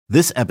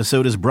This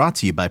episode is brought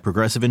to you by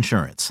Progressive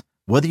Insurance.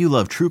 Whether you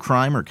love true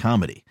crime or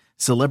comedy,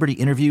 celebrity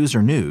interviews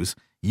or news,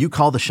 you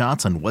call the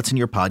shots on what's in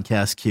your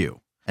podcast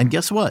queue. And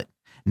guess what?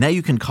 Now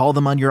you can call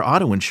them on your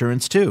auto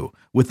insurance too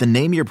with the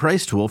Name Your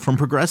Price tool from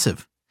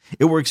Progressive.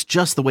 It works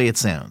just the way it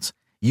sounds.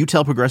 You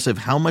tell Progressive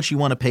how much you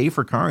want to pay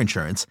for car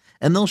insurance,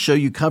 and they'll show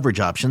you coverage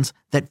options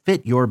that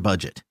fit your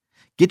budget.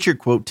 Get your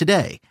quote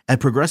today at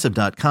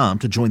Progressive.com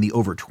to join the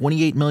over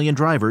 28 million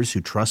drivers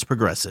who trust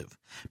Progressive.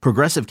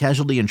 Progressive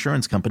Casualty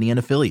Insurance Company and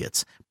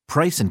Affiliates.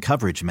 Price and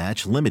coverage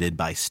match limited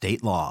by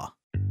state law.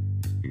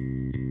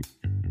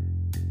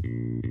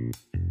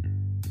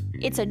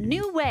 It's a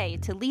new way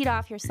to lead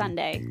off your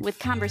Sunday with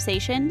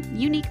conversation,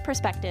 unique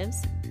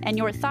perspectives, and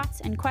your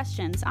thoughts and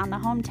questions on the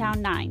Hometown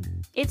Nine.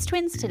 It's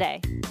Twins Today.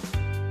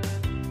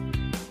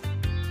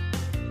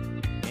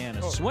 And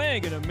a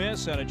swing and a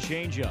miss on a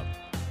changeup.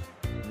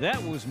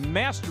 That was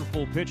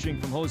masterful pitching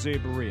from Jose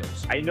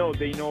Barrios. I know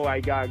they know I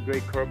got a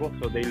great curveball,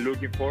 so they're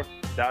looking for.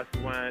 That's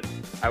when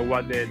I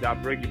want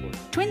that breaking ball.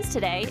 Twins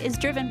Today is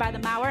driven by the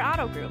Mauer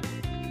Auto Group.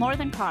 More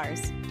than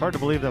cars. It's hard to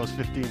believe that was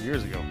 15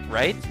 years ago.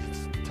 Right?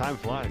 Time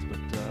flies, but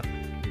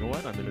you know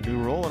what? I'm in a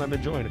new role and I'm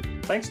enjoying it.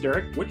 Thanks,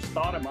 Derek. Which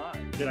thought am I?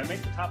 Did I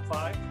make the top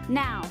 5?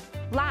 Now,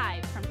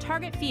 live from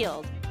Target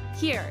Field,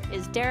 here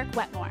is Derek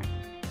Wetmore.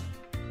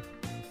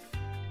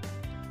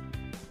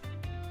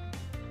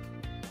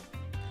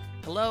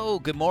 Hello,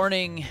 good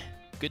morning.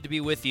 Good to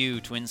be with you,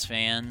 Twins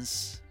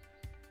fans.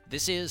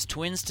 This is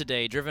Twins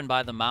Today, driven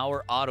by the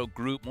Mauer Auto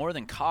Group, More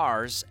Than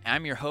Cars.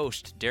 I'm your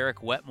host,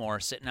 Derek Wetmore,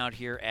 sitting out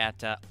here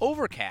at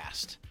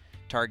overcast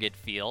Target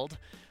Field.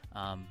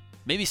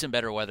 Maybe some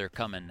better weather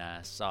coming.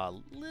 Saw a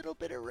little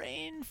bit of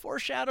rain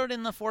foreshadowed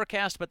in the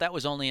forecast, but that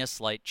was only a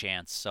slight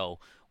chance. So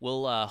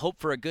we'll hope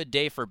for a good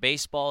day for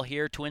baseball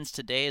here. Twins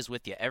Today is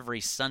with you every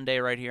Sunday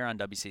right here on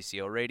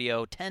WCCO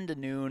Radio, 10 to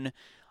noon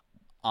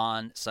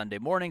on Sunday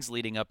mornings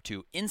leading up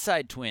to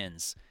Inside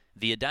Twins,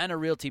 the Edina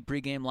Realty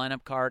pregame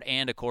lineup card,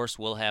 and, of course,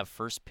 we'll have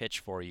first pitch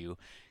for you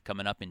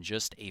coming up in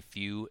just a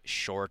few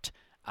short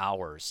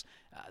hours.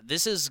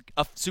 This is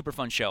a super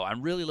fun show.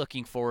 I'm really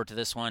looking forward to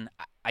this one.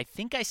 I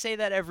think I say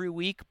that every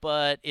week,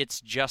 but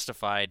it's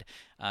justified.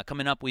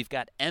 Coming up, we've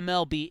got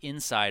MLB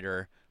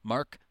insider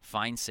Mark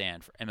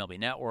Feinsand for MLB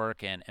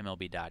Network and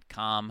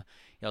MLB.com.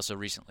 He also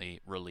recently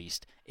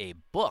released a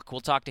book.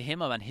 We'll talk to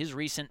him about his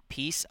recent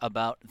piece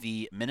about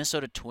the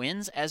Minnesota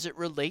Twins as it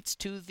relates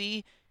to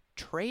the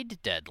trade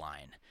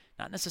deadline.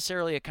 Not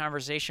necessarily a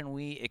conversation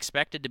we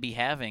expected to be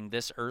having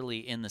this early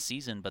in the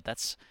season, but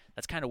that's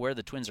kind of where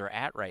the Twins are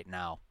at right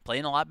now.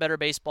 Playing a lot better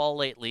baseball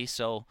lately,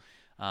 so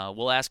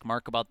we'll ask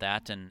Mark about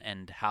that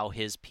and how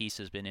his piece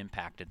has been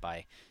impacted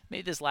by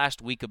maybe this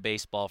last week of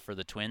baseball for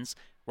the Twins.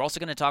 We're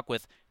also going to talk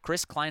with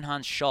Chris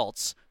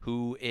Kleinhans-Schultz,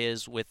 who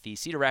is with the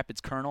Cedar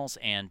Rapids Colonels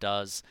and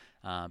does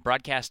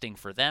broadcasting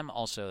for them,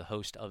 also the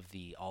host of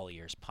the All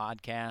Ears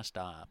podcast,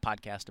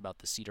 podcast about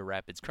the Cedar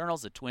Rapids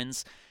Colonels, the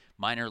Twins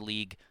minor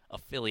league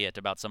affiliate,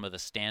 about some of the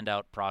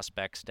standout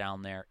prospects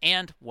down there,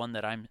 and one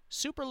that I'm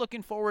super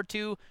looking forward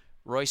to,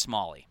 Roy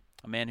Smalley.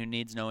 A man who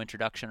needs no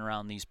introduction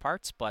around these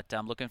parts, but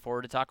I'm looking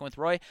forward to talking with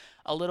Roy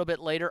a little bit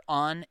later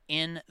on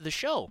in the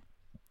show.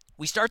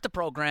 We start the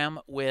program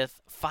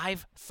with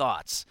 5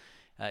 thoughts.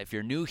 If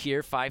you're new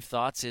here, 5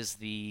 thoughts is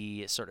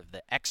the sort of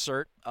the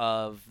excerpt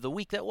of the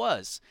week that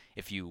was.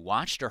 If you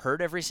watched or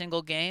heard every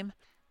single game,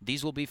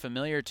 these will be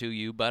familiar to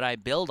you, but I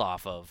build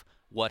off of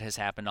what has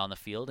happened on the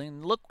field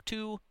and look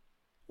to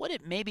what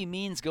it maybe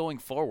means going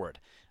forward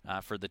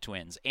for the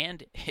Twins.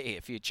 And, hey,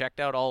 if you checked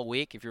out all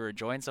week, if you were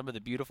enjoying some of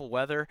the beautiful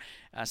weather,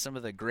 some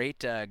of the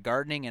great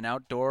gardening and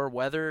outdoor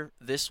weather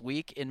this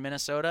week in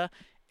Minnesota,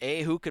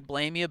 A, who could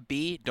blame you?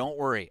 B, don't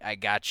worry, I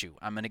got you.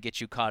 I'm going to get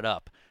you caught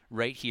up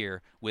right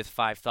here with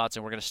 5 thoughts.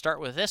 And we're going to start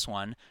with this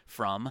one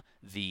from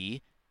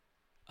the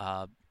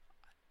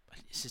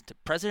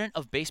President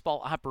of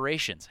Baseball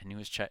Operations. I knew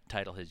his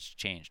title has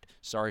changed.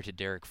 Sorry to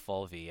Derek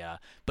Falvey.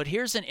 But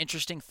here's an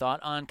interesting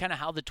thought on kind of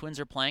how the Twins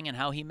are playing and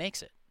how he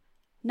makes it.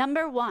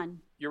 Number 1.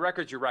 Your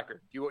record's your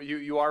record.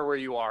 You are where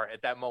you are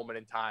at that moment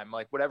in time.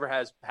 Like, whatever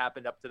has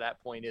happened up to that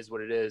point is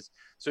what it is.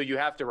 So you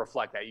have to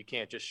reflect that. You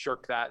can't just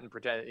shirk that and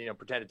pretend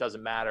it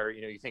doesn't matter.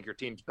 You think your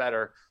team's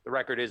better. The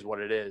record is what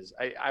it is.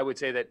 I would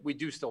say that we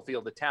do still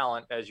feel the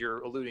talent, as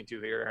you're alluding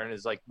to here, and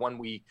is like when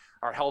we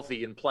are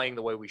healthy and playing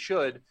the way we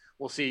should,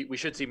 we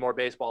should see more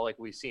baseball like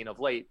we've seen of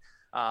late.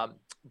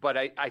 But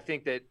I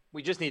think that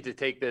we just need to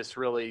take this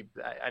really,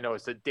 I know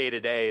it's a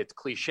day-to-day, it's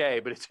cliche,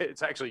 but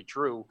it's actually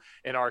true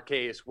in our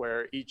case,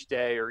 where each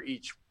day or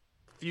each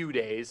few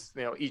days,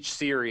 each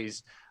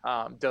series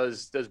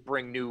does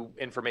bring new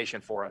information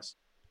for us.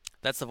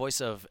 That's the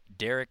voice of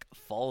Derek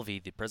Falvey,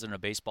 the president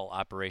of baseball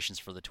operations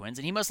for the Twins,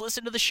 and he must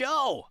listen to the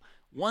show.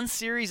 One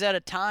series at a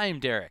time,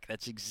 Derek.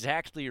 That's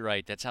exactly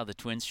right. That's how the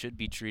Twins should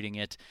be treating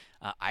it.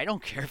 I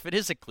don't care if it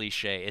is a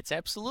cliche. It's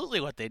absolutely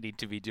what they need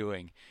to be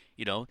doing.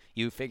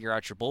 You figure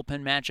out your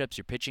bullpen matchups,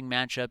 your pitching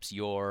matchups,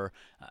 your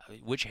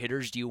which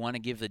hitters do you want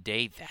to give the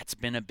day. That's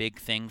been a big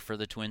thing for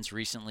the Twins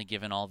recently,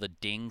 given all the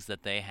dings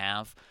that they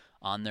have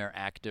on their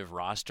active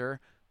roster.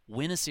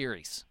 Win a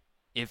series.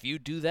 If you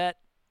do that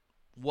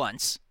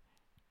once,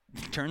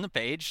 turn the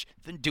page,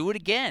 then do it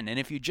again. And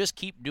if you just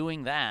keep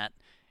doing that,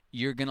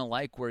 you're going to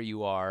like where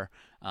you are,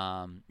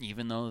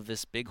 even though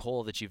this big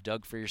hole that you've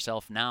dug for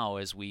yourself now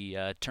as we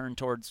turn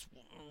towards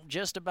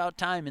just about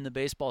time in the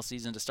baseball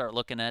season to start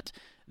looking at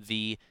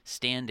the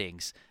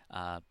standings.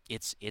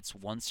 It's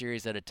one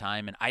series at a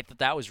time, and I thought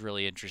that was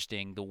really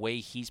interesting, the way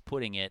he's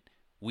putting it.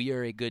 We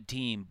are a good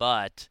team,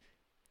 but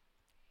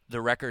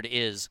the record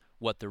is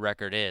what the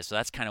record is. So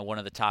that's kind of one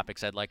of the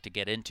topics I'd like to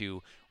get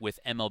into with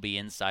MLB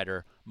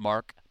insider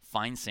Mark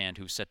Feinsand,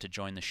 who's set to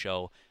join the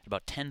show at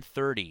about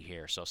 10:30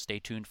 here. So stay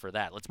tuned for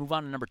that. Let's move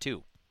on to number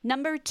 2.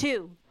 Number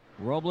 2.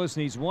 Robles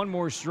needs one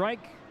more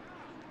strike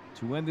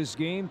to win this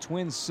game.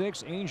 Twins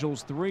 6,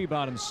 Angels 3,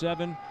 bottom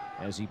 7.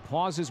 As he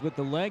pauses with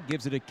the leg,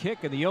 gives it a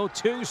kick, and the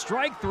 0-2,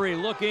 strike 3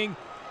 looking,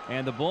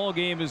 and the ball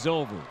game is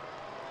over.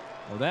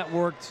 Well, that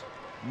worked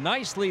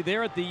nicely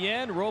there at the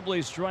end.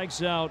 Robles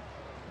strikes out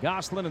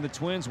Goslin, and the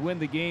Twins win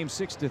the game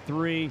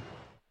 6-3.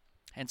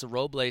 Hence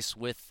Robles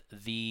with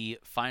the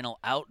final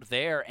out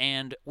there,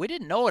 and we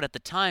didn't know it at the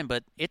time,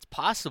 but it's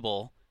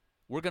possible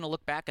we're going to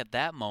look back at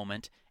that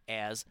moment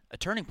as a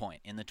turning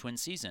point in the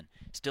Twins season.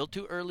 Still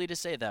too early to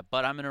say that,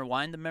 but I'm going to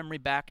rewind the memory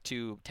back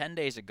to 10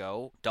 days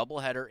ago,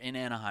 doubleheader in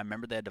Anaheim.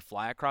 Remember, they had to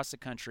fly across the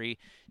country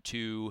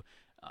to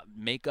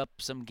make up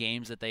some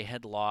games that they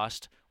had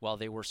lost while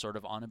they were sort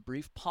of on a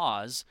brief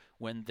pause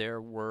when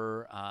there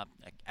were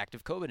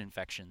active COVID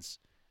infections.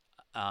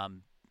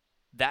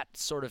 That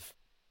sort of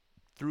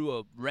threw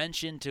a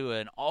wrench into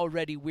an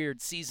already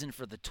weird season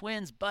for the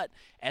Twins, but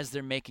as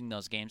they're making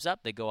those games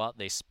up, they go out,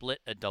 they split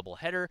a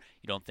doubleheader.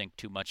 You don't think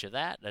too much of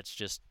that. That's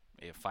just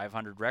a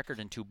 500 record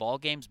in 2 ball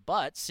games.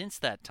 But since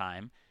that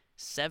time,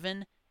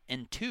 7-2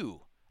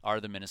 are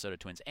the Minnesota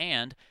Twins.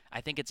 And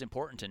I think it's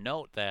important to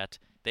note that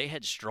they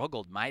had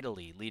struggled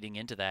mightily leading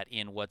into that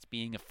in what's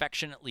being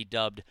affectionately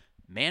dubbed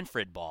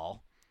Manfred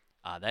Ball.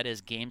 That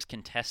is games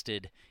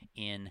contested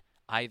in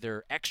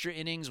either extra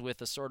innings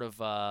with a sort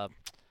of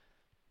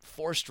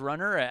forced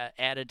runner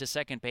added to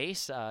second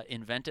base,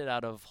 invented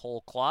out of whole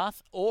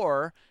cloth,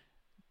 or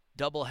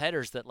double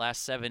headers that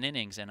last 7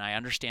 innings. And I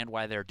understand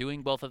why they're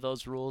doing both of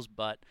those rules,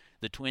 but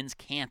the Twins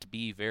can't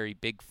be very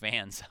big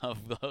fans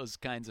of those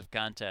kinds of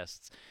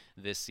contests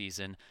this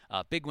season.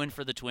 Big win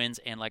for the Twins,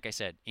 and like I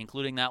said,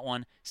 including that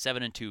one,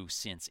 7-2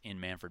 since in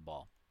Manfred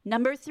Ball.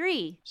 Number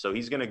 3. So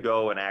he's going to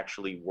go and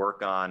actually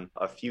work on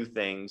a few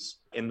things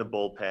in the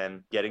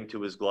bullpen, getting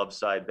to his glove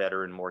side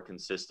better and more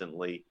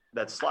consistently.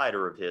 That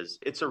slider of his,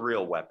 it's a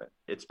real weapon.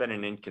 It's been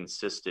an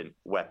inconsistent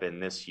weapon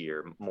this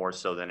year, more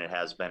so than it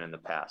has been in the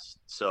past.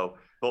 So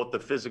both the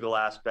physical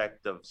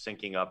aspect of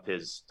syncing up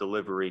his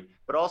delivery,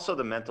 but also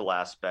the mental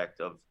aspect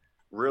of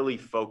really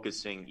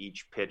focusing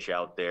each pitch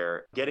out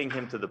there, getting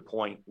him to the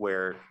point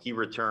where he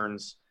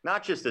returns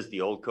not just as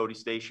the old Cody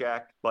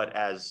Stashak, but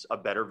as a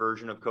better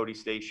version of Cody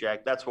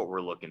Stashak. That's what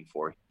we're looking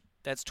for.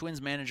 That's Twins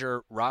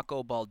manager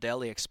Rocco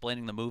Baldelli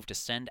explaining the move to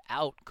send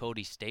out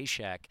Cody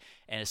Stashak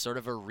and as sort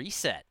of a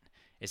reset,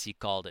 as he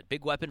called it.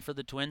 Big weapon for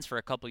the Twins for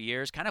a couple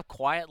years, kind of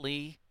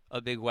quietly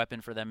a big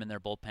weapon for them in their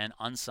bullpen,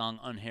 unsung,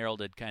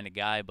 unheralded kind of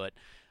guy, but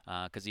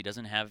because he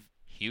doesn't have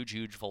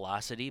huge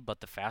velocity, but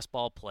the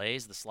fastball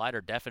plays. The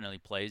slider definitely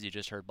plays. You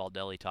just heard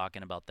Baldelli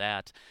talking about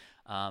that.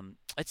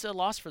 It's a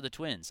loss for the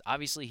Twins.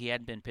 Obviously, he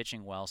hadn't been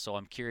pitching well, so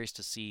I'm curious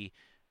to see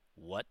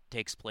what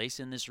takes place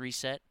in this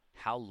reset,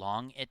 how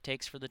long it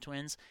takes for the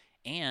Twins,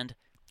 and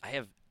I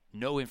have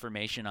no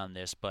information on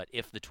this, but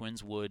if the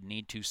Twins would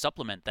need to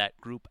supplement that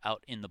group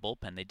out in the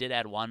bullpen. They did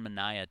add Juan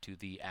Minaya to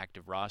the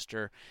active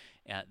roster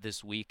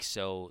this week,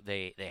 so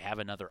they have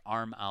another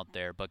arm out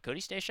there. But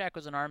Cody Stashak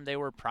was an arm they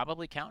were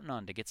probably counting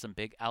on to get some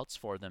big outs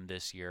for them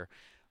this year.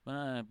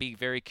 Be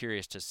very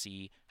curious to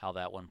see how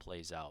that one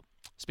plays out.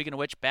 Speaking of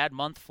which, bad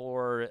month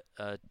for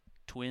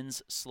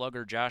Twins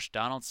slugger Josh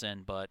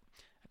Donaldson, but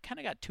I kind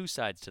of got 2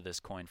 sides to this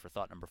coin for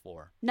thought number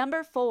 4.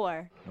 Number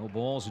 4. No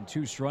balls and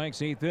 2 strikes,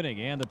 8th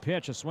inning, and the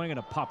pitch, a swing and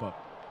a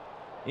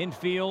pop-up.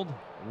 Infield,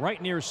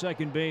 right near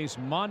second base,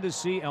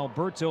 Mondesi,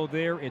 Alberto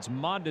there. It's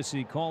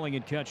Mondesi calling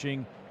and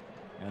catching.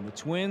 And the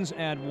Twins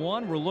add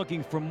 1. We're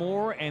looking for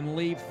more and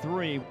leave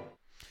 3.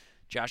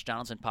 Josh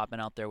Donaldson popping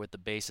out there with the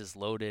bases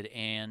loaded,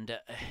 and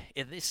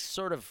this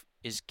sort of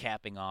is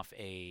capping off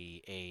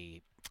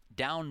a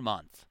down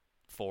month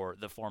for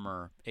the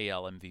former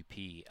AL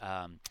MVP.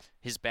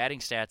 His batting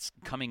stats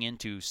coming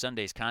into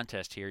Sunday's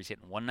contest here, he's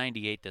hitting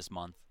 198 this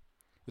month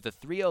with a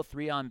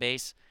 303 on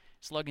base,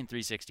 slugging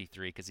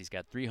 363 because he's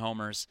got 3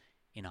 homers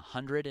in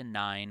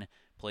 109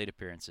 plate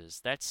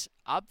appearances. That's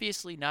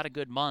obviously not a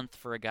good month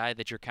for a guy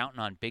that you're counting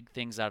on big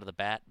things out of the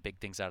bat, big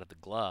things out of the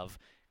glove,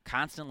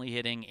 constantly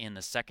hitting in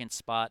the second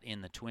spot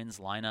in the Twins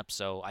lineup.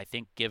 So I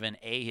think given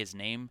A, his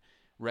name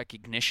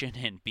recognition,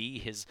 and B,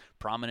 his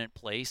prominent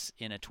place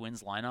in a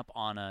Twins lineup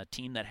on a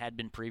team that had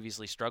been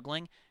previously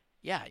struggling,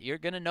 yeah, you're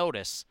going to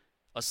notice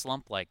a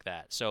slump like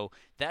that. So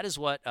that is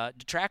what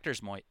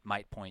detractors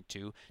might point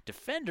to.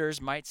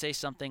 Defenders might say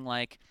something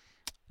like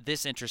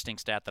this interesting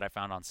stat that I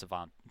found on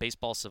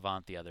Baseball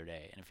Savant the other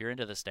day. And if you're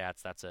into the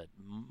stats, that's a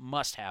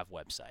must-have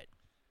website.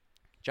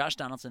 Josh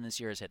Donaldson this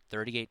year has hit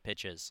 38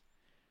 pitches,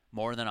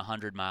 more than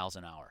 100 miles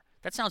an hour.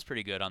 That sounds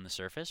pretty good on the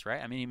surface,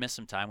 right? I mean, he missed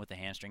some time with the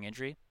hamstring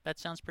injury. That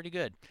sounds pretty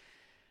good.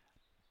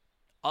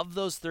 Of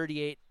those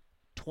 38,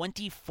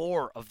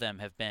 24 of them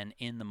have been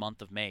in the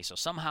month of May. So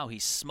somehow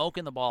he's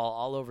smoking the ball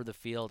all over the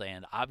field,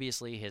 and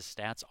obviously his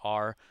stats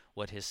are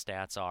what his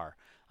stats are.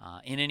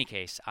 In any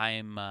case, I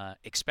am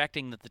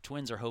expecting that the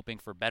Twins are hoping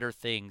for better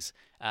things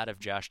out of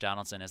Josh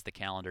Donaldson as the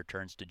calendar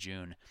turns to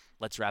June.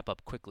 Let's wrap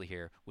up quickly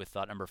here with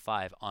thought number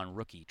 5 on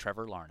rookie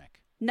Trevor Larnach.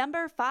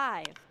 Number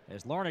 5.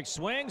 As Larnach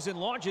swings and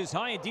launches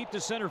high and deep to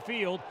center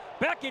field.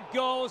 Back it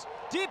goes,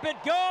 deep it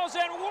goes,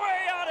 and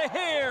way out of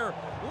here.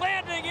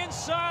 Landing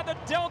inside the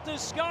Delta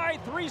Sky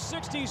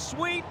 360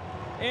 sweep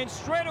and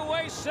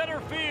straightaway center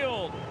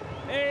field.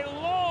 A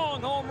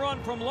long home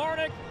run from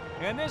Larnach,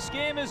 and this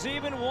game is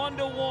even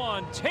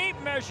 1-1.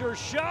 Tape measure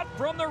shot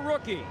from the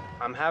rookie.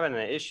 I'm having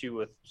an issue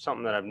with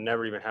something that I've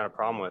never even had a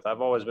problem with.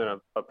 I've always been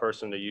a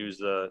person to use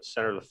the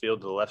center of the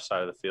field to the left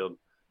side of the field.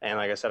 And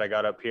like I said, I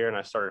got up here and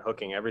I started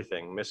hooking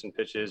everything, missing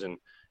pitches and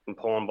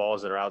pulling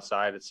balls that are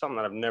outside. It's something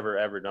that I've never,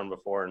 ever done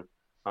before. And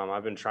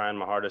I've been trying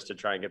my hardest to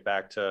try and get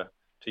back to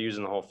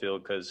using the whole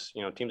field because,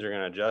 teams are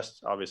going to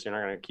adjust. Obviously, they're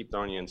not going to keep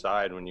throwing you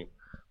inside when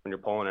you're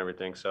pulling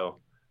everything. So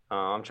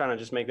I'm trying to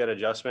just make that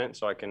adjustment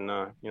so I can,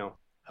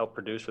 help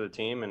produce for the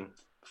team and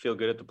feel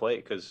good at the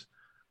plate because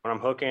when I'm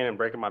hooking and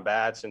breaking my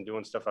bats and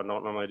doing stuff I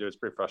don't normally do, it's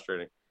pretty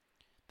frustrating.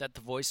 That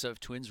the voice of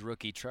Twins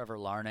rookie Trevor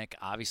Larnach.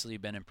 Obviously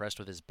been impressed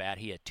with his bat.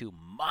 He had 2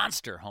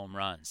 monster home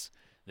runs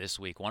this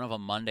week. One of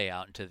them Monday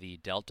out into the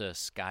Delta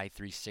Sky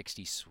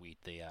 360 suite,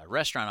 the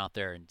restaurant out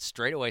there in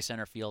straightaway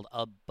center field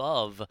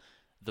above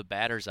the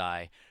batter's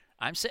eye.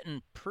 I'm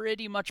sitting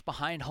pretty much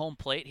behind home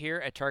plate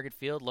here at Target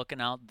Field, looking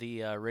out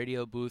the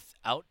radio booth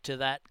out to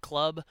that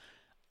club.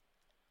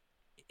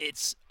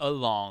 It's a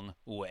long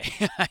way.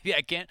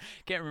 I can't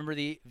remember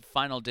the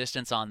final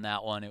distance on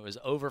that one. It was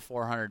over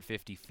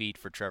 450 feet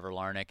for Trevor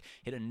Larnach.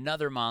 Hit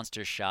another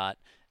monster shot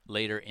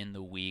later in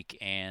the week,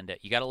 and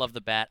you got to love the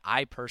bat.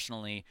 I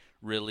personally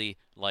really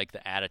like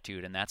the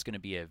attitude, and that's going to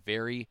be a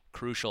very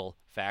crucial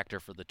factor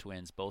for the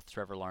Twins, both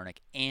Trevor Larnach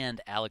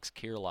and Alex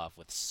Kirilloff,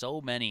 with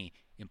so many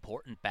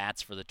important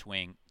bats for the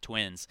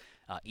Twins,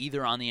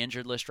 either on the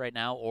injured list right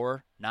now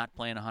or not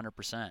playing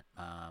 100%.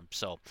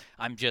 So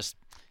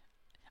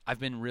I've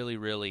been really,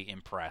 really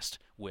impressed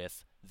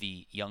with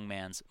the young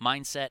man's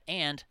mindset,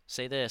 and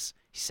say this,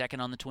 he's second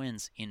on the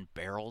Twins in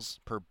barrels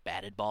per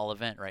batted ball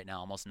event right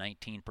now, almost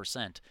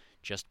 19%,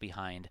 just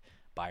behind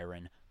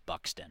Byron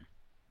Buxton.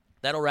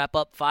 That'll wrap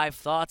up 5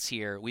 thoughts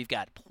here. We've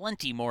got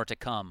plenty more to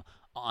come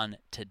on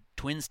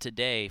Twins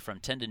Today from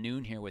 10 to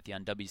noon here with you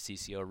on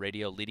WCCO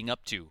Radio, leading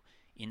up to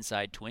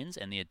Inside Twins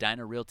and the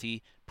Edina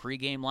Realty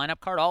pregame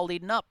lineup card, all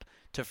leading up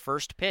to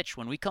first pitch.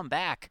 When we come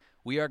back,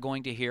 we are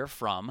going to hear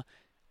from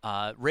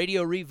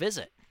Radio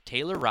Revisit,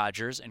 Taylor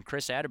Rogers and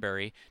Chris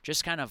Atterbury.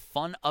 Just kind of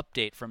fun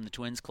update from the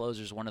Twins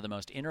closers, one of the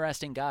most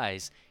interesting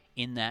guys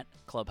in that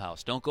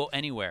clubhouse. Don't go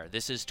anywhere.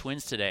 This is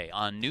Twins Today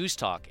on News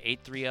Talk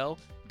 830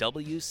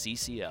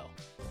 WCCO.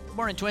 Good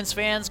morning, Twins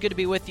fans. Good to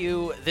be with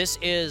you. This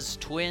is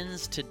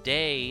Twins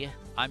Today.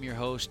 I'm your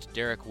host,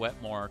 Derek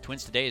Wetmore.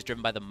 Twins Today is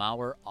driven by the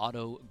Mauer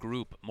Auto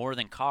Group. More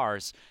than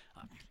cars.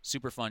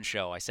 Super fun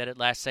show. I said it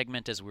last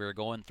segment as we were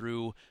going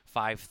through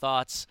 5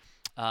 thoughts.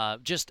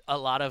 Just a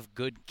lot of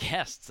good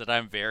guests that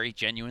I'm very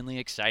genuinely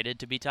excited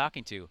to be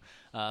talking to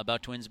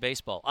about Twins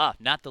baseball.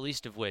 Not the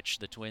least of which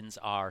the Twins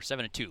are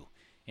 7-2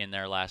 in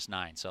their last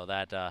 9. So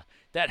that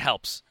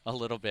helps a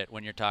little bit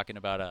when you're talking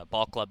about a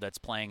ball club that's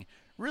playing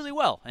really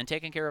well and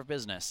taking care of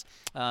business.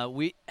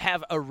 We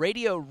have a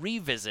Radio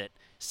Revisit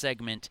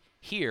segment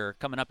here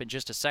coming up in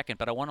just a second,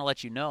 but I want to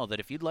let you know that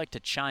if you'd like to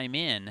chime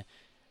in,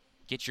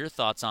 get your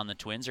thoughts on the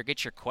Twins, or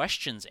get your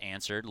questions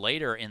answered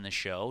later in the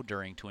show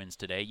during Twins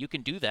Today, you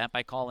can do that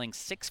by calling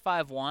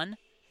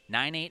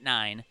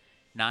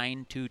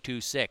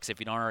 651-989-9226. If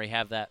you don't already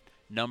have that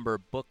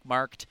number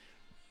bookmarked,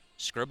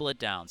 scribble it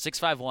down.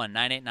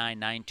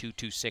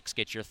 651-989-9226.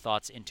 Get your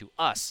thoughts into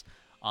us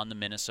on the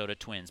Minnesota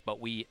Twins.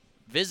 But we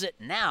visit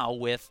now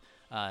with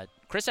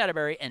Chris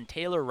Atterbury and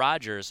Taylor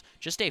Rogers.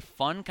 Just a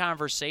fun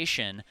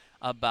conversation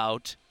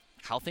about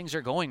how things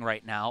are going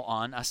right now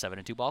on a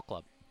 7-2 ball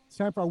club. It's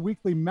time for our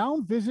weekly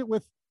mound visit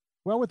with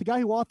the guy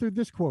who authored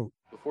this quote.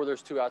 Before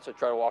there's 2 outs, I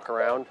try to walk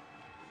around,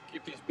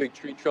 keep these big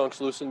tree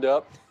trunks loosened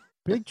up.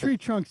 Big tree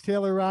trunks,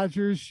 Taylor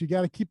Rogers. You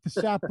got to keep the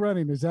sap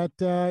running. Is that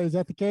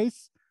the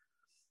case?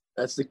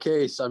 That's the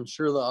case. I'm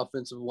sure the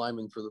offensive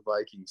linemen for the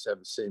Vikings have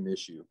the same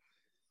issue.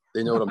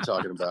 They know what I'm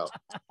talking about.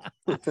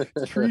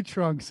 Tree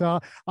trunks.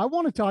 I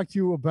want to talk to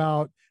you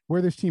about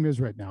where this team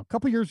is right now. A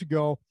couple years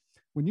ago,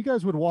 when you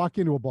guys would walk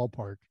into a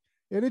ballpark,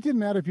 and it didn't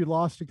matter if you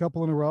lost a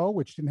couple in a row,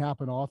 which didn't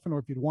happen often, or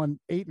if you'd won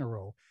 8 in a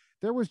row,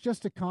 there was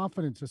just a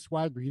confidence, a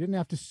swagger. You didn't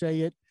have to say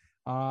it.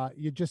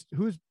 You just,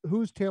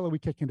 who's Taylor we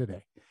kicking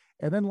today?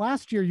 And then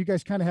last year, you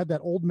guys kind of had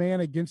that old man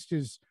against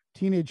his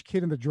teenage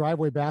kid in the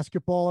driveway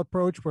basketball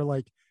approach where,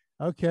 like,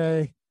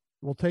 okay,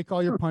 we'll take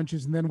all your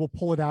punches and then we'll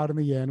pull it out in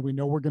the end. We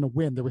know we're going to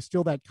win. There was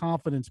still that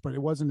confidence, but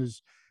it wasn't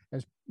as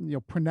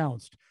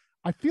pronounced.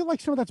 I feel like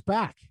some of that's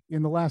back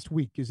in the last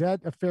week. Is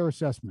that a fair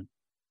assessment?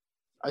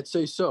 I'd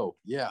say so.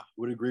 Yeah,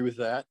 would agree with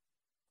that.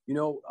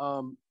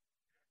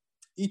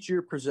 Each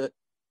year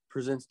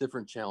presents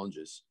different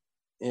challenges,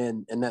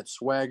 and that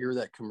swagger,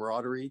 that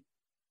camaraderie,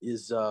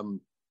 is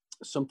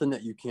something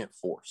that you can't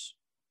force.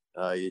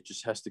 It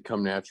just has to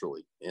come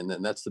naturally, and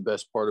then that's the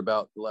best part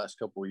about the last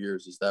couple of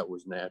years is that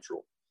was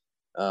natural.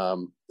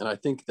 And I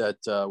think that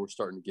we're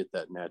starting to get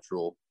that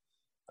natural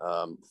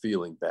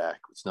feeling back.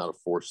 It's not a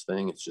forced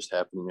thing; it's just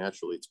happening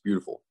naturally. It's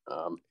beautiful.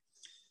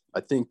 I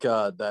think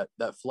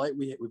that flight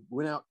we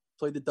went out,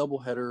 played the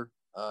doubleheader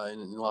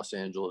in Los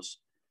Angeles,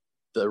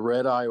 the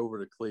red eye over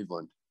to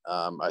Cleveland.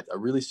 I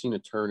really seen a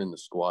turn in the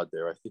squad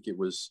there. I think it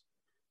was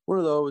one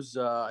of those.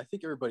 I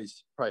think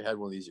everybody's probably had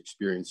one of these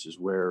experiences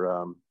where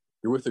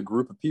you're with a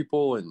group of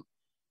people and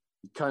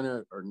you kind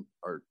of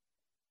are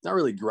not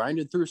really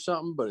grinded through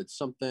something, but it's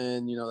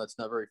something, that's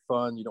not very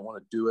fun. You don't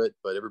want to do it,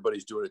 but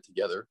everybody's doing it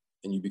together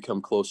and you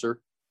become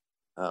closer.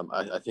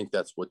 I think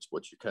that's what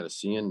you're kind of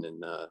seeing.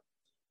 And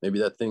maybe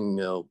that thing,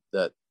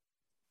 that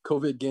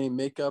COVID game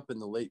makeup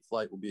and the late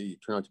flight will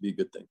turn out to be a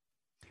good thing.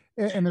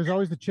 And there's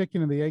always the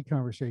chicken and the egg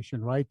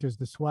conversation, right? Does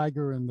the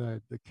swagger and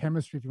the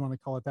chemistry, if you want to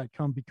call it that,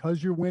 come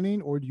because you're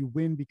winning, or do you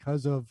win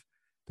because of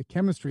the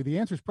chemistry? The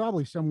answer is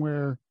probably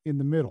somewhere in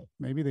the middle.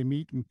 Maybe they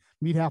meet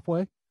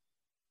halfway.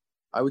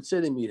 I would say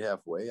they meet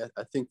halfway.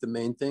 I think the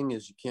main thing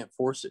is you can't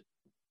force it.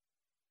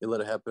 You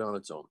let it happen on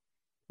its own.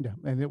 Yeah,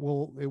 and it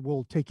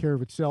will take care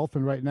of itself.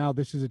 And right now,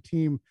 this is a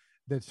team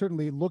that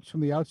certainly looks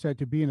from the outside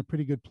to be in a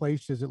pretty good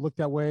place. Does it look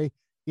that way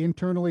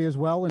internally as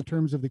well, in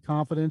terms of the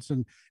confidence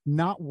and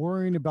not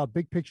worrying about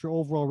big picture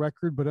overall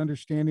record, but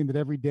understanding that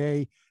every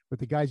day with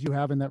the guys you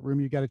have in that room,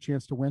 you got a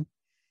chance to win?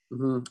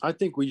 Mm-hmm. I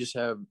think we just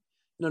have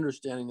an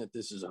understanding that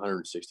this is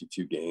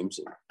 162 games,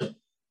 and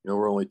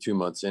we're only 2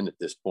 months in at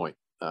this point.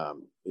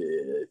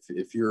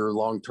 If you're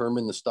long-term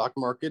in the stock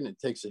market and it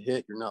takes a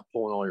hit, you're not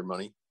pulling all your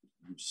money.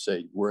 You just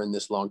say, we're in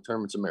this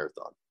long-term, it's a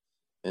marathon,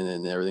 and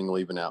then everything will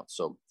even out.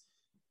 So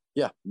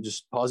yeah,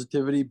 just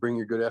positivity, bring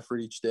your good effort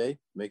each day,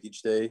 make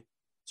each day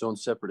its own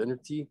separate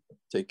entity,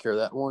 take care of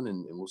that one,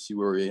 and we'll see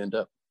where we end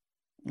up.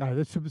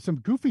 There's some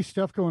goofy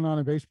stuff going on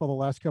in baseball the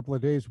last couple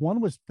of days. One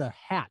was the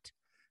hat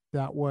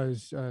that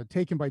was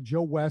taken by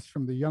Joe West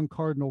from the young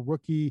Cardinal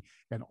rookie,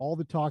 and all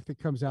the talk that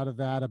comes out of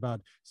that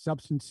about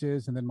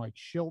substances, and then Mike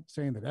Schilt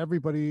saying that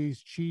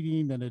everybody's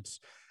cheating and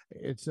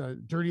it's a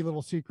dirty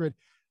little secret.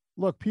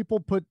 Look, people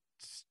put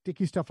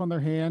sticky stuff on their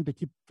hand to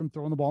keep from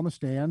throwing the ball in the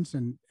stands,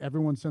 and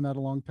everyone's done that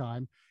a long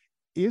time.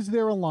 Is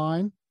there a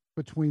line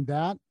between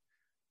that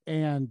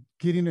and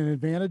getting an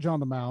advantage on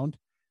the mound?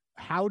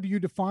 How do you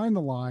define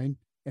the line,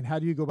 and how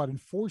do you go about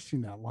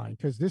enforcing that line?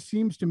 Because this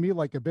seems to me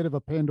like a bit of a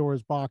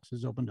Pandora's box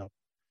has opened up.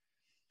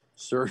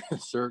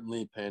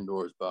 Certainly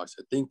Pandora's box.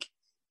 I think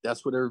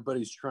that's what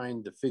everybody's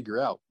trying to figure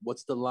out.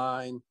 What's the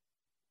line?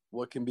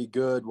 What can be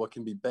good? What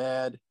can be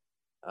bad?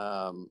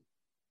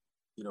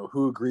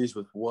 Who agrees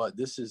with what?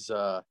 This is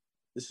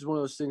one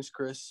of those things,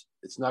 Chris.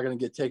 It's not going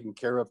to get taken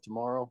care of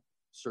tomorrow.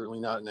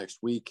 Certainly not next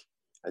week.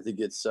 I think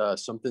it's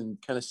something,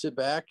 kind of sit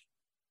back,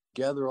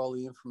 gather all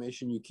the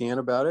information you can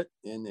about it,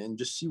 and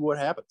just see what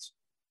happens.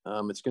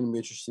 It's going to be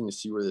interesting to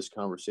see where this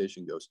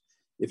conversation goes.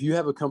 If you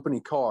have a company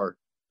car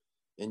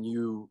and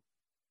you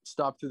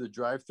stop through the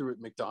drive-through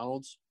at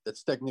McDonald's,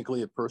 that's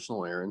technically a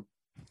personal errand.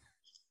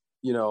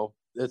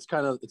 It's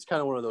kind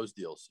of one of those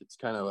deals. It's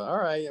kind of, all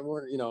right,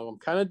 I'm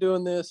kind of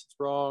doing this. It's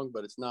wrong,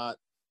 but it's not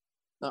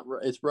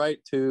right. It's right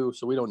too.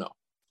 So we don't know.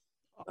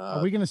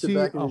 Are we going to see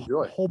a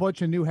whole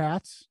bunch of new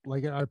hats?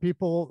 Like, are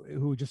people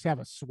who just have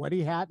a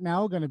sweaty hat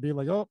now going to be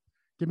like, oh,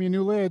 give me a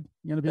new lid?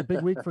 Going to be a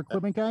big week for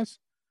equipment guys?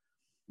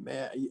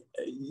 Man,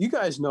 you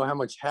guys know how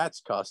much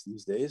hats cost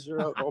these days.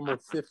 They're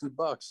almost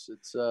 $50.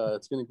 It's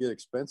going to get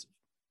expensive.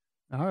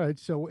 All right.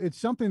 So it's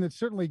something that's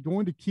certainly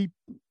going to keep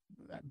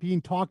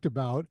being talked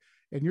about.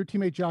 And your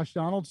teammate Josh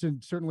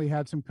Donaldson certainly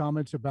had some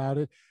comments about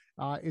it.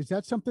 Is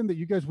that something that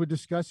you guys would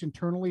discuss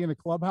internally in a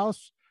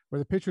clubhouse, where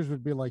the pitchers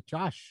would be like,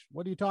 Josh,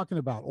 what are you talking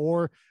about?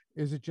 Or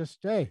is it just,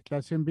 hey,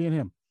 that's him being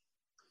him?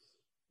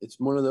 It's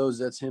one of those,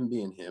 that's him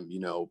being him.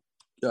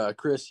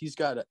 Chris, he's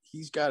got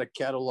a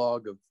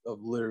catalog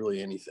of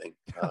literally anything.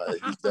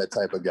 He's that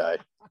type of guy.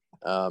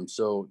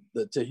 So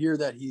to hear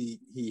that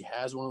he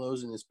has one of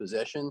those in his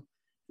possession,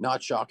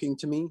 not shocking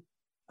to me.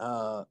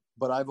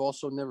 But I've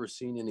also never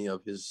seen any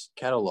of his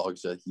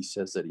catalogs that he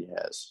says that he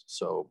has.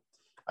 So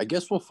I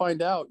guess we'll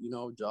find out.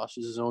 Josh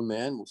is his own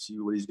man. We'll see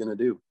what he's going to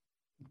do.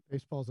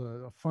 Baseball's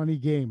a funny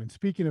game. And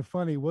speaking of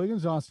funny,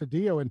 Willians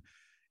Astudillo, and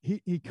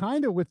he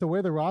kind of, with the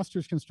way the roster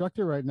is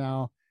constructed right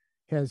now,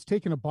 has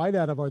taken a bite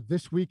out of our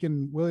This Week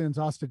in Willians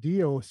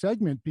Astudillo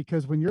segment,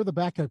 because when you're the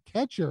backup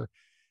catcher,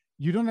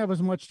 you don't have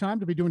as much time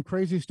to be doing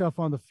crazy stuff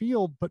on the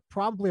field, but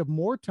probably have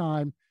more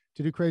time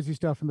to do crazy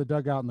stuff in the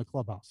dugout in the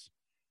clubhouse.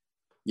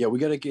 Yeah, we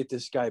got to get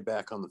this guy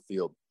back on the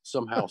field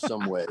somehow,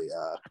 some way.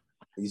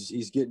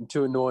 He's getting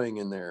too annoying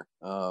in there.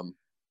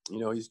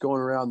 He's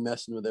going around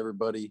messing with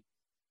everybody.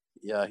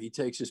 Yeah, he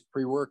takes his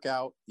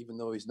pre-workout even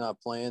though he's not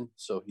playing,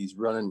 so he's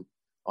running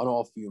on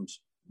all fumes.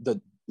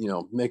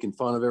 making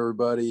fun of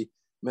everybody,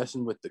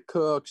 messing with the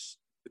cooks,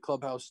 the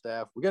clubhouse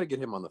staff. We got to get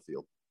him on the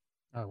field.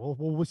 All right, well,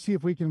 we'll see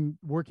if we can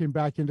work him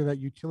back into that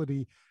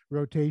utility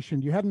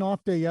rotation. You had an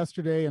off day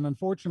yesterday, and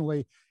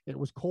unfortunately, it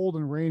was cold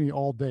and rainy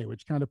all day,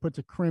 which kind of puts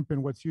a crimp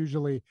in what's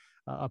usually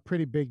a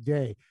pretty big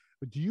day.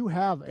 But do you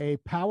have a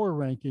power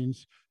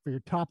rankings for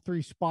your top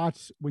 3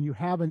 spots when you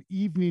have an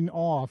evening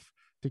off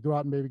to go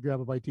out and maybe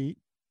grab a bite to eat?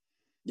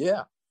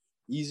 Yeah,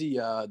 easy.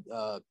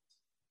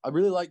 I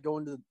really like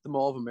going to the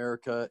Mall of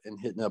America and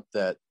hitting up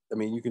that. I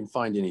mean, you can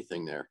find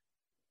anything there.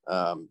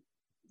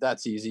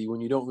 That's easy.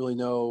 When you don't really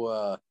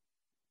know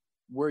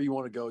where you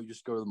want to go, you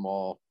just go to the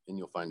mall and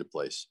you'll find a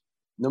place.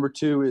 Number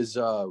 2 is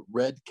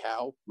Red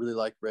Cow. Really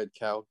like Red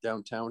Cow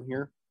downtown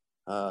here,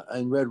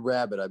 and Red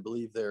Rabbit. I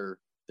believe they're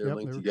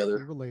linked together.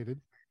 They're related.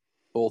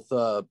 Both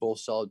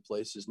solid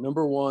places.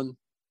 Number 1,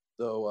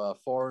 though,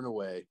 far and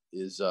away,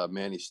 is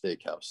Manny's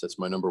Steakhouse. That's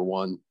my number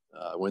 1.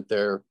 I went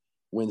there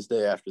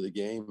Wednesday after the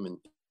game and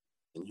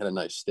had a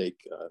nice steak.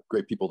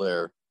 Great people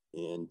there,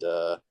 and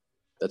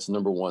that's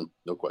number 1,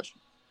 no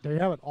question. There you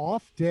have it.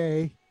 Off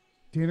day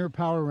dinner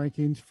power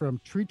rankings from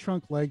tree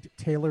trunk legged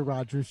Taylor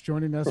Rogers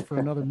joining us for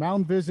another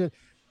mound visit.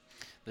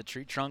 The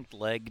tree trunk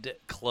legged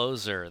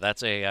closer.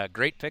 That's a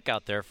great pick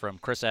out there from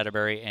Chris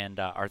Atterbury, and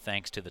our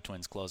thanks to the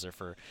Twins closer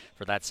for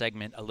that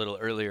segment a little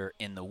earlier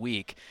in the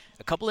week.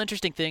 A couple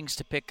interesting things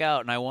to pick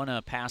out, and I want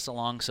to pass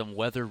along some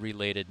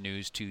weather-related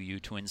news to you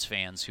Twins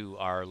fans who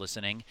are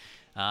listening.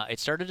 It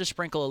started to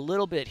sprinkle a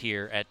little bit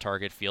here at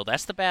Target Field.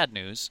 That's the bad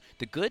news.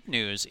 The good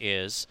news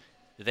is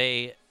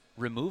they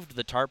removed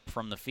the tarp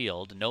from the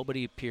field.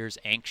 Nobody appears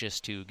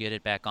anxious to get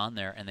it back on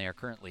there, and they are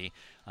currently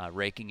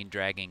raking and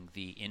dragging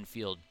the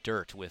infield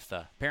dirt with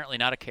apparently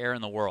not a care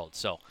in the world.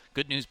 So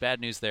good news, bad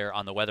news there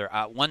on the weather.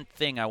 One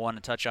thing I want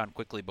to touch on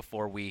quickly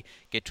before we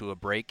get to a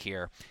break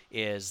here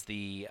is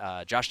the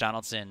Josh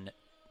Donaldson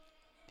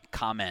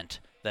comment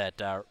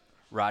that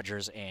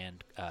Rogers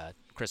and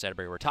Chris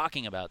Atterbury were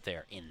talking about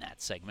there in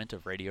that segment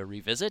of Radio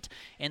Revisit,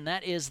 and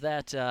that is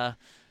that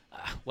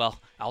well,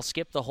 I'll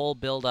skip the whole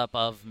buildup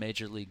of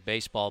Major League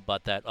Baseball,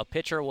 but that a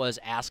pitcher was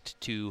asked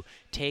to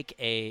take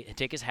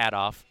his hat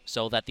off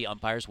so that the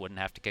umpires wouldn't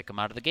have to kick him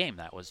out of the game.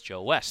 That was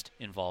Joe West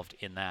involved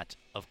in that,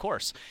 of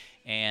course.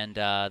 And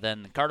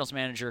then the Cardinals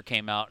manager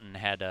came out and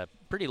had a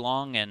pretty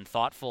long and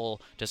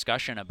thoughtful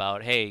discussion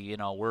about, hey,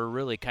 we're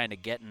really kind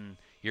of getting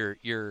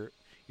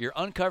you're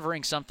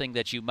uncovering something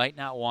that you might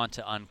not want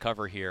to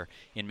uncover here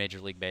in Major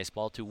League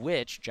Baseball, to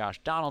which Josh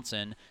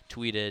Donaldson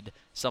tweeted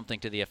something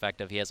to the effect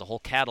of he has a whole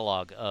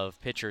catalog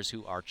of pitchers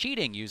who are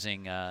cheating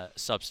using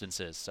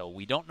substances. So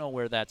we don't know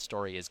where that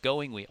story is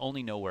going. We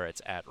only know where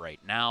it's at right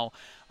now.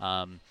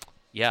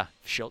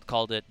 Schilt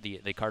called it,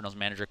 the Cardinals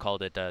manager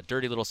called it a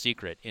dirty little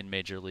secret in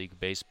Major League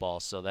Baseball.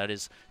 So that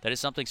is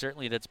something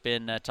certainly that's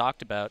been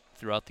talked about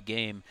throughout the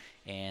game,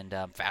 and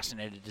I'm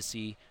fascinated to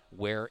see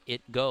where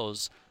it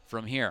goes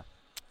from here.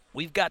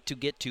 We've got to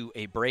get to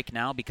a break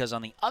now, because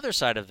on the other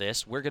side of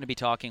this, we're going to be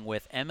talking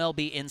with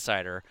MLB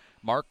insider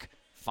Mark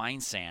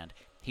Feinsand.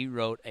 He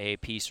wrote a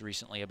piece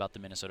recently about the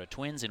Minnesota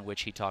Twins in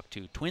which he talked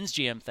to Twins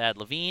GM Thad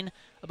Levine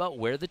about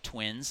where the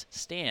Twins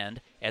stand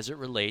as it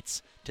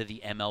relates to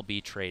the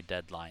MLB trade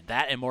deadline.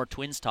 That and more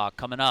Twins talk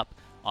coming up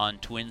on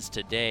Twins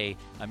Today.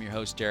 I'm your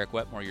host, Derek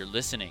Wetmore. You're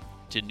listening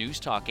to News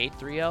Talk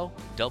 830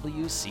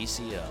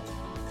 WCCO.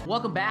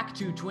 Welcome back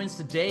to Twins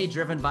Today,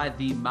 driven by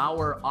the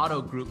Mauer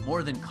Auto Group,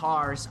 More Than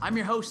Cars. I'm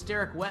your host,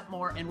 Derek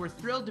Wetmore, and we're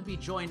thrilled to be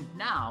joined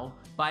now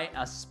by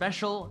a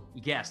special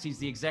guest. He's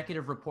the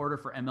executive reporter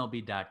for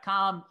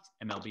MLB.com,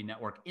 MLB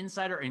Network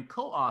insider, and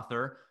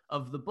co-author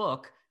of the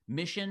book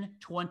Mission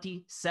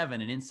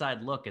 27, an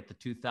inside look at the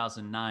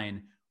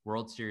 2009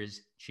 World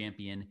Series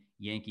champion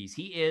Yankees.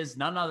 He is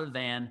none other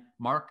than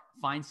Mark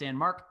Feinsand.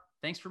 Mark,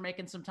 thanks for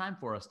making some time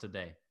for us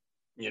today.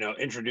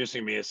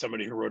 Introducing me as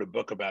somebody who wrote a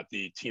book about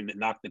the team that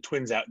knocked the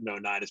Twins out in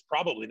 2009 is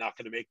probably not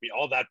going to make me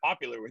all that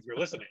popular with your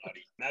listening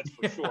audience. That's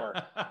for sure.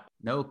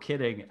 No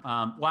kidding.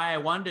 Why I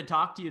wanted to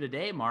talk to you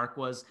today, Mark,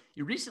 was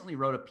you recently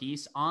wrote a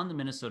piece on the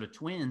Minnesota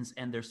Twins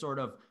and their sort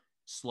of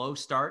slow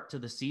start to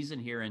the season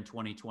here in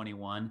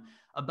 2021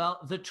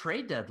 about the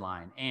trade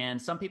deadline.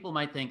 And some people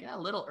might think a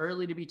little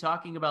early to be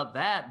talking about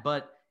that,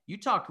 but you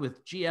talked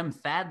with GM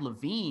Thad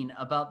Levine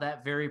about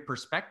that very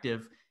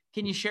perspective.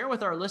 Can you share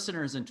with our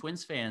listeners and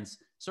Twins fans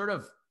sort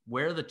of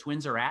where the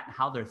Twins are at and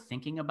how they're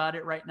thinking about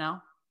it right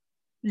now?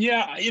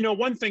 Yeah,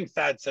 one thing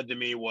Thad said to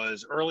me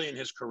was early in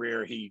his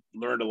career, he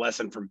learned a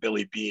lesson from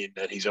Billy Beane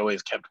that he's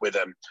always kept with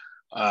him,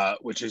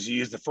 which is you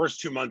use the first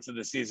 2 months of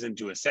the season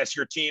to assess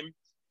your team.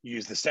 You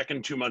use the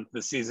second 2 months of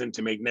the season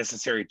to make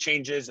necessary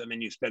changes. And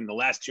then you spend the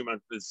last 2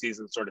 months of the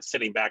season sort of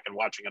sitting back and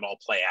watching it all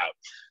play out.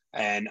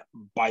 And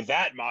by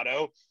that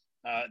motto,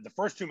 the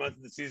first 2 months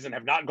of the season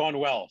have not gone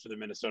well for the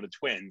Minnesota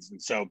Twins.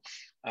 And so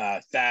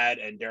Thad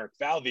and Derek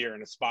Falvey are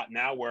in a spot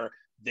now where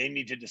they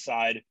need to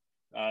decide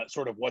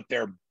sort of what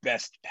their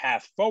best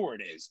path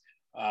forward is.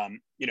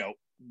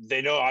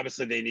 They know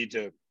obviously they need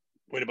to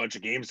win a bunch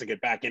of games to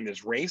get back in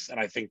this race. And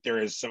I think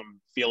there is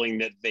some feeling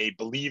that they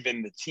believe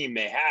in the team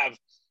they have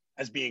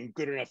as being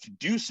good enough to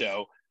do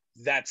so.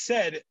 That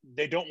said,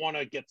 they don't want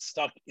to get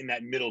stuck in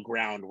that middle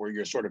ground where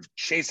you're sort of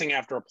chasing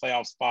after a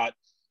playoff spot,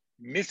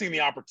 missing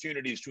the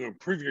opportunities to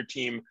improve your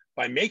team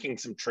by making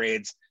some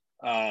trades,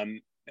 and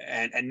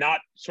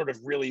not sort of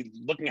really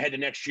looking ahead to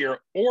next year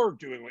or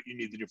doing what you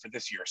need to do for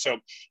this year. So,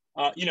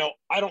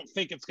 I don't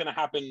think it's going to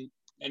happen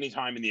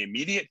anytime in the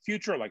immediate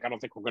future. Like, I don't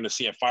think we're going to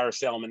see a fire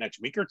sale in the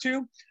next week or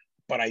two.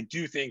 But I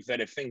do think that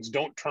if things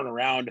don't turn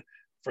around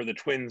for the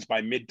Twins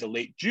by mid to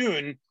late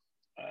June,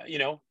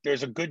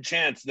 there's a good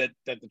chance that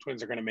the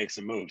Twins are going to make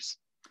some moves.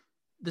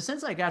 The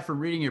sense I got from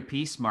reading your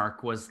piece,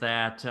 Mark, was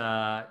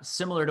that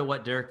similar to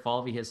what Derek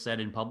Falvey has said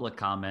in public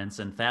comments,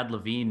 and Thad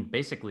Levine,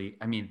 basically,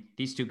 I mean,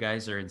 these two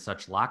guys are in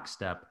such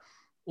lockstep,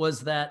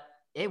 was that,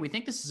 hey, we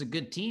think this is a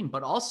good team,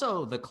 but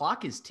also the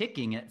clock is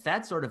ticking.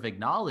 Thad sort of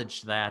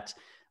acknowledged that.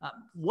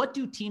 What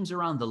do teams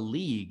around the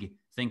league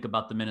think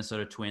about the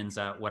Minnesota Twins,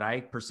 what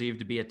I perceive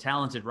to be a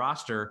talented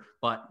roster,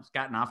 but it's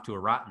gotten off to a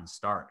rotten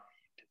start?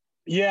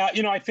 Yeah,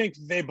 I think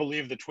they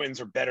believe the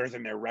Twins are better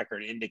than their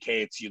record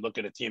indicates. You look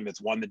at a team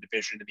that's won the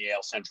division in the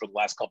AL Central the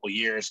last couple of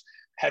years,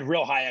 had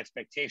real high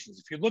expectations.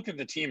 If you look at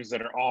the teams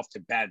that are off to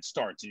bad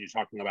starts, and you're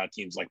talking about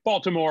teams like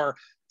Baltimore,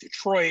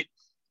 Detroit,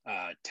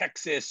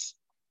 Texas,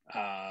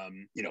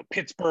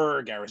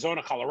 Pittsburgh,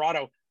 Arizona,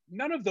 Colorado,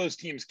 none of those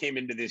teams came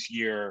into this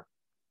year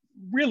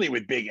really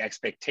with big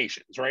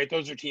expectations, right?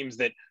 Those are teams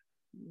that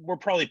were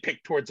probably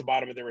picked towards the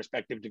bottom of their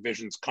respective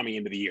divisions coming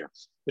into the year.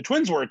 The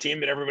Twins were a team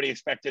that everybody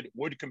expected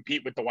would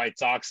compete with the White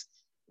Sox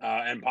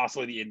and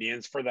possibly the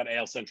Indians for that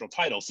AL Central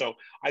title. So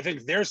I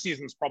think their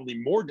season's probably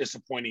more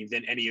disappointing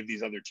than any of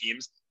these other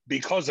teams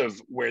because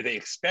of where they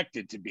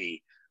expected to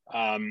be.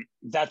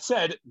 That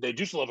said, they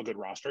do still have a good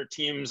roster.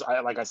 Teams,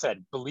 like I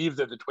said, believe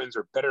that the Twins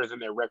are better than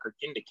their record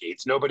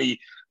indicates. Nobody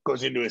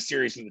goes into a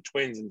series of the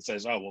Twins and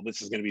says, oh, well,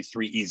 this is going to be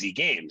 3 easy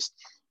games.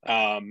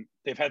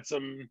 They've had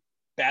some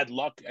bad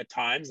luck at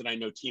times, and I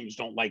know teams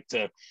don't like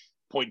to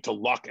point to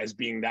luck as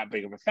being that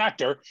big of a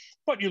factor,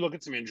 but you look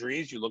at some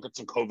injuries, you look at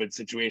some COVID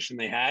situation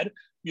they had,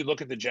 you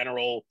look at the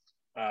general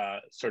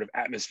sort of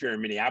atmosphere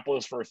in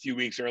Minneapolis for a few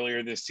weeks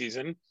earlier this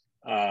season,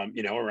 around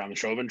the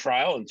Chauvin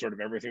trial and sort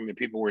of everything that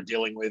people were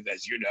dealing with,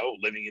 as you know,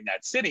 living in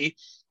that city.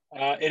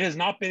 It has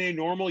not been a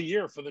normal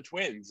year for the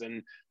Twins.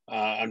 And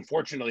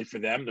unfortunately for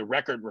them, the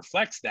record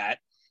reflects that.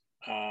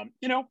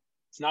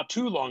 It's not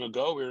too long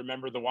ago. We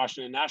remember the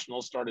Washington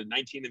Nationals started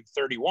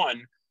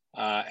 19-31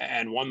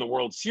 and won the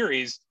World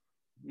Series.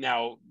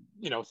 Now,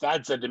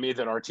 Thad said to me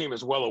that our team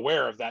is well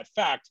aware of that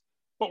fact,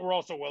 but we're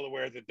also well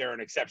aware that they're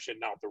an exception,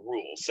 not the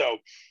rule. So,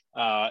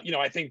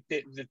 I think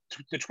that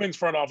the Twins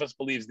front office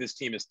believes this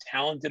team is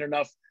talented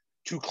enough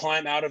to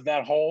climb out of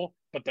that hole,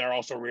 but they're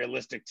also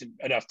realistic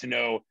enough to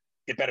know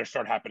it better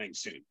start happening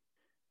soon.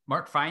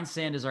 Mark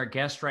Feinsand is our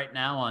guest right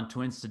now on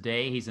Twins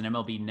Today. He's an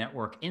MLB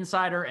Network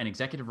insider and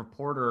executive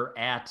reporter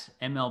at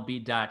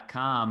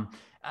MLB.com.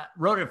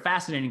 Wrote a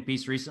fascinating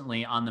piece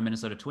recently on the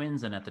Minnesota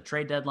Twins and at the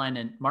trade deadline.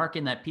 And Mark,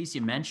 in that piece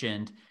you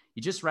mentioned,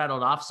 you just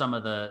rattled off some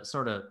of the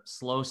sort of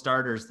slow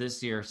starters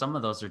this year. Some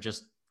of those are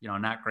just,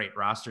 not great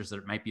rosters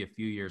that might be a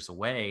few years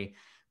away.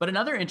 But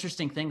another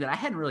interesting thing that I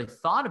hadn't really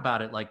thought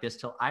about it like this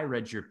till I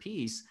read your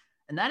piece,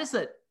 and that is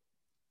that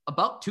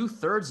about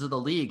 2/3 of the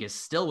league is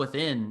still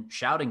within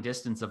shouting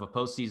distance of a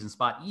postseason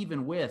spot,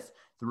 even with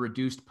the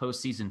reduced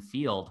postseason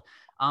field.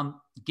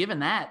 Given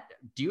that,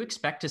 do you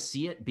expect to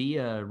see it be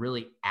a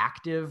really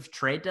active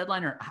trade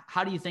deadline, or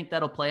how do you think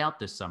that'll play out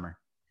this summer?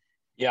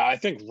 Yeah, I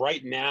think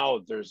right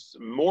now there's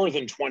more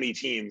than 20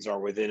 teams are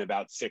within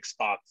about 6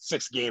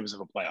 games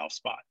of a playoff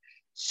spot.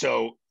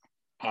 So,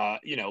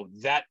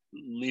 that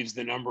leaves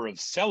the number of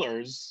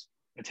sellers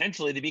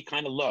potentially to be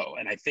kind of low.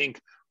 And I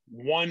think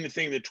one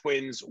thing the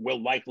Twins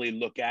will likely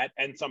look at,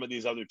 and some of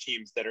these other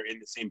teams that are in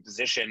the same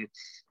position,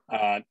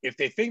 if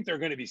they think they're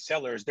going to be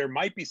sellers, there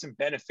might be some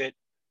benefit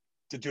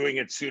to doing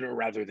it sooner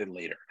rather than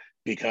later.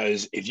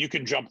 Because if you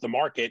can jump the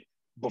market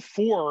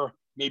before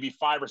maybe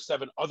 5 or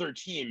 7 other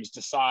teams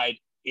decide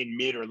in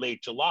mid or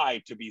late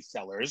July to be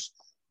sellers,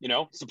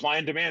 supply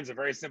and demand is a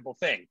very simple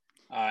thing.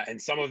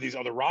 And some of these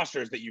other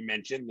rosters that you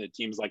mentioned, the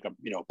teams like,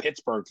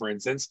 Pittsburgh, for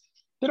instance,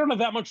 they don't have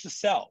that much to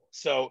sell.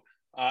 So,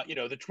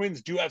 the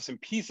Twins do have some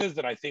pieces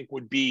that I think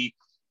would be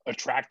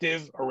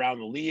attractive around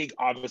the league.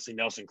 Obviously,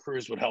 Nelson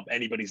Cruz would help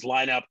anybody's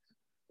lineup.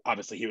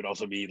 Obviously, he would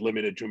also be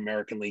limited to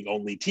American League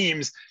only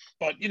teams.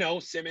 But,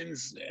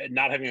 Simmons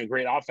not having a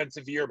great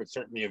offensive year, but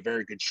certainly a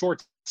very good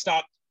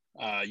shortstop.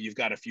 You've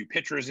got a few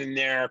pitchers in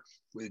there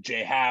with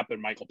Jay Happ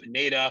and Michael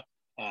Pineda,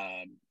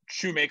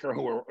 Shoemaker,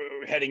 who are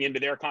heading into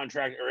their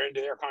contract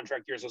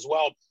years as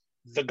well.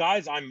 The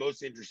guys I'm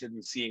most interested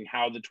in seeing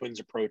how the Twins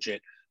approach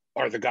it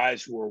are the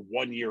guys who are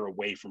 1 year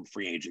away from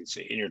free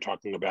agency. And you're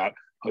talking about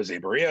Jose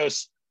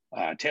Barrios,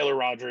 Taylor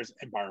Rogers,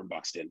 and Byron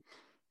Buxton.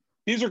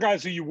 These are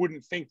guys who you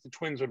wouldn't think the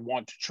Twins would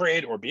want to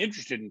trade or be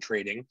interested in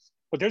trading,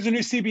 but there's a new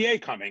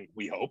CBA coming,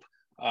 we hope.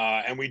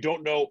 And we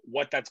don't know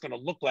what that's going to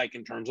look like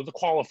in terms of the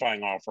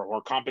qualifying offer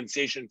or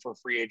compensation for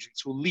free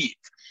agents who leave.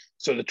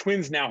 So the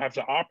Twins now have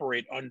to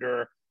operate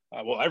under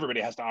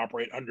everybody has to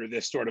operate under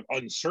this sort of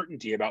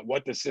uncertainty about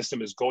what the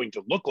system is going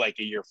to look like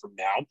a year from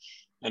now.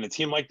 And a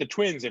team like the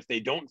Twins, if they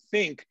don't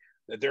think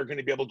that they're going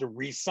to be able to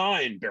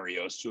re-sign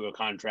Berrios to a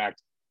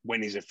contract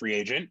when he's a free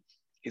agent,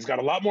 he's got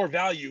a lot more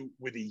value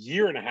with a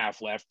year and a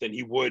half left than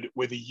he would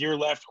with a year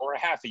left or a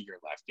half a year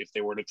left if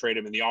they were to trade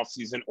him in the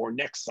offseason or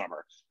next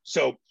summer.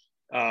 So,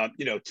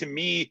 to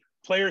me,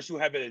 players who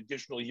have an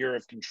additional year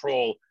of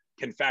control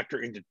can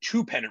factor into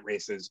 2 pennant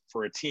races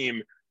for a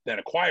team that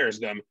acquires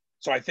them.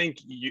 So I think,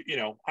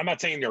 I'm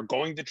not saying they're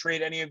going to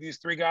trade any of these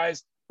 3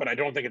 guys, but I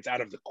don't think it's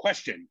out of the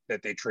question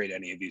that they trade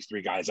any of these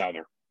 3 guys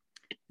either.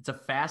 It's a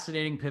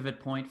fascinating pivot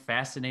point,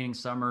 fascinating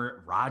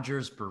summer.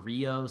 Rogers,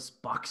 Berrios,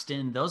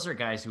 Buxton, those are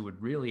guys who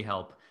would really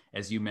help,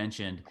 as you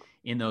mentioned,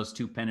 in those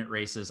 2 pennant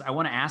races. I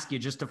want to ask you,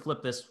 just to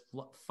flip this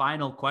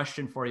final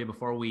question for you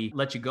before we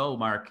let you go,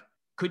 Mark.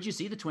 Could you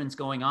see the Twins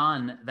going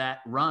on that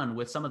run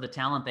with some of the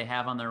talent they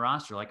have on their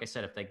roster? Like I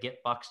said, if they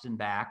get Buxton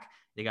back,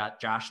 they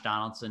got Josh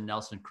Donaldson,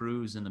 Nelson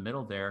Cruz in the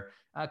middle there.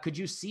 Could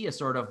you see a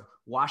sort of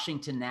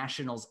Washington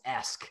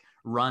Nationals-esque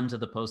run to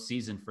the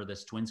postseason for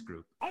this Twins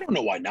group? I don't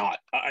know why not.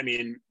 I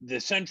mean,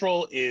 the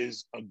Central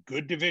is a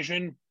good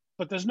division,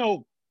 but there's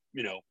no,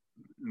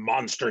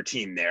 monster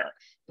team there.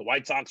 The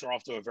White Sox are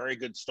off to a very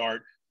good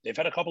start. They've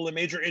had a couple of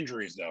major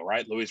injuries though,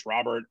 right? Luis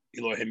Robert,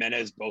 Eloy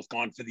Jimenez, both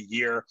gone for the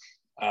year.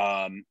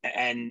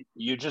 And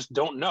you just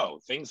don't know.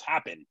 Things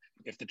happen.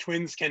 If the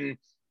Twins can,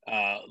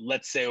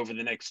 let's say over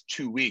the next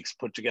 2 weeks,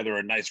 put together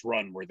a nice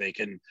run where they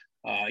can,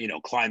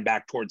 climb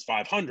back towards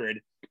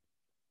 500,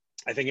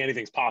 I think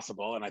anything's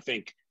possible. And I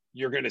think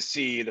you're going to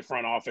see the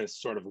front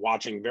office sort of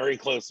watching very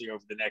closely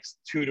over the next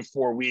 2 to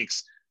 4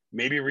 weeks,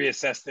 maybe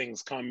reassess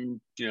things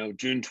come,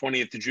 June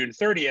 20th to June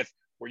 30th,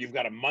 where you've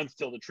got a month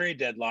till the trade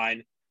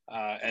deadline,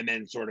 and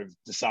then sort of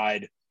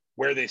decide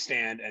where they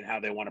stand and how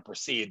they want to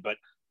proceed. But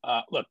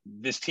look,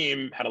 this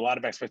team had a lot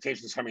of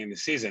expectations coming in the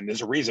season.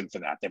 There's a reason for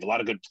that. They have a lot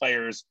of good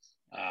players.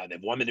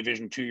 They've won the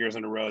division 2 years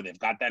in a row. They've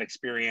got that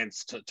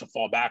experience to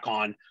fall back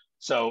on.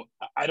 So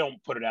I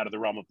don't put it out of the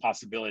realm of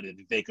possibility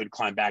that they could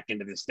climb back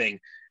into this thing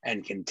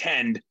and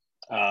contend.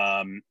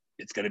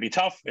 It's going to be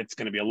tough. It's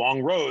going to be a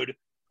long road,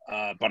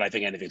 but I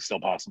think anything's still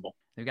possible.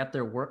 They've got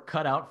their work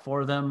cut out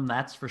for them,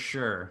 that's for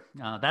sure.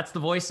 That's the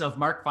voice of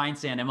Mark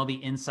Feinsand,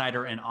 MLB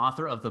insider and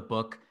author of the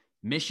book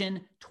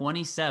Mission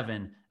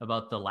 27,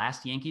 about the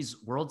last Yankees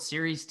World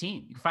Series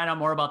team. You can find out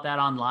more about that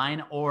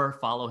online or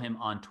follow him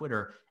on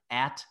Twitter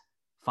at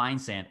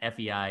Feinsand,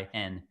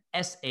 Feinsand.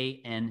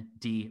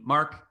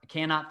 Mark, I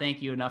cannot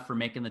thank you enough for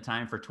making the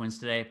time for Twins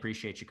Today.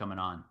 Appreciate you coming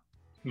on.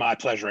 My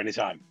pleasure,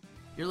 anytime.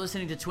 You're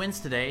listening to Twins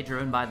Today,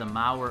 driven by the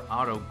Mauer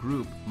Auto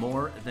Group.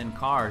 More than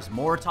cars,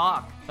 more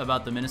talk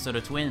about the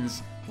Minnesota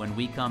Twins. When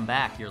we come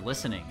back, you're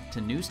listening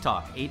to News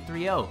Talk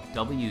 830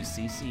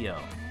 WCCO.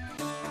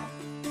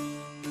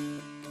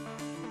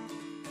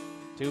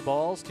 2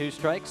 balls, 2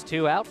 strikes,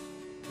 2 out.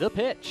 The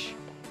pitch.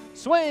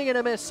 Swing and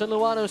a miss, and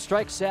Luano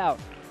strikes out.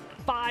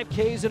 5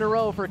 Ks in a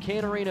row for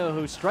Canarino,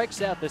 who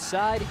strikes out the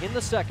side in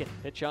the second.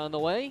 Pitch on the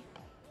way.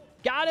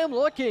 Got him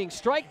looking.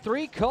 Strike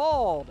 3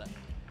 called.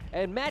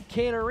 And Matt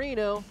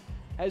Canarino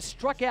has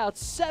struck out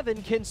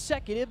 7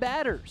 consecutive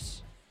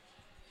batters.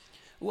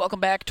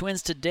 Welcome back,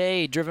 Twins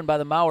Today, driven by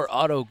the Mauer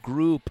Auto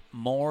Group,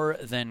 more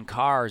than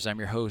cars. I'm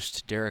your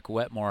host, Derek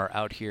Wetmore,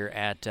 out here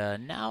at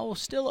now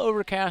still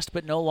overcast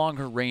but no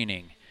longer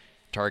raining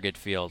Target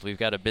Field. We've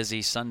got a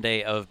busy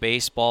Sunday of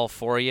baseball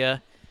for you.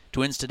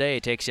 Twins Today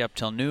takes you up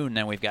till noon.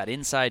 Then we've got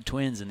Inside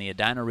Twins in the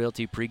Edina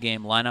Realty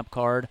pregame lineup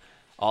card,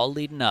 all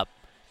leading up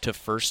to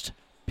first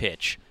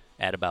pitch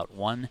at about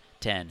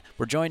 1:10.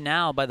 We're joined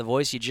now by the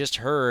voice you just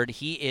heard.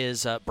 He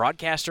is a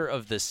broadcaster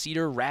of the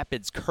Cedar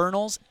Rapids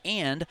Colonels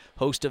and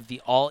host of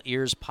the All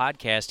Ears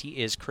podcast.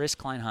 He is Chris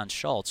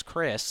Kleinhans-Schultz.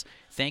 Chris,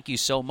 thank you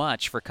so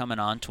much for coming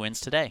on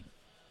Twins Today.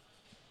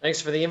 Thanks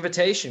for the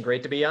invitation.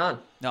 Great to be on.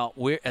 No,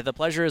 the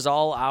pleasure is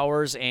all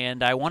ours,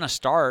 and I want to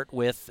start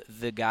with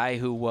the guy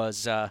who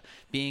was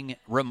being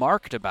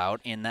remarked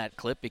about in that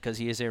clip because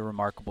he is a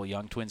remarkable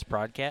young Twins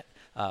prospect,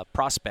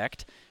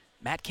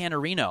 Matt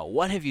Canarino.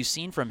 What have you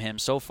seen from him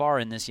so far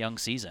in this young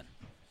season?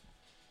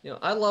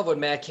 I love what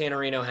Matt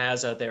Canarino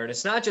has out there, and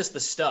it's not just the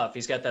stuff.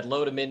 He's got that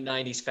low to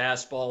mid-90s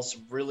fastball,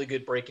 some really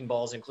good breaking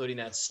balls, including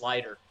that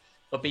slider.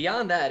 But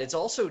beyond that, it's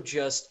also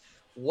just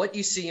what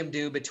you see him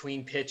do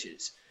between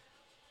pitches.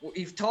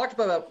 We've talked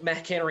about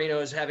Matt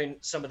Canarino as having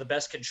some of the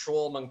best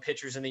control among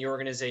pitchers in the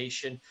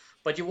organization,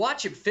 but you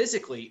watch him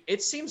physically,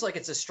 it seems like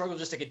it's a struggle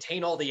just to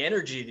contain all the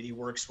energy that he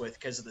works with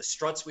because of the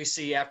struts we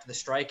see after the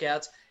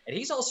strikeouts. And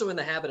he's also in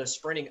the habit of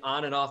sprinting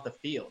on and off the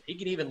field. He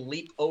can even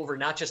leap over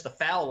not just the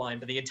foul line,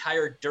 but the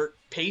entire dirt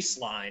pace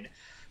line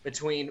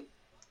between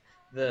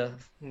the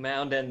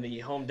mound and the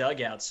home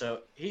dugout. So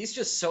he's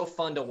just so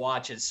fun to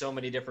watch in so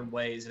many different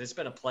ways. And it's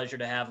been a pleasure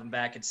to have him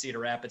back at Cedar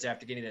Rapids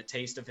after getting a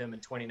taste of him in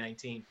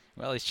 2019.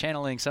 Well, he's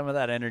channeling some of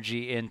that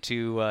energy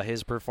into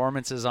his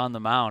performances on the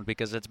mound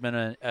because it's been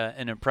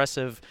an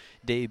impressive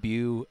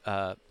debut,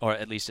 or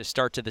at least a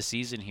start to the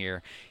season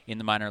here in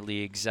the minor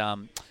leagues.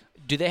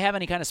 Do they have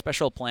any kind of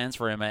special plans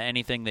for him?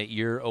 Anything that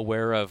you're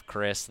aware of,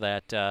 Chris,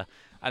 that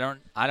I don't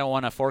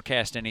want to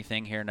forecast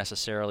anything here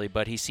necessarily,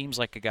 but he seems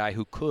like a guy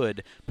who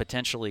could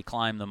potentially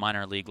climb the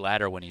minor league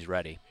ladder when he's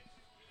ready.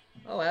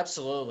 Oh,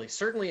 absolutely.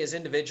 Certainly his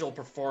individual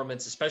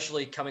performance,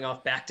 especially coming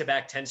off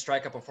back-to-back 10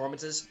 strikeout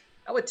performances,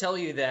 I would tell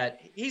you that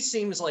he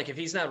seems like if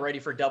he's not ready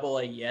for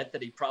Double-A yet,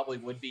 that he probably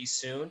would be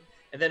soon.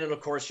 And then it,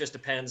 of course, just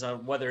depends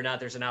on whether or not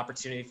there's an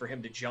opportunity for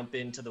him to jump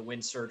into the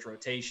Win Surge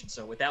rotation.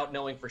 So without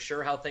knowing for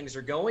sure how things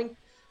are going,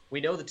 we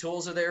know the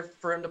tools are there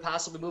for him to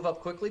possibly move up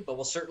quickly, but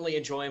we'll certainly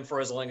enjoy him for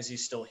as long as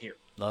he's still here.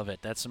 Love it.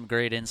 That's some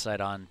great insight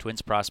on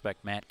Twins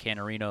prospect Matt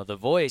Canarino. The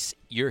voice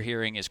you're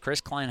hearing is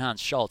Chris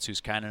Kleinhans-Schultz, who's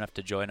kind enough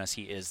to join us.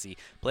 He is the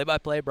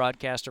play-by-play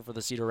broadcaster for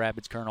the Cedar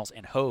Rapids Colonels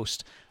and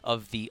host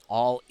of the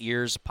All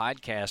Ears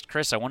podcast.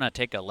 Chris, I want to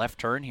take a left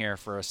turn here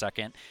for a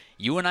second.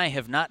 You and I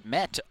have not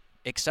met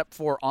except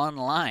for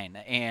online,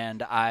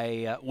 and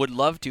I would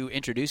love to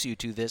introduce you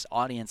to this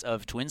audience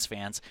of Twins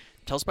fans.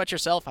 Tell us about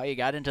yourself, how you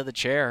got into the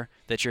chair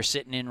that you're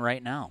sitting in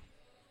right now.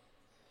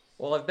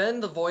 Well, I've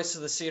been the voice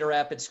of the Cedar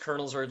Rapids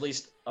Colonels, or at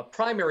least a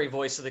primary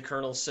voice of the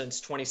Colonels since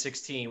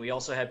 2016. We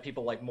also had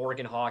people like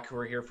Morgan Hawk who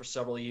were here for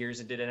several years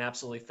and did an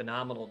absolutely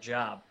phenomenal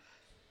job.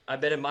 I've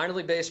been in minor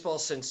league baseball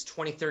since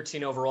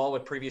 2013 overall,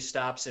 with previous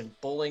stops in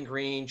Bowling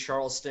Green,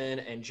 Charleston,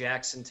 and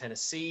Jackson,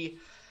 Tennessee.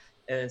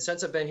 And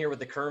since I've been here with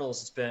the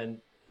Colonels, it's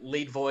been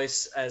lead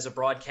voice as a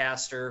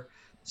broadcaster,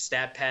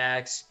 stat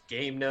packs,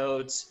 game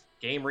notes,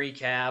 game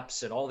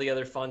recaps, and all the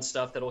other fun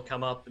stuff that'll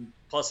come up. And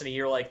plus, in a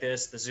year like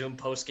this, the Zoom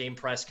post-game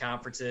press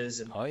conferences,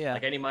 and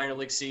like any minor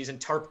league season,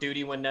 tarp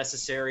duty when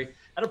necessary.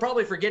 And I'm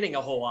probably forgetting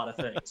a whole lot of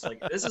things.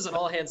 Like, this is an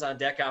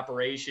all-hands-on-deck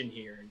operation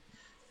here. And,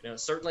 you know,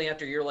 certainly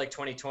after a year like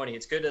 2020,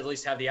 it's good to at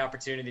least have the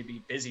opportunity to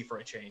be busy for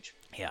a change.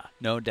 Yeah,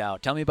 no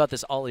doubt. Tell me about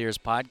this All Ears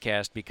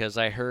podcast, because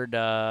I heard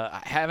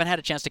I haven't had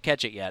a chance to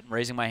catch it yet. I'm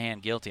raising my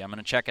hand, guilty. I'm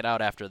going to check it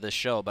out after this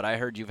show, but I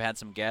heard you've had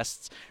some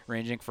guests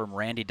ranging from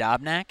Randy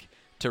Dobnak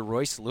to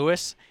Royce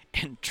Lewis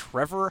and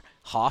Trevor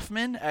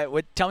Hoffman.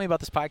 Tell me about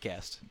this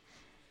podcast.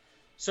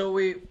 So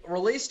we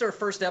released our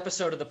first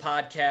episode of the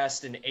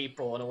podcast in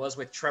April, and it was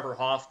with Trevor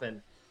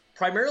Hoffman.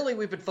 Primarily,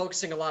 we've been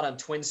focusing a lot on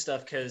Twin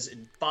stuff because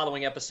in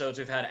following episodes,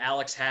 we've had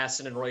Alex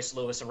Hassan and Royce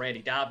Lewis and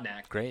Randy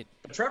Dobnak. Great.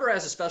 But Trevor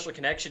has a special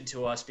connection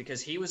to us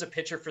because he was a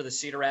pitcher for the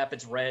Cedar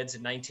Rapids Reds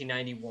in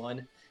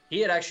 1991. He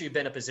had actually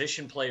been a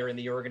position player in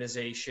the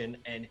organization,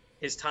 and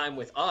his time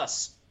with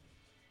us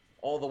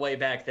all the way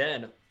back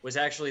then was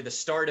actually the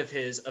start of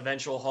his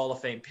eventual Hall of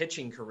Fame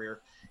pitching career.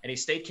 And he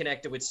stayed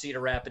connected with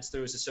Cedar Rapids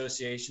through his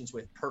associations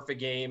with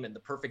Perfect Game and the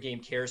Perfect Game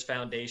Cares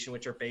Foundation,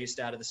 which are based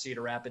out of the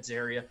Cedar Rapids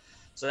area.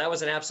 So that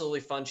was an absolutely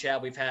fun chat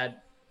we've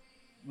had,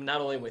 not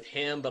only with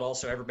him, but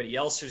also everybody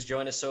else who's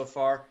joined us so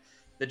far.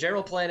 The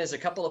general plan is a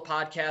couple of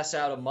podcasts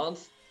out a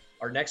month.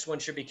 Our next one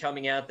should be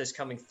coming out this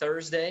coming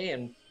Thursday,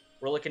 and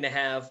we're looking to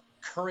have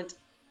current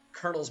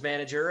Colonels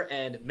manager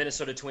and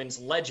Minnesota Twins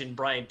legend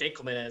Brian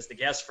Dinkelman as the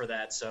guest for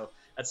that. So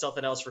that's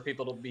something else for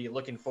people to be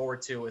looking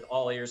forward to with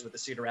All Ears with the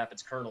Cedar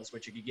Rapids Colonels,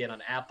 which you can get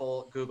on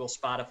Apple, Google,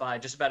 Spotify,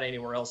 just about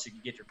anywhere else you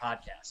can get your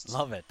podcasts.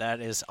 Love it.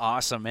 That is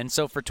awesome. And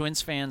so for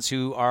Twins fans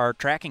who are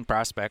tracking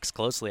prospects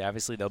closely,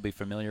 obviously they'll be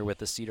familiar with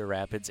the Cedar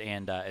Rapids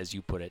and, as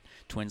you put it,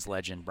 Twins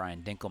legend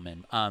Brian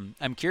Dinkelman.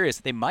 I'm curious,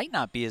 they might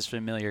not be as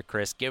familiar,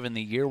 Chris, given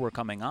the year we're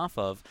coming off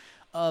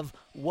of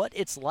what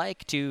it's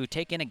like to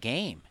take in a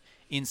game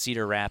in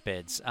Cedar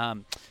Rapids.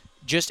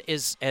 Just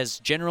as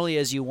generally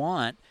as you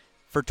want,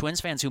 for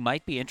Twins fans who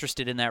might be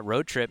interested in that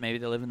road trip, maybe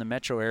they live in the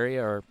metro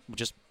area or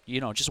just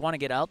want to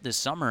get out this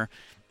summer,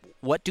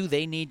 what do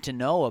they need to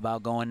know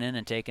about going in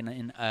and taking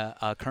in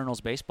a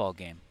Colonels baseball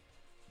game?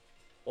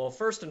 Well,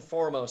 first and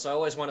foremost, I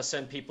always want to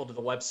send people to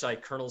the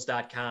website,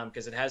 colonels.com,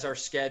 because it has our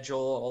schedule,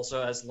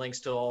 also has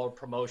links to all our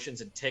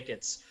promotions and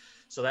tickets.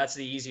 So that's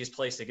the easiest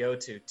place to go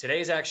to.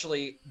 Today's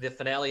actually the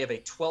finale of a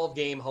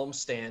 12-game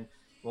homestand.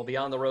 We'll be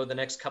on the road the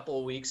next couple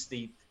of weeks.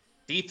 The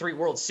D3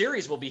 World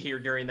Series will be here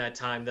during that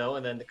time, though,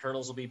 and then the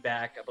Colonels will be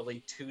back, I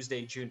believe,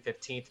 Tuesday, June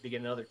 15th to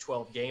begin another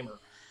 12-gamer.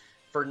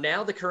 For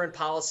now, the current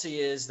policy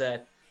is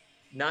that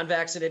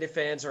non-vaccinated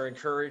fans are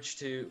encouraged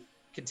to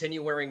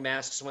continue wearing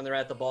masks when they're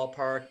at the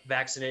ballpark.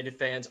 Vaccinated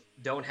fans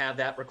don't have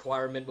that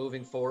requirement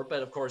moving forward,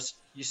 but, of course,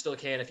 you still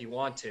can if you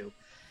want to.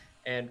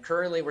 And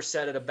currently, we're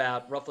set at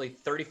about roughly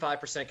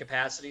 35%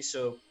 capacity,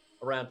 so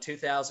around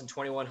 2,000,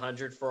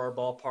 2,100 for our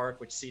ballpark,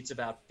 which seats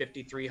about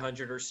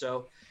 5,300 or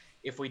so.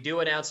 If we do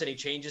announce any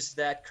changes to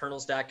that,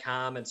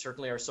 colonels.com and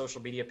certainly our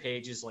social media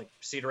pages like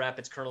Cedar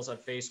Rapids Colonels on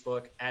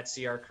Facebook,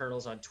 @CR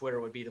Colonels on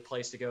Twitter would be the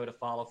place to go to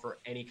follow for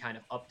any kind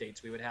of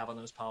updates we would have on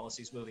those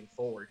policies moving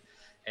forward.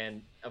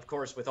 And, of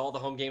course, with all the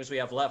home games we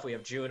have left, we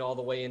have June all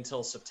the way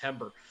until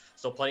September.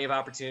 So plenty of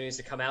opportunities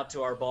to come out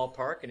to our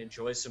ballpark and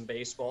enjoy some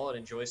baseball and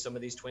enjoy some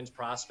of these Twins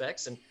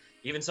prospects and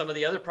even some of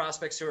the other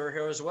prospects who are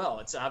here as well.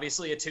 It's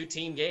obviously a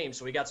two-team game,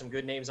 so we got some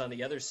good names on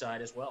the other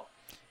side as well.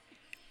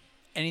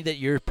 Any that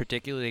you're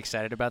particularly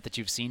excited about that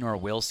you've seen or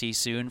will see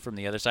soon from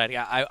the other side?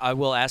 I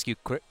will ask you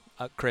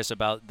Chris,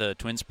 about the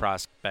Twins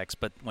prospects,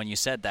 but when you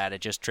said that,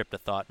 it just tripped a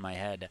thought in my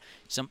head.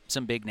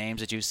 Some big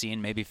names that you've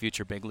seen, maybe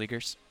future big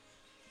leaguers?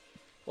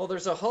 Well,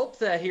 there's a hope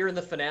that here in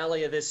the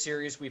finale of this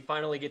series, we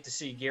finally get to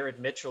see Garrett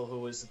Mitchell, who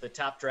was the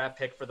top draft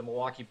pick for the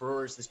Milwaukee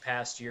Brewers this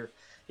past year.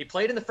 He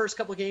played in the first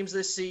couple games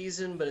this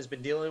season, but has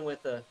been dealing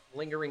with a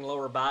lingering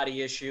lower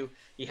body issue.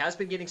 He has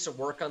been getting some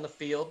work on the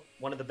field.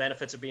 One of the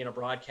benefits of being a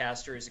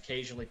broadcaster is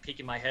occasionally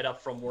peeking my head up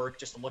from work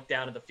just to look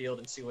down at the field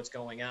and see what's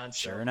going on.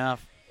 Sure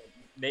enough.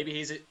 Maybe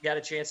he's got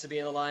a chance to be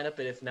in the lineup,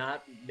 but if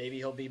not, maybe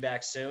he'll be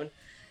back soon.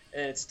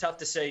 And it's tough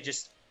to say,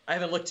 I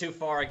haven't looked too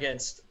far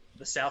against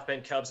the South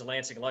Bend Cubs and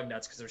Lansing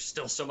Lugnuts because there's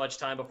still so much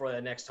time before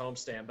that next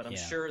homestand, but I'm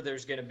sure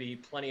there's going to be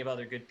plenty of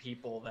other good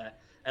people that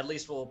at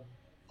least will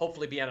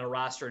hopefully be on a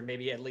roster and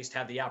maybe at least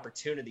have the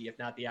opportunity, if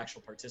not the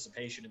actual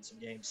participation in some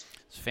games.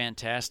 It's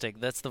fantastic.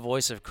 That's the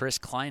voice of Chris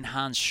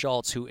Kleinhans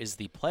Schultz, who is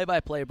the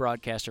play-by-play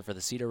broadcaster for the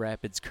Cedar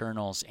Rapids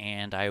Colonels.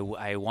 And I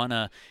want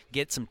to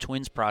get some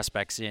Twins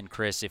prospects in,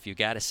 Chris, if you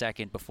got a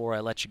second before I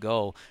let you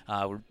go.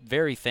 We're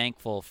very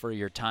thankful for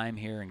your time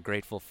here and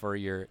grateful for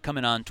your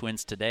coming on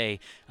Twins Today.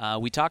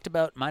 We talked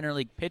about minor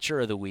league pitcher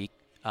of the week,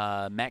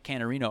 Matt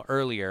Canarino,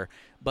 earlier,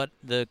 but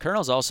the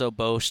Colonels also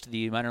boast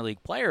the minor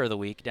league player of the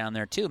week down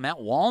there too, Matt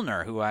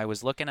Wallner, who I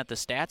was looking at the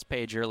stats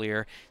page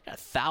earlier,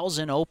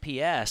 1,000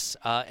 OPS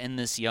in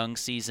this young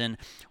season.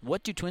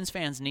 What do Twins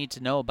fans need to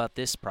know about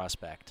this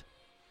prospect?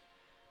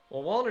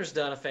 Well, Wallner's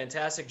done a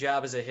fantastic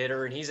job as a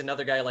hitter, and he's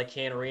another guy like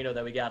Canarino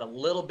that we got a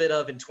little bit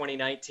of in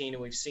 2019,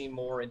 and we've seen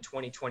more in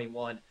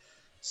 2021.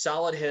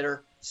 Solid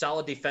hitter,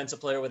 solid defensive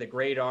player with a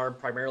great arm,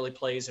 primarily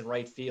plays in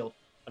right field.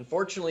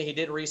 Unfortunately, he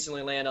did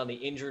recently land on the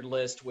injured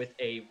list with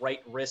a right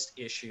wrist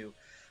issue.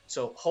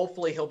 So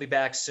hopefully he'll be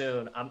back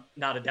soon. I'm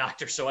not a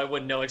doctor, so I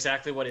wouldn't know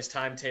exactly what his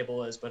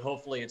timetable is, but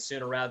hopefully it's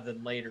sooner rather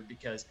than later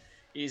because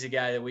he's a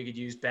guy that we could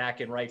use back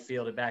in right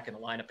field and back in the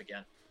lineup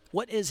again.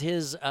 What is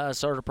his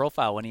sort of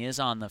profile when he is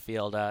on the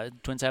field?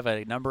 Twins have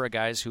a number of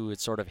guys who would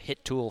sort of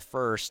hit tool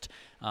first,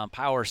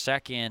 power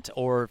second,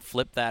 or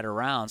flip that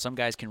around. Some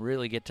guys can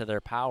really get to their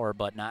power,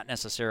 but not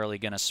necessarily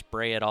going to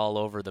spray it all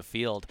over the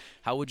field.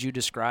 How would you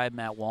describe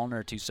Matt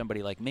Wallner to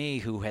somebody like me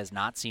who has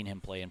not seen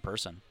him play in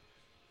person?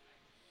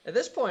 At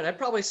this point, I'd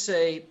probably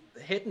say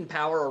hit and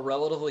power are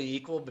relatively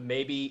equal, but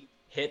maybe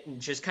hit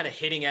and just kind of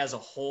hitting as a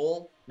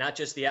whole, not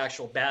just the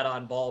actual bat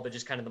on ball, but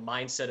just kind of the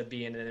mindset of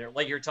being in there.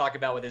 Like you're talking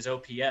about with his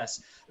OPS.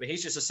 I mean,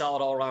 he's just a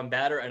solid all-around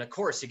batter. And of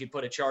course he could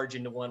put a charge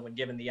into one when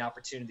given the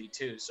opportunity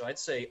too. So I'd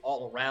say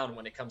all around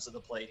when it comes to the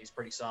plate, he's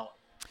pretty solid.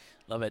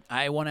 Love it.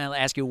 I want to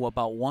ask you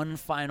about one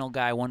final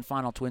guy, one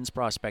final Twins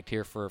prospect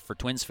here for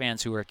Twins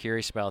fans who are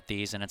curious about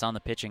these, and it's on the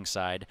pitching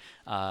side.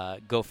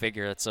 Go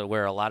figure. That's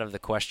where a lot of the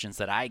questions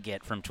that I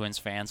get from Twins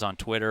fans on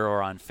Twitter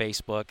or on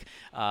Facebook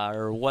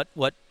or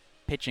what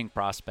pitching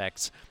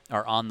prospects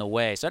are on the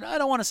way. So I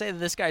don't want to say that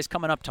this guy's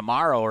coming up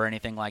tomorrow or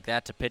anything like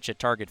that to pitch at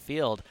Target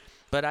Field,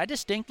 but I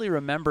distinctly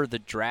remember the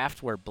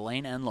draft where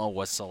Blaine Enlow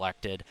was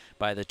selected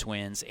by the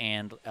Twins,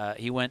 and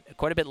he went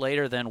quite a bit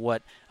later than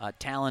what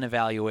talent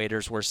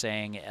evaluators were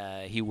saying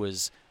he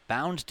was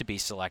bound to be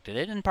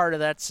selected. And part of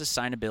that's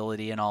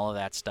assignability and all of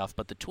that stuff,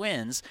 but the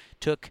Twins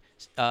took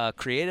a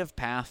creative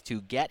path to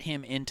get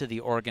him into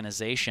the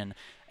organization.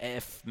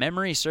 If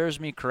memory serves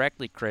me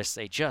correctly, Chris,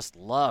 they just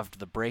loved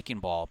the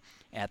breaking ball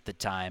at the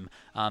time.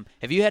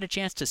 Have you had a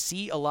chance to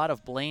see a lot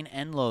of Blaine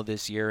Enlow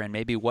this year, and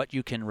maybe what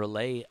you can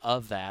relay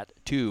of that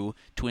to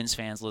Twins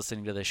fans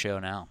listening to the show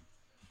now?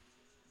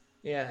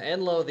 Yeah,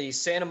 Enlow, the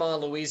Santa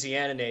Monica,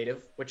 Louisiana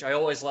native, which I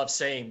always love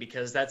saying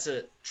because that's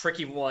a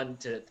tricky one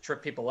to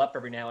trip people up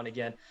every now and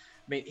again.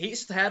 I mean,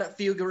 he's had a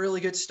few really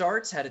good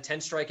starts, had a 10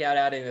 strikeout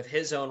outing of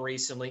his own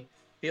recently.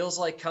 Feels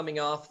like coming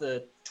off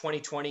the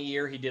 2020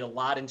 year, he did a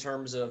lot in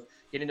terms of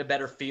getting a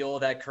better feel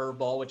of that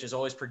curveball, which is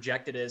always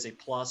projected as a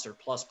plus or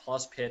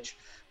plus pitch.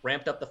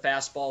 Ramped up the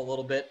fastball a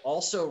little bit.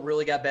 Also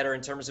really got better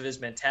in terms of his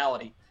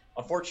mentality.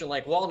 Unfortunately,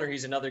 like Wallner,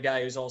 he's another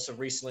guy who's also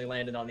recently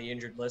landed on the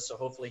injured list, so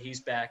hopefully he's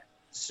back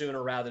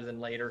sooner rather than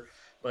later.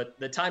 But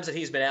the times that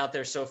he's been out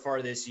there so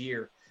far this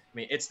year, I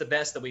mean, it's the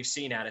best that we've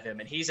seen out of him.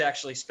 And he's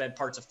actually spent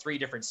parts of 3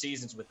 different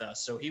seasons with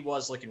us, so he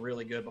was looking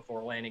really good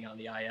before landing on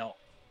the IL.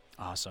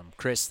 Awesome.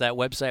 Chris, that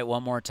website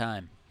one more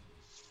time.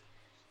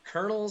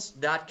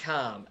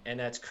 Colonels.com, and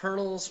that's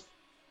Colonels,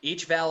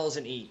 each vowel is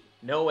an E,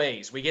 no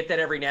A's. We get that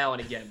every now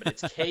and again, but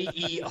it's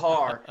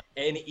KERNELS.com,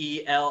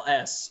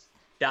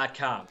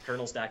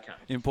 Colonels.com.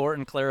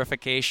 Important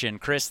clarification.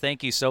 Chris,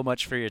 thank you so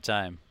much for your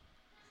time.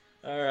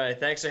 All right,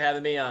 thanks for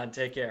having me on.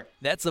 Take care.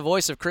 That's the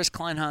voice of Chris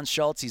Kleinhans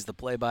Schultz. He's the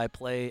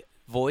play-by-play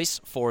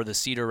voice for the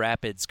Cedar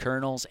Rapids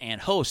Colonels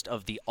and host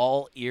of the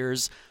All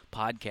Ears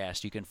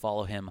podcast. You can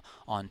follow him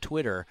on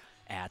Twitter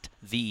at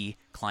the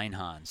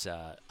Kleinhans.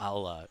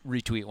 I'll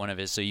retweet one of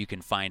his so you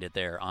can find it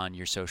there on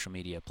your social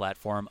media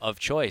platform of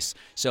choice.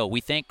 So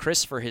we thank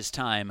Chris for his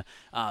time.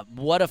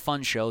 What a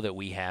fun show that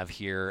we have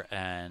here,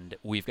 and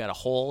we've got a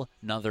whole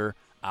nother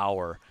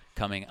hour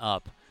coming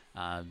up.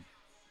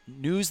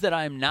 News that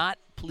I'm not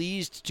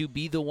pleased to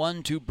be the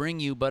one to bring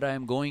you, but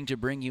I'm going to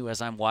bring you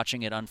as I'm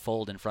watching it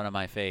unfold in front of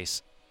my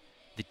face.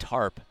 The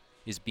tarp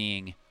is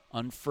being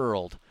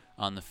unfurled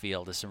on the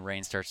field as some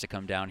rain starts to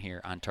come down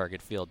here on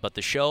Target Field. But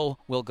the show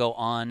will go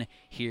on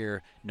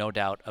here, no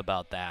doubt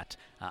about that.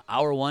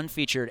 Hour 1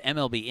 featured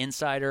MLB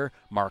insider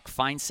Mark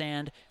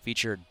Feinsand,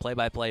 featured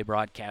play-by-play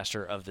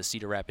broadcaster of the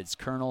Cedar Rapids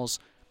Colonels,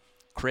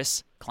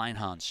 Chris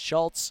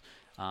Kleinhans-Schultz.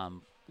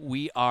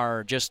 We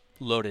are just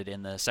loaded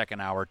in the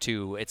second hour,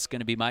 too. It's going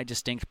to be my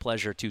distinct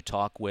pleasure to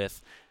talk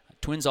with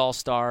Twins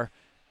All-Star,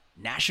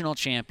 national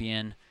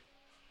champion,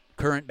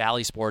 current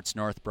Bally Sports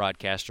North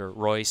broadcaster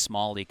Roy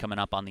Smalley coming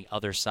up on the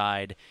other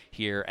side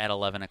here at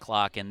 11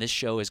 o'clock. And this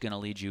show is going to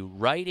lead you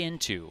right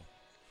into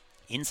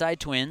Inside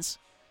Twins,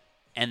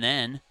 and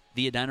then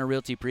the Edina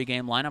Realty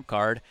pregame lineup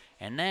card,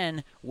 and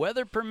then,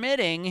 weather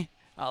permitting,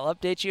 I'll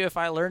update you if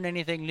I learned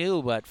anything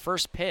new, but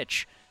first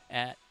pitch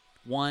at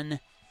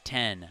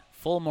 1:10.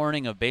 Full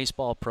morning of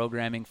baseball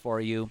programming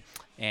for you.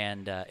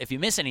 And if you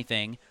miss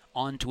anything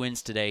on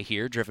Twins Today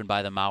here, driven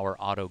by the Mauer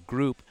Auto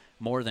Group,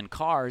 More Than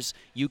Cars,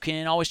 you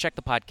can always check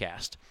the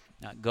podcast.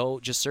 Go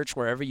just search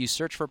wherever you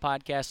search for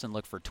podcasts and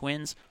look for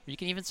Twins. Or you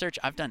can even search,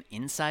 I've done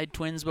Inside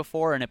Twins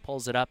before, and it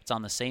pulls it up. It's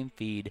on the same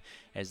feed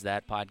as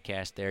that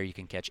podcast there. You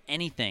can catch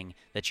anything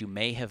that you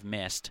may have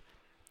missed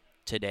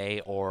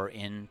today or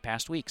in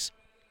past weeks.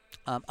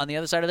 On the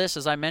other side of this,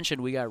 as I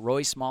mentioned, we got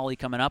Roy Smalley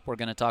coming up. We're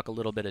going to talk a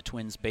little bit of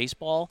Twins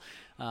baseball.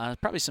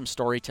 Probably some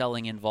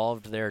storytelling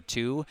involved there,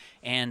 too.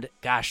 And,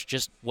 gosh,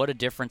 just what a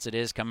difference it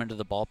is coming to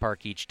the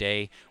ballpark each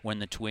day when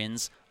the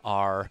Twins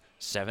are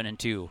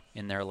 7-2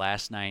 in their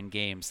last 9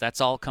 games. That's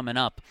all coming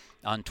up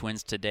on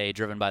Twins Today,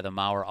 driven by the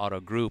Mauer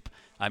Auto Group.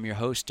 I'm your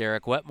host,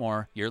 Derek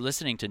Wetmore. You're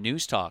listening to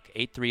News Talk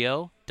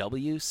 830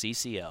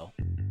 WCCO.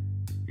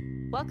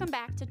 Welcome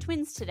back to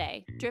Twins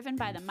Today, driven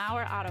by the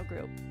Mauer Auto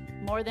Group,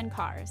 More Than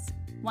Cars.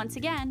 Once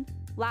again,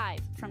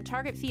 live from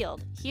Target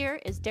Field, here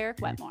is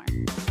Derek Wetmore.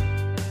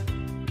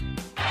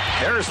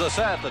 Here's the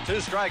set, the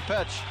 2-strike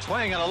pitch.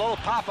 Swing and a little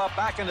pop-up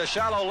back into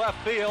shallow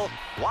left field.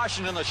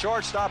 Washington, the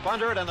shortstop,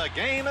 under it, and the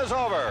game is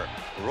over.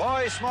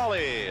 Roy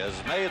Smalley has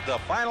made the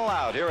final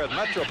out here at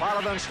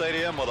Metropolitan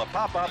Stadium with a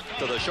pop-up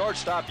to the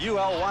shortstop,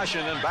 UL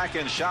Washington, back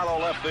in shallow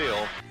left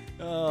field.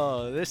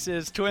 Oh, this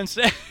is Twins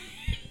Today.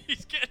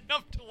 He's getting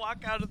up to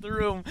walk out of the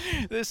room.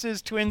 This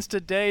is Twins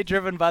Today,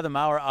 driven by the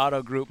Mauer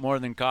Auto Group, More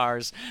Than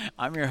Cars.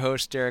 I'm your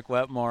host, Derek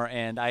Wetmore,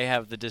 and I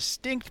have the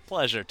distinct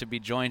pleasure to be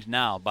joined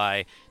now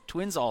by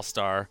Twins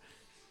All-Star,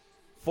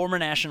 former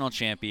national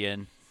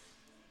champion,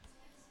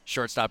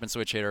 shortstop and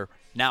switch hitter,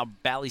 now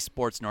Bally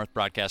Sports North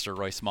broadcaster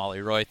Roy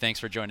Smalley. Roy, thanks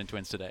for joining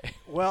Twins Today.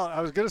 Well,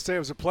 I was going to say it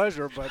was a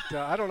pleasure, but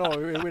I don't know.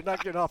 We're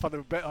not getting off on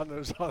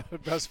the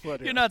best foot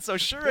here. You're not so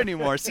sure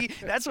anymore. See,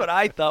 that's what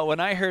I thought when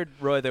I heard,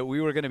 Roy, that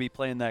we were going to be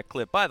playing that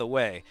clip. By the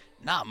way,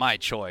 not my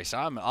choice.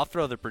 I'll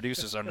throw the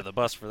producers under the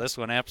bus for this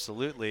one,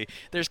 absolutely.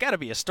 There's got to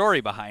be a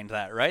story behind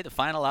that, right? The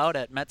final out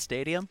at Met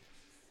Stadium?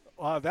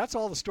 That's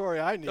all the story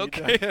I need.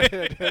 Okay.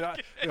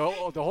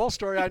 The whole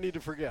story I need to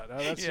forget.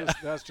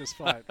 That's just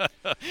fine.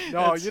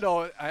 No,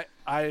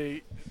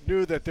 I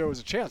knew that there was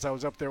a chance. I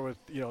was up there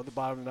with the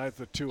bottom of the ninth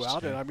with 2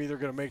 out, and I'm either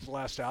going to make the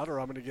last out or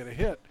I'm going to get a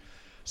hit.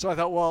 So I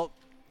thought, well,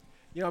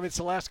 it's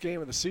the last game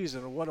of the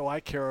season, and what do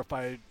I care if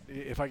I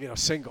get a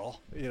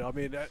single? I'm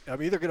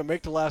either going to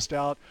make the last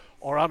out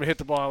or I'm going to hit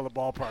the ball out of the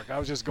ballpark. I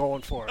was just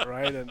going for it,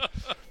 right?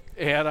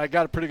 And I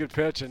got a pretty good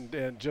pitch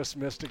and just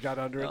missed it, got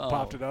under it, and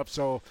popped it up.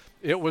 So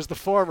it was the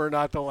former,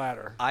 not the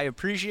latter. I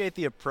appreciate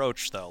the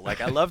approach, though.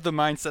 I love the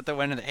mindset that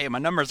went into, hey, my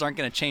numbers aren't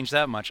going to change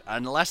that much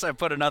unless I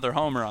put another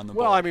homer on the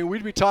board. Well,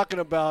 we'd be talking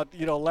about,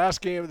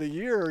 last game of the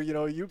year,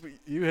 you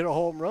hit a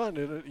home run,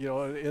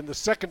 in the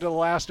second to the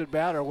last at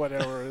bat or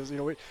whatever.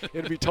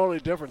 It'd be totally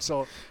different.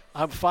 So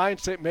I'm fine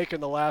making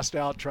the last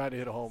out, trying to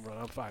hit a home run.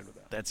 I'm fine with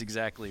that. That's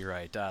exactly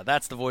right.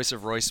 That's the voice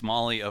of Roy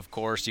Smalley, of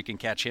course. You can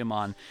catch him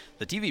on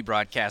the TV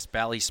broadcast,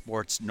 Bally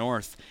Sports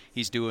North.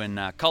 He's doing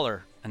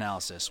color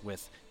analysis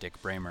with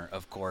Dick Bramer,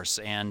 of course.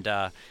 And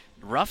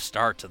rough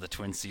start to the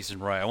Twins season,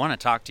 Roy. I want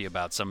to talk to you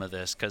about some of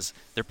this because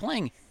they're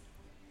playing,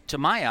 to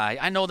my eye,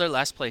 I know their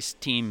last place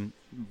team,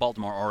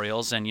 Baltimore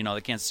Orioles, and,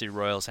 the Kansas City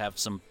Royals have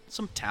some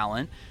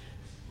talent.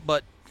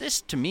 But this,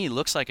 to me,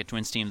 looks like a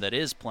Twins team that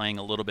is playing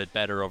a little bit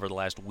better over the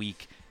last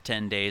week,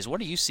 10 days.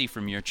 What do you see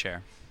from your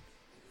chair?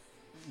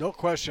 No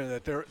question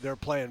that they're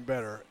playing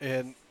better.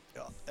 And,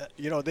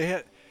 they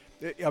had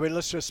 –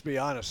 let's just be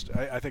honest.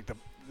 I think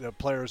the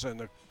players and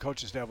the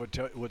coaching staff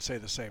would say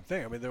the same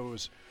thing. There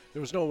was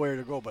no way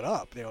to go but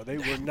up. They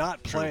were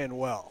not playing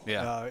well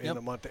in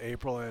the month of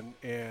April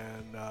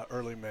and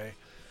early May.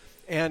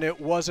 And it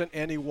wasn't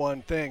any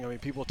one thing.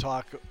 People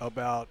talk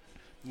about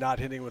not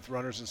hitting with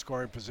runners in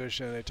scoring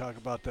position. They talk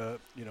about the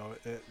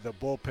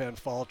bullpen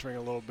faltering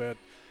a little bit.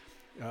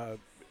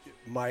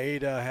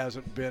 Maeda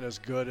hasn't been as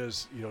good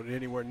as,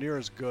 anywhere near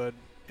as good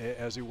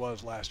as he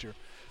was last year.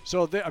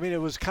 So,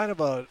 it was kind of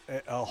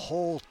a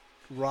whole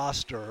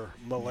roster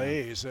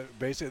malaise,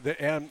 basically,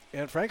 and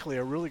frankly,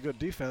 a really good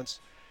defense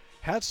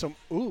had some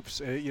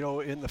oops,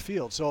 in the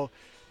field. So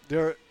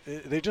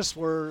they just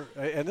were,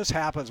 and this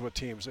happens with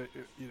teams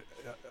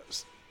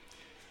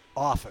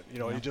often.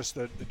 You just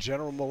the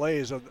general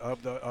malaise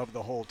of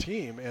the whole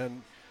team,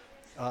 and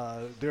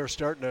they're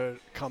starting to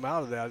come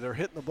out of that. They're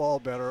hitting the ball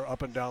better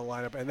up and down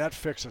lineup, and that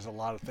fixes a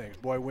lot of things.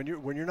 Boy, when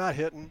you're not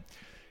hitting,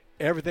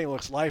 everything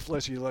looks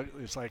lifeless.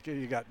 It's like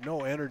you got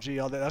no energy.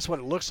 All that. That's what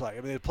it looks like.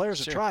 I mean, the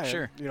players are trying.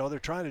 Sure. You know, they're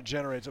trying to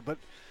generate it, but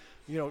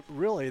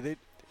really,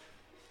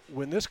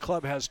 when this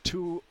club has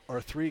 2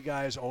 or 3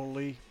 guys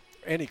only,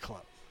 any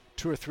club,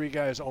 2 or 3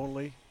 guys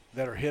only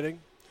that are hitting,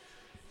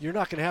 you're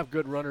not going to have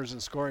good runners in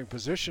scoring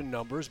position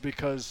numbers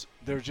because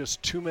there's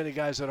just too many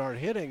guys that aren't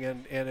hitting,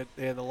 and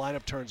the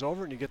lineup turns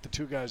over, and you get the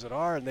 2 guys that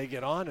are, and they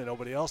get on, and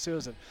nobody else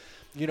is, and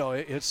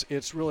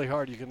it's really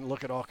hard. You can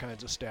look at all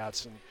kinds of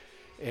stats,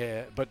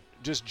 but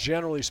just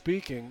generally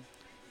speaking,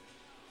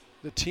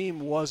 the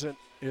team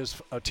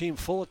is a team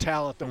full of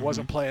talent that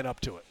wasn't playing up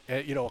to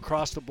it,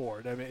 across the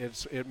board. I mean,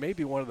 it may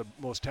be one of the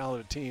most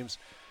talented teams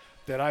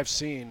that I've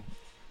seen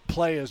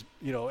play as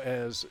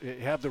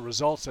have the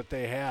results that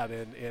they had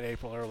in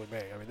April, early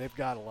May. I mean, they've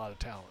got a lot of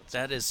talent.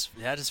 That is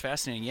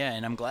fascinating, yeah,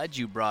 and I'm glad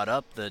you brought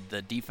up the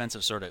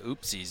defensive sort of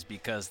oopsies,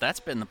 because that's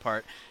been the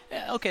part.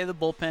 Okay, the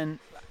bullpen,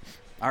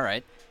 all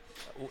right,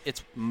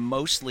 it's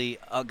mostly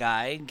a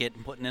guy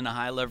putting in a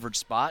high leverage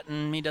spot,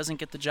 and he doesn't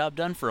get the job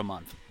done for a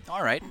month.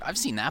 All right, I've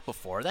seen that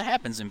before. That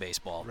happens in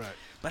baseball. Right.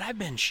 But I've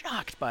been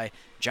shocked by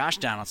Josh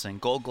Donaldson,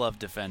 Gold Glove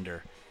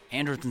defender,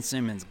 Andrelton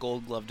Simmons,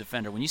 Gold Glove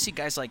defender. When you see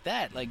guys like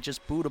that, like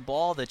just boot a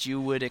ball that you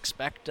would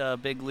expect a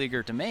big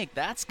leaguer to make,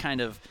 that's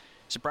kind of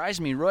surprised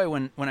me. Roy,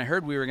 when I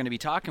heard we were going to be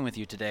talking with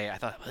you today, I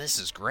thought, well, this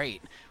is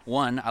great.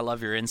 One, I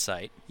love your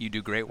insight. You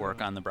do great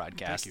work on the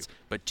broadcasts. Thank you.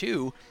 But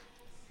 2,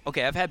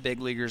 okay, I've had big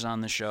leaguers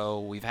on the show.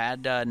 We've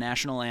had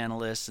national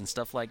analysts and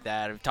stuff like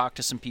that. I've talked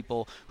to some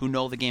people who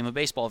know the game of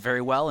baseball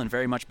very well and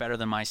very much better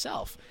than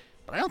myself.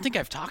 But I don't think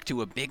I've talked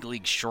to a big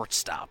league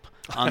shortstop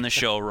on the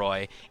show,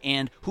 Roy.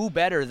 And who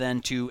better than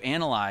to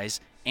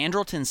analyze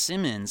Andrelton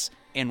Simmons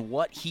and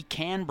what he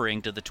can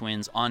bring to the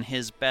Twins on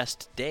his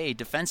best day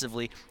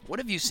defensively? What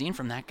have you seen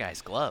from that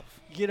guy's glove?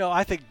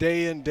 I think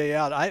day in, day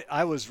out,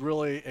 I was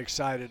really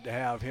excited to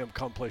have him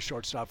come play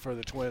shortstop for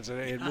the Twins.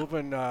 And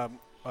moving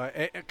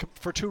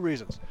for 2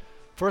 reasons.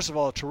 First of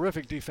all, a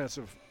terrific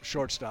defensive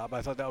shortstop.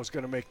 I thought that was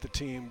going to make the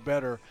team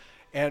better.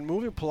 And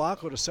moving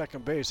Polanco to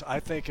second base,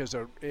 I think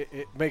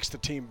it makes the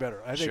team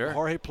better. I think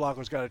Jorge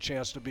Polanco's got a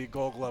chance to be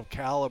Gold Glove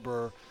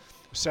caliber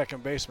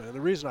second baseman. And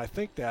the reason I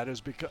think that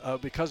is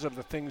because of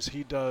the things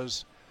he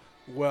does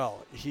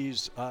well.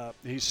 He's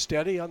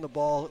steady on the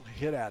ball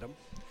hit at him.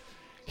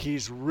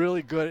 He's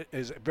really good.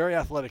 Is very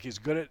athletic. He's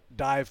good at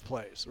dive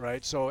plays,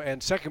 right? So,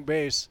 and second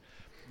base,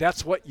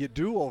 that's what you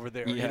do over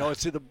there. Yeah.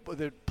 It's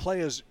the play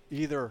is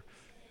either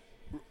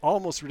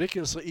almost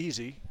ridiculously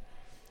easy,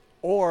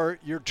 or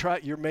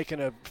you're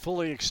making a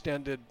fully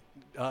extended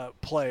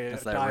play, a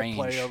dive range.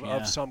 play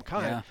of some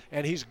kind. Yeah.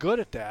 And he's good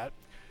at that.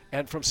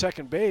 And from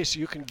second base,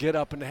 you can get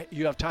up and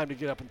you have time to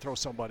get up and throw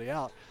somebody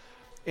out.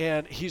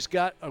 And he's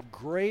got a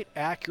great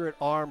accurate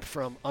arm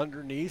from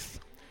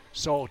underneath.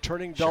 So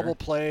turning double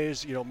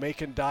plays,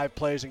 making dive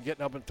plays and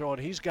getting up and throwing.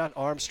 He's got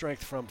arm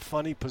strength from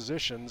funny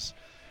positions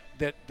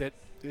that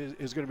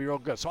is going to be real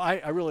good. So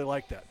I really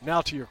like that.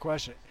 Now to your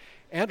question,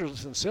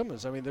 Andrelton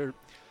Simmons, I mean, they're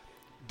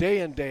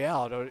day in, day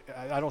out,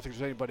 I don't think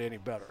there's anybody any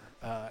better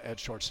at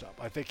shortstop.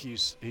 I think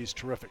he's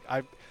terrific.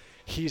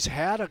 He's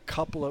had a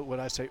couple of, when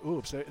I say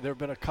oops, there have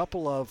been a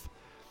couple of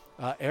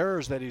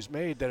errors that he's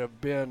made that have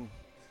been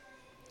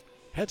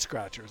head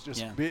scratchers,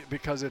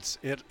 because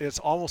it's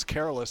almost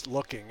careless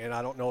looking, and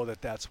I don't know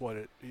that that's what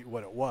it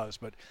was,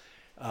 but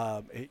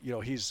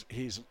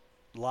he's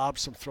lobbed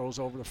some throws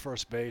over to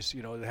first base,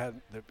 that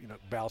had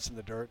bounce in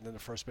the dirt, and then the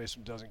first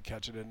baseman doesn't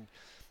catch it, and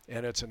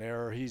it's an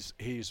error. He's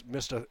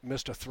missed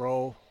a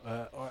throw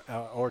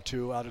or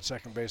 2 out at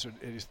second base, and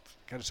he's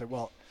kind of said,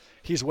 well,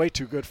 he's way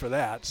too good for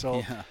that.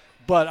 So,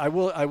 but I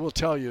will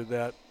tell you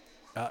that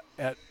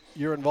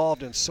you're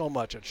involved in so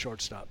much at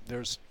shortstop.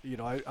 There's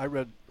I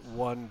read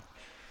one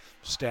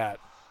stat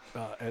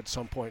at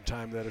some point in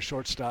time that a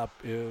shortstop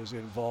is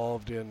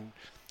involved in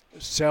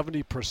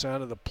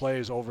 70% of the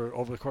plays over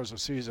the course of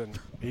the season.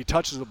 He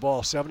touches the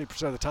ball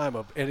 70% of the time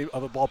of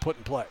a ball put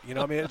in play.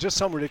 It's just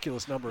some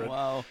ridiculous number.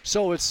 Wow.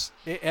 So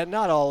and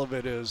not all of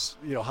it is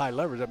high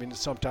leverage. I mean,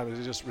 sometimes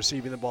it's just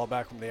receiving the ball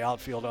back from the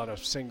outfield on a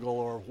single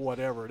or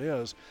whatever it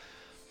is.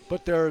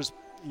 But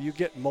you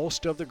get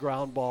most of the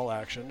ground ball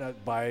action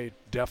by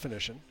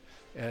definition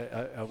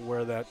of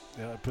where that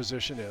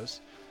position is.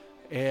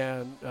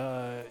 And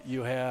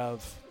you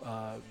have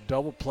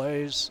double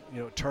plays,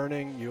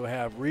 turning. You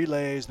have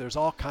relays. There's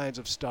all kinds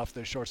of stuff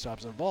that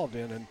shortstop's involved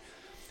in,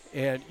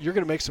 and you're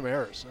going to make some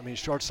errors. I mean,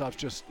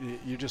 shortstop's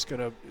you're just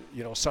going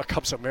to suck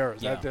up some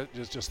errors. Yeah. That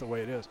is just the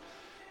way it is.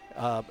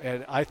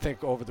 And I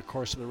think over the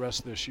course of the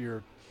rest of this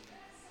year,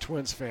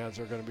 Twins fans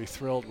are going to be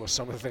thrilled with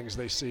some of the things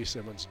they see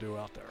Simmons do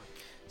out there.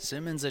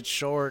 Simmons at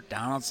short,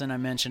 Donaldson I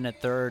mentioned at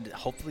third.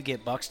 Hopefully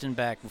get Buxton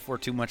back before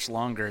too much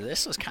longer.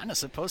 This was kind of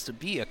supposed to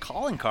be a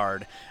calling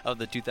card of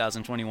the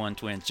 2021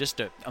 Twins. Just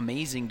an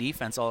amazing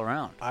defense all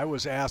around. I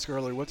was asked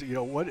earlier,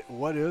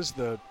 what is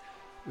the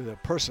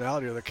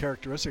personality or the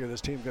characteristic of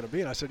this team going to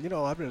be? And I said, I'm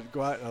going to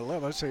go out on a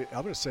limb. I'm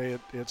going to say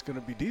it's going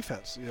to be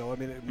defense.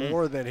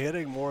 More than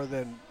hitting, more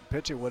than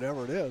pitching,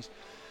 whatever it is.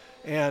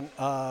 And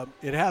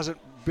it hasn't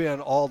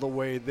been all the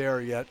way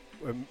there yet,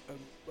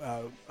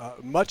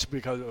 much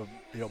because of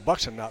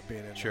Buxton not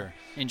being in. Sure,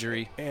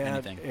 there.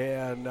 Anything.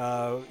 And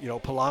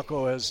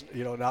Polanco has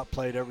not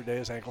played every day.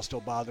 His ankle's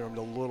still bothering him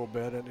a little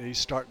bit, and he's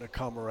starting to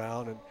come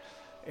around.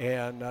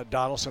 And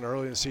Donaldson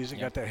early in the season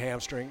got that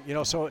hamstring.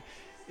 So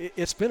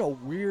it's been a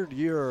weird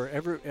year.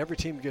 Every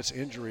team gets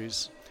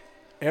injuries.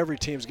 Every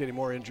team's getting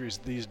more injuries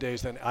these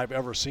days than I've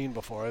ever seen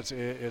before. It's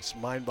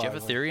mind-boggling. Do you have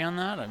a theory on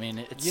that? I mean,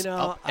 it's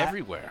up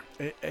everywhere.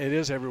 It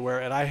is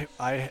everywhere, and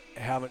I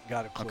haven't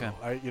got a clue.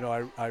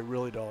 Okay. I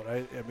really don't.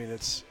 I mean,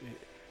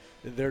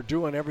 they're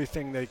doing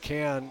everything they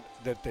can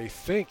that they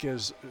think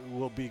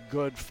will be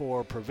good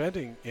for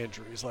preventing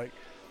injuries, like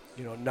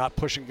not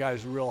pushing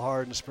guys real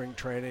hard in spring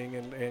training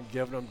and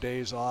giving them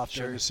days off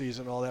during the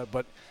season, all that.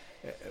 But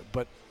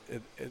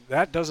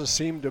that doesn't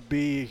seem to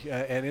be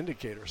an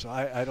indicator. So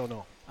I don't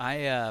know.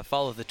 I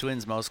follow the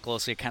Twins most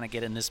closely. I kind of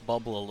get in this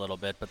bubble a little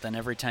bit, but then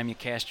every time you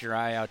cast your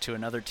eye out to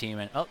another team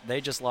and,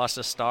 they just lost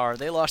a star.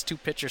 They lost 2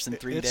 pitchers in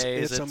 3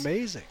 days. It's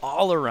amazing.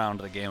 All around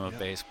the game of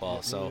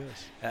baseball. So,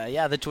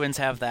 the Twins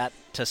have that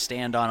to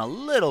stand on a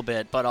little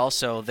bit, but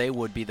also they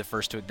would be the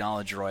first to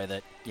acknowledge, Roy,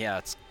 that,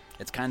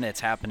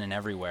 it's happening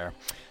everywhere.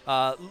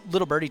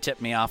 Little Birdie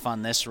tipped me off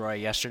on this, Roy,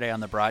 yesterday on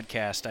the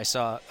broadcast. I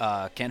saw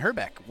Ken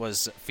Hrbek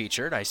was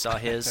featured. I saw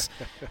his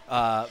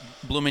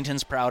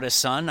Bloomington's proudest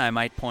son, I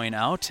might point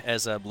out,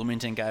 as a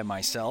Bloomington guy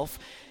myself.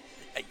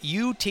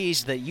 You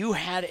teased that you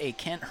had a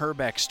Kent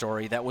Hrbek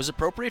story that was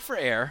appropriate for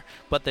air,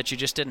 but that you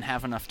just didn't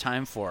have enough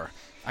time for.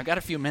 I got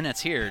a few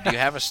minutes here. Do you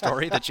have a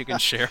story that you can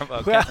share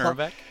about Kent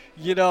Hrbek?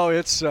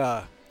 It's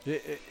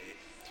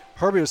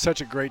Herbie was such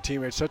a great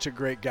teammate, such a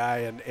great guy,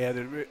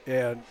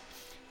 and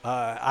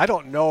I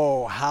don't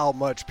know how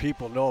much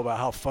people know about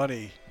how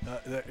funny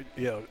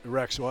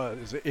Rex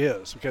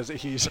is because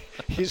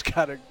he's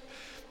got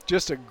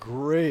just a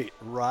great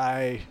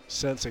wry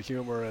sense of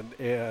humor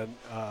and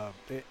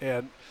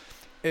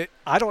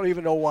I don't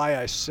even know why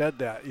I said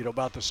that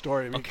about the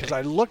story because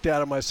I looked at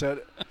him, I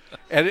said,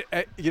 and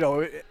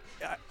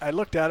I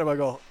looked at him, I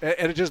go,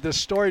 and this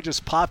story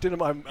just popped into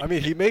my. I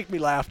mean, he made me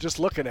laugh just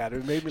looking at it.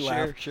 It made me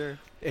laugh. Sure.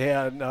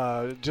 And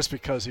just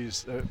because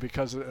it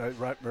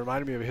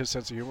reminded me of his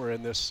sense of humor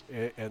in this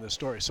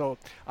story. So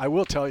I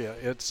will tell you,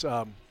 it's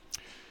it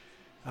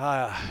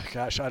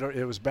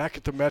was back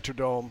at the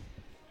Metrodome,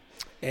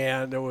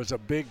 and there was a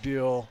big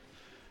deal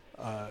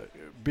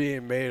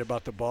being made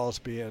about the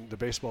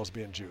baseballs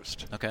being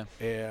juiced. Okay.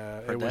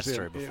 And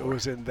it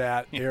was in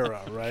that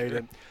era, right?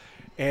 Sure.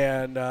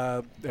 And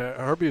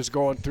Herbie was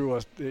going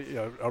through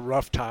a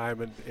rough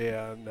time,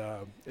 and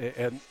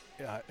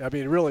I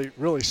mean, really,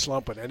 really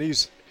slumping, and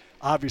he's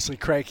obviously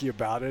cranky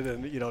about it,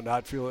 and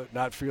not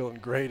feeling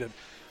great,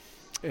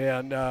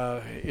 and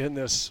in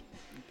this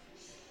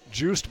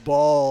juiced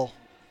ball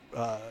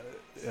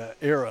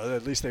era,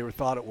 at least they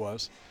thought it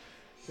was.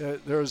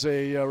 There was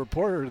a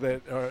reporter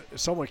that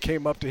someone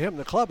came up to him in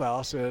the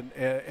clubhouse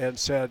and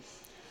said,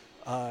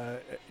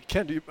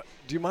 "Ken, do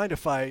you mind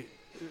if I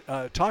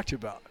talk to you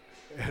about?"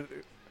 And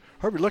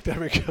Herbie looked at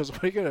me and goes,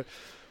 "What are you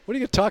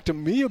gonna talk to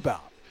me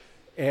about?"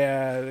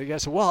 And the guy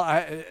said, "Well,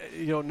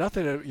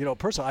 nothing,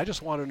 personal. I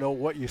just want to know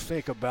what you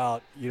think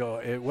about,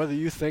 whether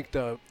you think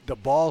the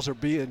balls are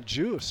being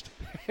juiced."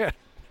 And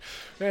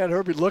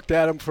Herbie looked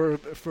at him for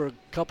a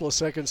couple of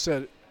seconds,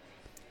 said,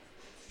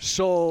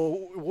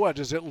 "So what,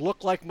 does it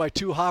look like my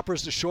 2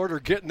 hoppers to short are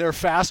getting there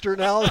faster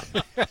now?"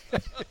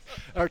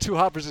 Or 2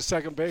 hoppers to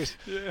second base.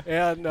 Yeah.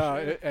 And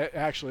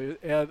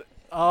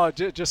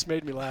it just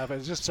made me laugh.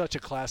 It's just such a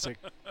classic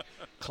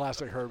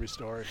Herbie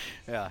story.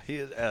 Yeah, he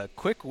is a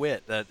quick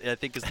wit that I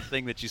think is the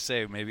thing that you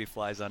say maybe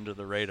flies under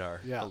the radar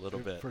a little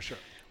bit. For sure.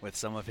 With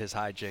some of his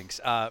hijinks.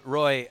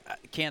 Roy, I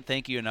can't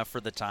thank you enough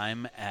for the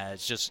time.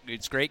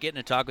 It's great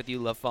getting to talk with you.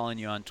 Love following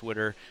you on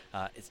Twitter.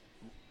 It's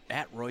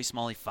at Roy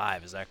Smalley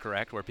 5, is that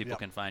correct? Where people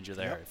can find you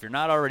there. Yep. If you're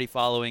not already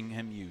following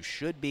him, you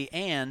should be.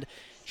 And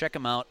check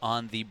him out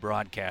on the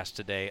broadcast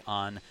today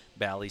on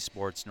Bally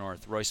Sports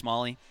North. Roy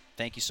Smalley,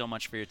 thank you so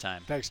much for your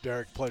time. Thanks,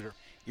 Derek. Pleasure.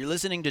 You're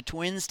listening to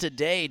Twins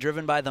Today,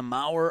 driven by the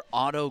Mauer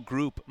Auto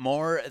Group,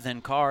 more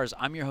than cars.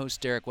 I'm your host,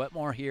 Derek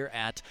Wetmore, here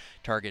at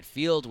Target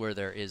Field, where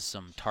there is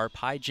some tarp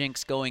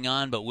hijinks going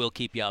on, but we'll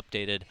keep you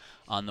updated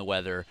on the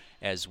weather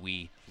as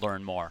we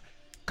learn more.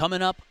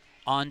 Coming up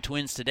on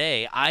Twins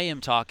Today, I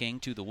am talking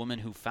to the woman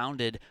who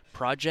founded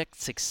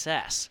Project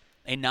Success,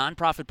 a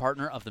nonprofit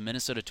partner of the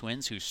Minnesota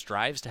Twins who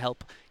strives to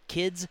help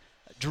kids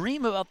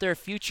dream about their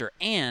future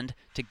and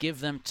to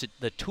give them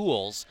the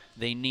tools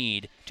they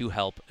need to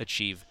help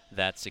achieve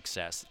that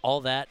success.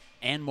 All that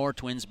and more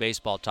Twins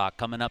baseball talk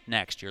coming up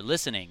next. You're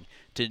listening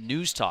to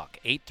News Talk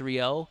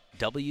 830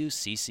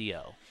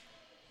 WCCO.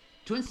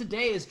 Twins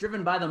Today is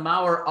driven by the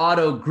Mauer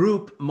Auto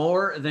Group,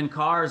 more than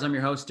cars. I'm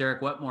your host,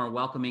 Derek Wetmore,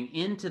 welcoming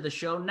into the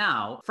show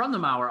now from the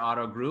Mauer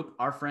Auto Group,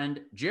 our friend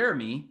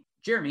Jeremy.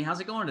 Jeremy, how's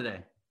it going today?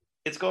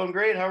 It's going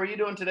great. How are you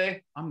doing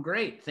today? I'm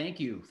great. Thank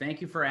you.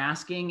 Thank you for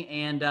asking.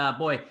 And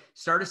boy,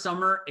 start of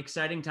summer,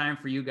 exciting time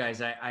for you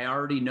guys. I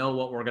already know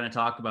what we're going to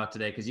talk about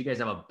today because you guys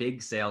have a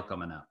big sale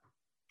coming up.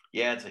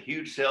 Yeah, it's a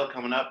huge sale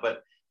coming up,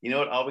 but you know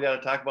what? All we got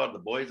to talk about the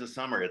boys of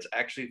summer. It's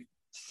actually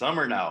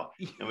summer now,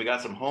 and we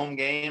got some home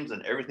games,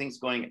 and everything's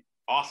going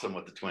awesome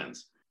with the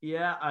Twins.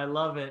 Yeah, I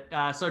love it.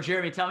 So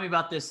Jeremy, tell me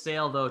about this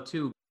sale though,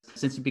 too.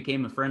 Since you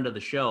became a friend of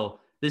the show,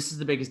 this is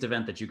the biggest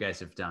event that you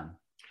guys have done.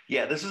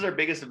 Yeah, this is our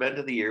biggest event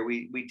of the year.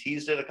 We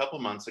teased it a couple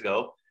months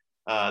ago.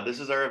 This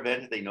is our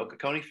event at the Anoka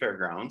County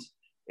Fairgrounds,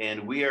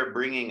 and we are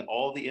bringing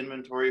all the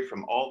inventory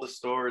from all the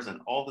stores and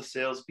all the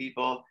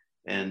salespeople,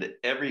 and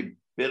every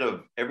bit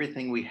of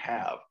everything we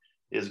have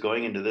is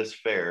going into this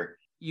fair.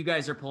 You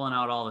guys are pulling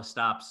out all the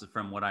stops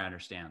from what I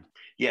understand.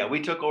 Yeah,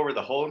 we took over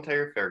the whole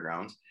entire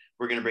fairgrounds.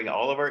 We're going to bring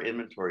all of our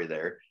inventory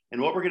there.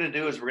 And what we're going to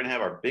do is we're going to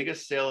have our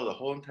biggest sale of the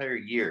whole entire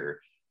year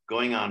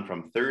going on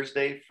from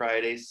Thursday,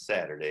 Friday,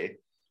 Saturday.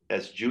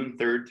 That's June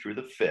 3rd through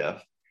the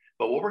 5th.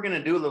 But what we're going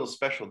to do a little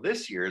special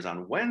this year is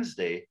on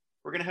Wednesday,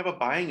 we're going to have a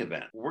buying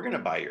event. We're going to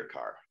buy your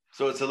car.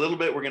 So it's a little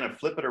bit, we're going to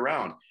flip it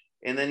around.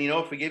 And then,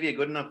 if we give you a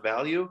good enough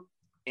value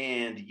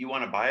and you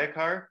want to buy a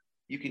car,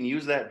 you can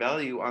use that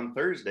value on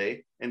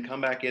Thursday and come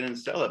back in and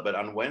sell it. But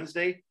on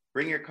Wednesday,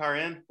 bring your car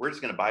in. We're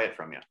just going to buy it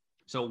from you.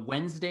 So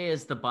Wednesday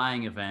is the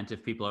buying event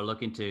if people are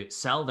looking to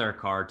sell their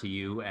car to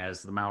you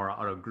as the Mauer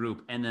Auto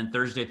Group. And then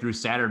Thursday through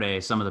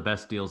Saturday, some of the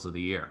best deals of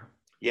the year.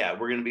 Yeah,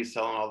 we're going to be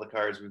selling all the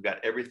cars. We've got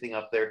everything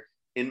up there.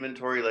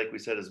 Inventory, like we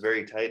said, is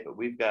very tight, but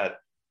we've got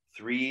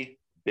 3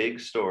 big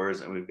stores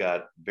and we've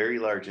got very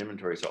large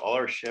inventory. So all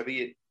our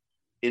Chevy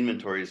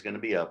inventory is going to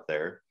be up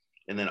there.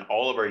 And then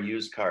all of our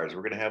used cars,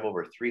 we're going to have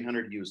over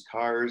 300 used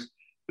cars.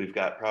 We've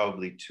got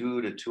probably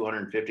 200 to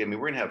 250. I mean,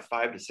 we're going to have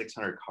 500 to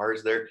 600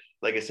 cars there.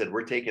 Like I said,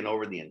 we're taking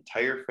over the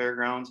entire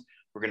fairgrounds.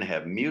 We're going to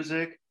have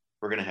music.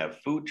 We're going to have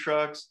food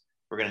trucks.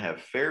 We're going to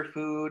have fair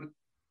food.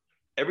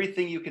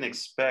 Everything you can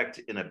expect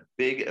in a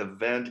big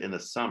event in the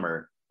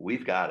summer,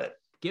 we've got it.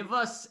 Give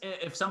us,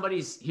 if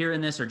somebody's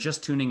hearing this or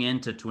just tuning in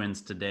to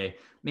Twins today,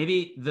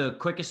 maybe the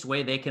quickest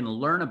way they can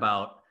learn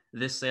about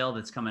this sale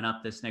that's coming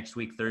up this next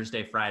week,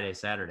 Thursday, Friday,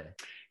 Saturday.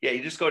 Yeah,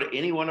 you just go to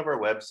any one of our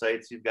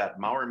websites. You've got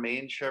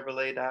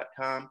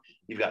MauerMainChevrolet.com,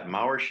 you've got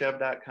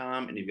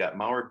MauerChev.com, and you've got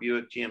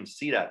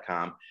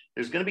MauerBuickGMC.com.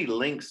 There's going to be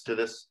links to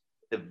this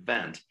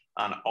event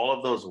on all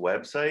of those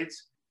websites.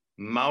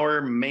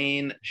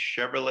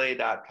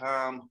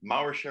 MauerMainChevrolet.com,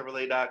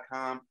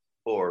 MauerChevrolet.com,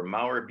 or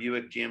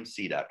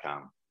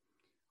MauerBuickGMC.com.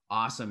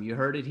 Awesome. You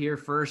heard it here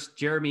first.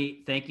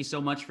 Jeremy, thank you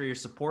so much for your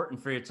support and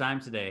for your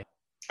time today.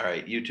 All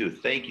right, you too.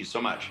 Thank you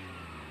so much.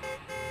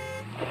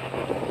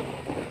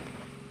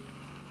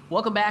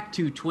 Welcome back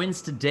to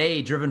Twins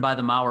Today, driven by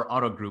the Mauer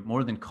Auto Group,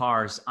 More Than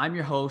Cars. I'm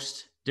your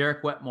host,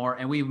 Derek Wetmore,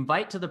 and we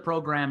invite to the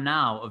program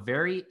now a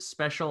very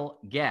special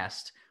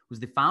guest who's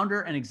the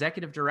founder and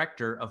executive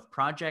director of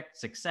Project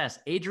Success,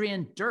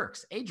 Adrienne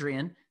Dirks.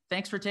 Adrienne,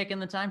 thanks for taking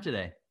the time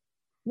today.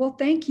 Well,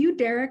 thank you,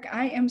 Derek.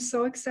 I am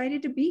so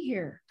excited to be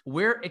here.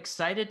 We're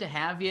excited to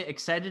have you,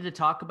 excited to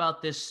talk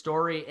about this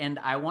story. And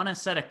I want to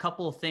set a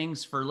couple of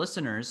things for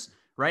listeners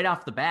right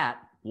off the bat.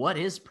 What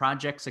is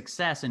Project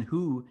Success and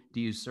who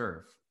do you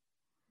serve?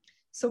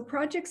 So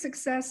Project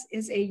Success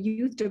is a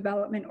youth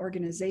development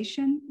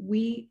organization.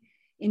 We,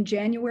 in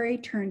January,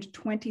 turned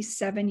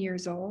 27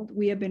 years old.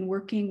 We have been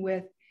working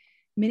with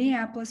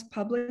Minneapolis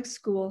Public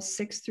Schools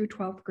 6th through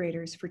 12th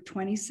graders for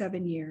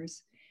 27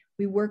 years.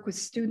 We work with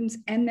students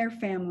and their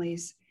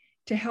families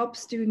to help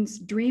students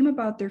dream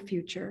about their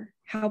future,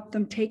 help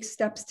them take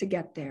steps to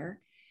get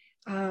there,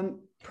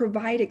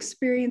 provide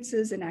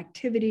experiences and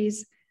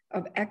activities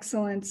of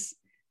excellence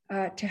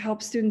to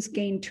help students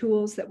gain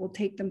tools that will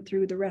take them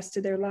through the rest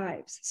of their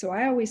lives. So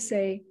I always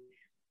say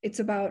it's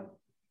about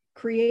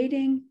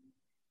creating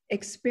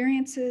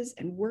experiences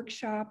and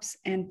workshops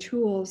and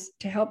tools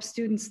to help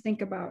students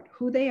think about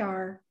who they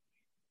are,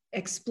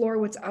 explore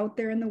what's out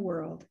there in the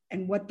world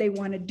and what they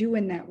want to do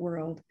in that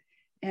world.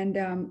 And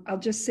I'll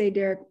just say,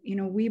 Derek,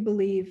 we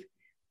believe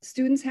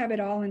students have it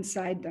all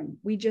inside them.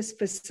 We just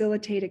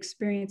facilitate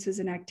experiences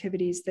and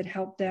activities that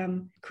help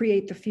them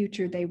create the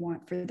future they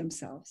want for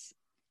themselves.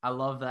 I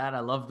love that.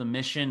 I love the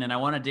mission, and I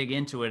want to dig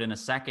into it in a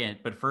second.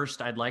 But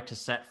first, I'd like to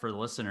set for the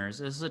listeners.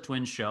 This is a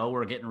Twins show.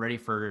 We're getting ready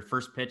for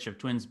first pitch of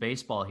Twins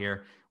baseball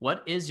here.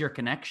 What is your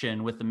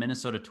connection with the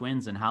Minnesota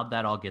Twins, and how'd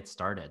that all get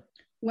started?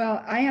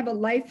 Well, I have a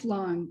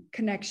lifelong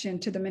connection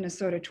to the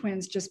Minnesota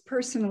Twins. Just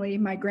personally,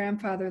 my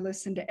grandfather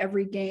listened to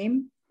every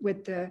game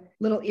with the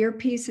little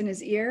earpiece in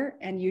his ear,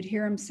 and you'd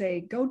hear him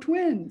say, "Go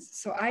Twins."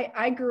 So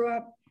I grew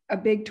up a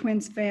big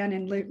Twins fan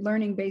and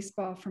learning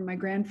baseball from my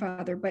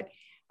grandfather. But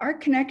our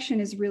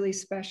connection is really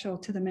special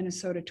to the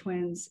Minnesota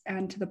Twins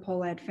and to the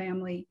Pohlad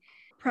family.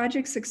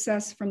 Project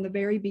Success from the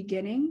very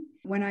beginning,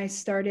 when I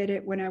started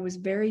it when I was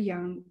very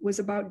young, was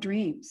about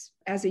dreams.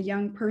 As a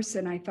young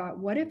person, I thought,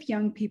 what if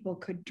young people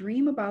could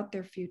dream about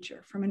their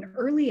future from an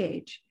early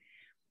age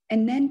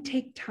and then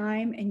take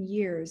time and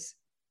years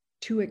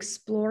to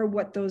explore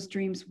what those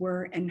dreams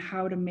were and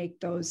how to make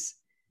those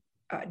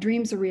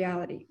dreams a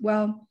reality?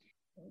 Well,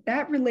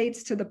 that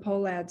relates to the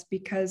Pohlads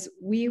because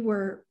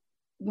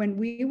when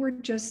we were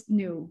just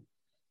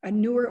a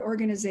newer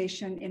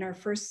organization in our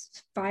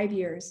first 5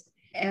 years,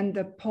 and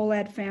the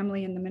Pohlad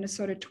family and the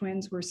Minnesota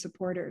Twins were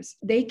supporters.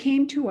 They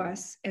came to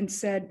us and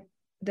said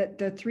that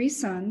the three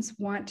sons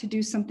want to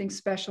do something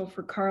special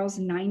for Carl's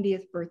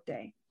 90th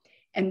birthday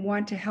and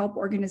want to help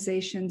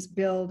organizations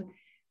build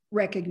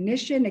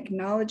recognition,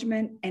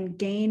 acknowledgement, and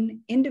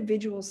gain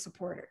individual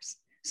supporters.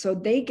 So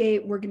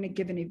we're going to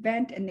give an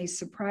event, and they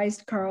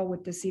surprised Carl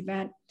with this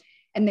event.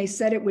 And they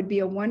said it would be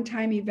a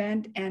one-time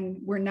event. And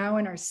we're now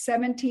in our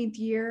 17th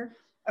year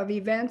of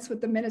events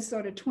with the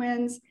Minnesota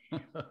Twins.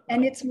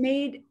 And it's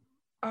made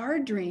our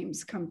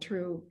dreams come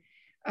true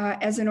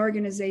as an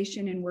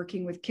organization in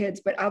working with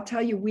kids. But I'll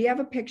tell you, we have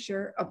a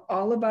picture of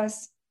all of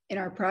us in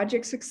our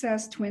Project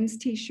Success Twins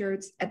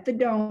t-shirts at the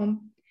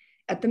Dome,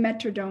 at the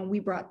Metrodome. We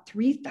brought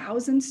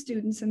 3,000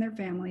 students and their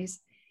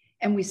families,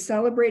 and we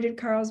celebrated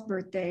Carl's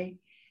birthday.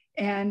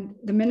 And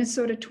the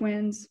Minnesota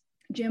Twins,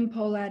 Jim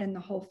Pohlad and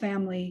the whole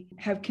family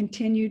have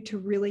continued to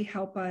really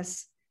help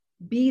us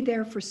be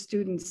there for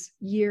students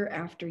year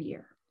after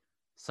year.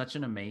 Such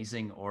an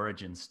amazing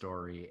origin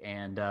story.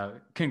 And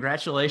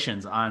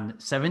congratulations on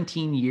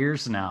 17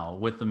 years now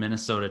with the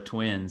Minnesota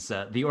Twins.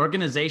 The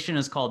organization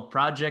is called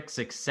Project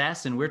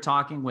Success, and we're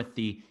talking with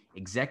the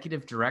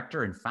executive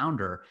director and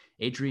founder,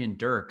 Adrian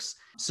Dirks.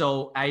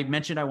 So I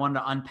mentioned I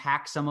wanted to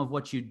unpack some of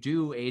what you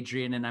do,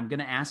 Adrian, and I'm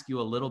going to ask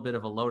you a little bit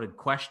of a loaded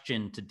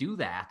question to do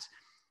that.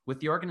 With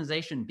the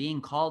organization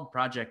being called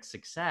Project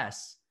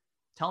Success,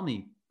 tell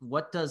me,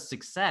 what does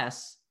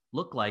success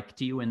look like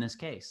to you in this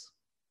case?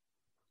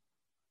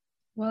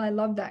 Well, I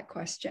love that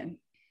question.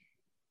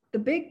 The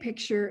big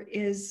picture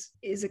is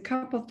a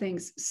couple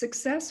things.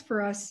 Success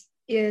for us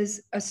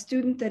is a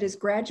student that has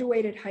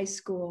graduated high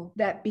school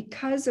that,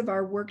 because of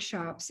our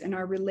workshops and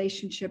our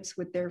relationships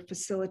with their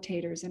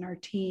facilitators and our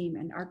team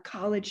and our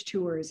college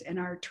tours and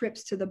our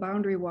trips to the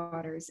Boundary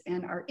Waters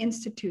and our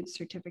institute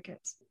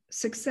certificates.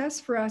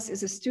 Success for us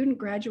is a student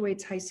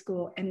graduates high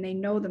school and they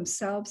know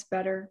themselves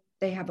better.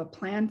 They have a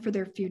plan for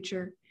their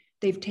future.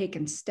 They've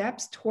taken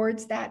steps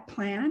towards that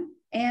plan.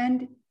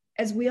 And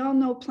as we all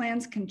know,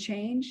 plans can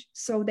change.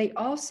 So they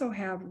also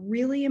have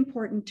really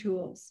important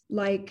tools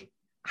like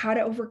how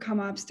to overcome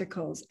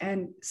obstacles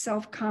and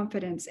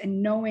self-confidence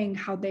and knowing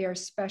how they are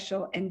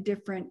special and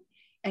different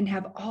and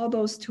have all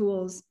those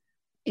tools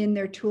in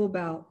their tool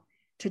belt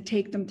to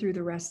take them through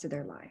the rest of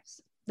their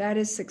lives. That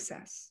is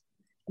success.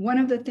 One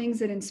of the things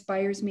that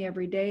inspires me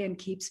every day and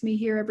keeps me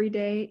here every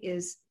day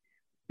is,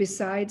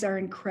 besides our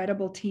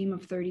incredible team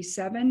of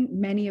 37,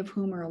 many of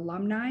whom are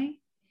alumni,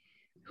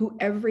 who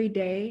every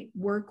day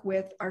work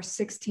with our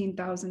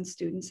 16,000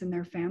 students and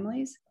their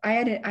families. I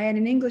had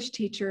an English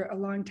teacher a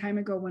long time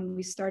ago when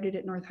we started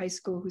at North High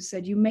School who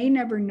said, you may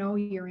never know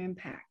your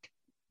impact,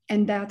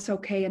 and that's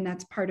okay, and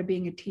that's part of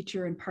being a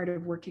teacher and part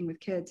of working with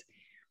kids.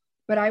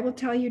 But I will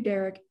tell you,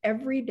 Derek,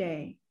 every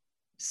day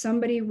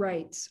somebody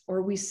writes,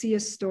 or we see a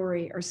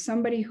story, or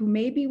somebody who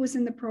maybe was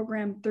in the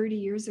program 30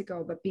 years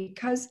ago, but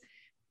because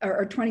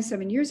or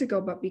 27 years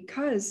ago, but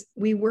because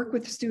we work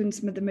with students,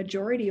 the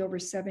majority over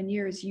 7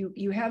 years,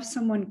 you have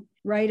someone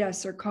write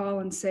us or call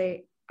and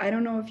say, I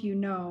don't know if you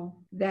know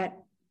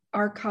that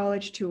our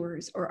college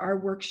tours or our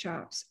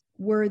workshops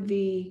were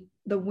the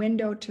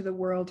window to the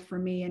world for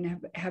me and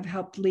have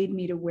helped lead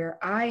me to where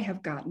I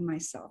have gotten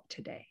myself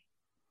today.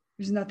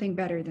 There's nothing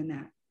better than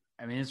that.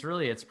 I mean,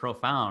 it's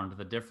profound,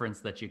 the difference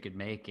that you could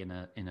make in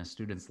a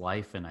student's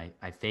life. And I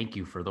thank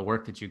you for the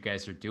work that you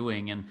guys are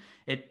doing. And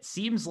it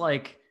seems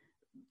like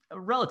a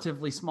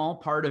relatively small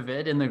part of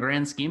it in the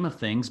grand scheme of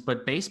things,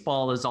 but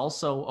baseball is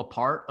also a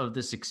part of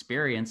this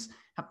experience.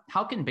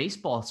 How can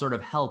baseball sort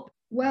of help?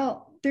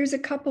 Well, there's a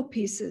couple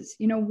pieces.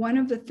 You know, one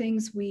of the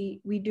things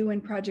we do in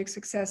Project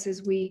Success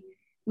is we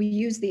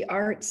use the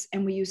arts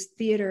and we use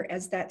theater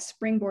as that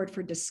springboard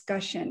for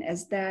discussion,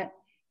 as that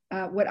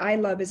what I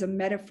love is a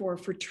metaphor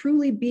for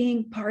truly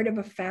being part of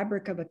a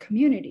fabric of a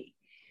community.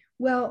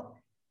 Well,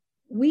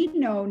 we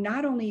know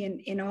not only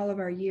in all of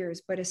our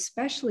years, but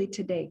especially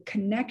today,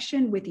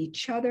 connection with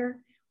each other,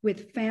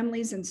 with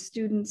families and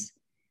students,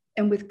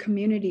 and with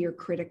community are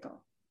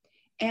critical.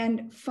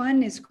 And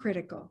fun is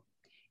critical.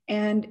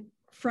 And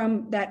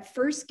from that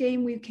first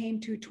game we came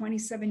to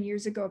 27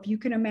 years ago, if you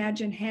can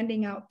imagine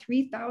handing out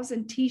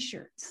 3,000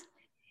 t-shirts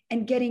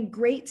and getting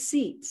great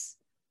seats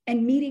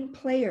and meeting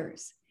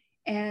players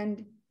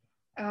and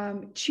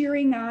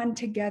cheering on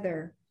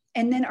together.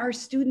 And then our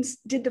students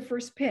did the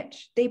first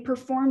pitch. They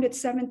performed at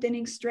seventh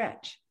inning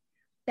stretch.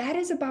 That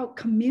is about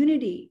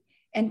community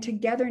and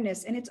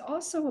togetherness. And it's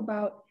also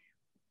about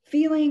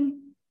feeling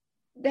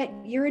that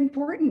you're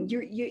important.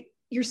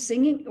 You're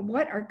singing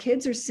what our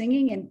kids are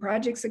singing in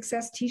Project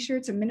Success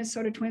t-shirts and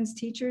Minnesota Twins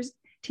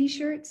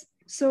t-shirts.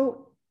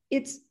 So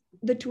it's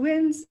the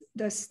Twins,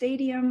 the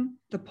stadium,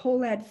 the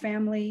Pohlad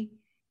family.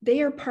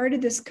 They are part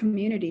of this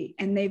community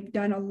and they've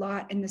done a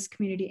lot in this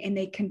community and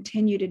they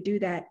continue to do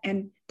that.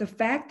 And the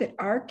fact that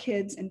our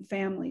kids and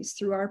families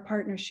through our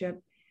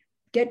partnership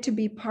get to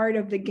be part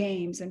of the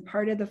games and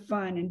part of the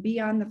fun and be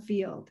on the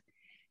field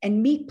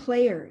and meet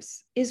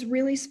players is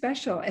really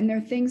special. And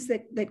they're things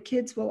that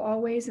kids will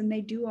always, and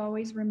they do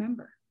always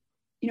remember.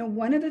 You know,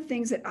 one of the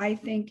things that I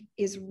think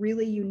is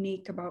really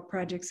unique about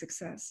Project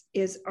Success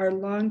is our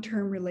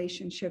long-term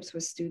relationships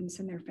with students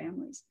and their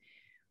families.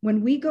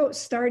 When we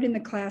start in the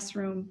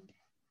classroom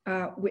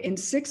in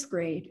 6th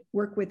grade,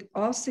 work with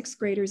all 6th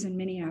graders in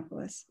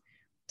Minneapolis.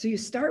 So you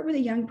start with a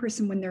young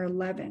person when they're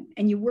 11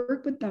 and you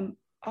work with them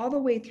all the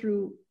way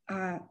through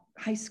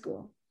high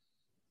school.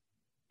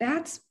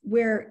 That's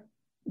where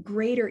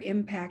greater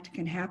impact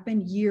can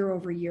happen year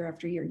over year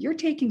after year. You're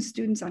taking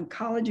students on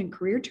college and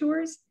career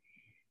tours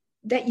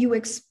that you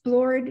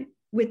explored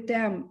with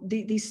them,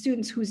 these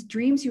students whose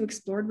dreams you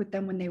explored with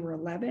them when they were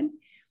 11.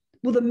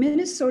 Well, the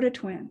Minnesota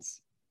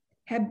Twins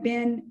have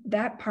been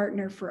that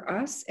partner for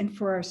us and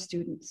for our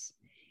students.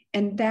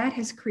 And that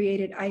has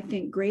created, I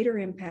think, greater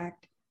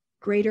impact,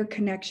 greater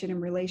connection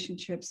and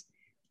relationships,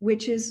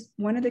 which is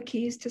one of the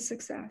keys to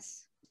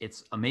success.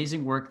 It's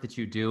amazing work that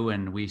you do,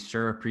 and we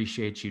sure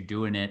appreciate you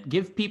doing it.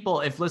 Give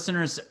people, if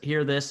listeners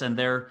hear this and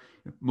they're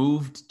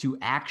moved to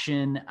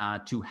action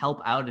to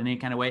help out in any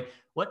kind of way,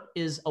 what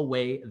is a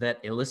way that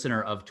a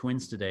listener of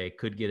Twins Today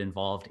could get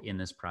involved in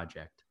this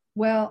project?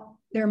 Well,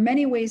 there are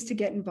many ways to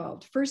get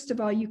involved. First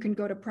of all, you can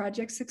go to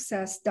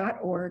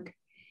projectsuccess.org,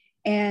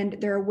 and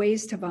there are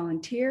ways to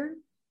volunteer.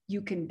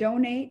 You can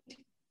donate.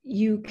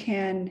 You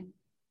can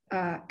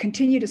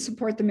continue to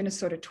support the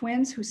Minnesota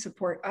Twins, who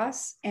support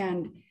us,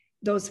 and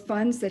those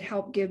funds that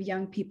help give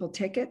young people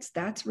tickets.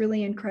 That's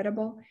really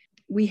incredible.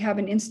 We have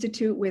an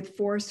institute with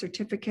 4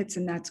 certificates,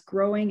 and that's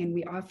growing, and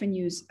we often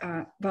use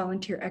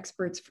volunteer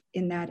experts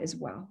in that as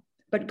well.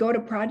 But go to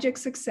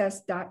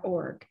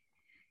projectsuccess.org,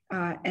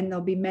 and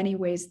there'll be many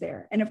ways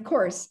there. And of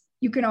course,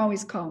 you can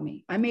always call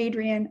me. I'm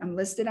Adrienne. I'm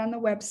listed on the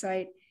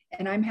website,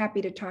 and I'm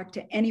happy to talk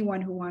to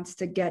anyone who wants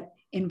to get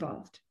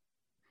involved.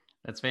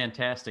 That's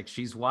fantastic.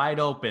 She's wide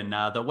open.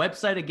 The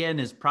website again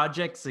is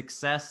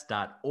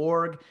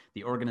projectsuccess.org.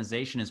 The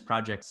organization is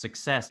Project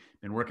Success.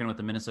 Been working with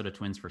the Minnesota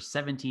Twins for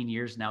 17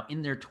 years now,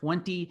 in their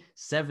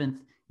 27th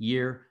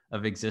year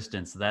of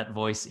existence. That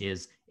voice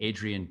is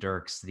Adrienne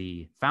Dirks,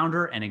 the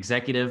founder and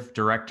executive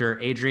director.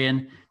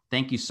 Adrienne,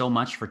 thank you so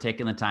much for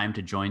taking the time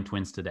to join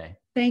Twins Today.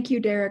 Thank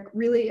you, Derek.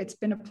 Really, it's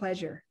been a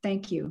pleasure.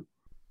 Thank you.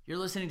 You're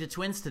listening to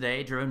Twins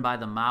Today, driven by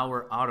the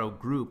Mauer Auto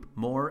Group.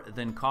 More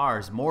than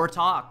cars, more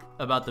talk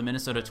about the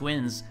Minnesota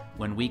Twins.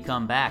 When we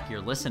come back,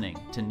 you're listening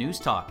to News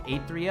Talk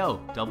 830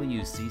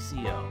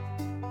 WCCO.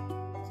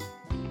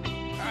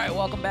 All right,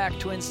 welcome back.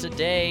 Twins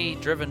Today,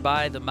 driven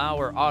by the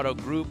Mauer Auto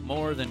Group.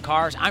 More than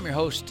cars. I'm your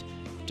host,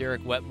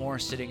 Derek Wetmore,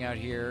 sitting out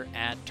here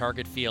at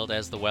Target Field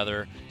as the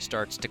weather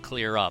starts to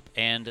clear up,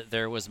 and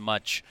there was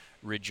much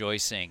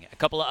rejoicing. A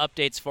couple of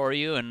updates for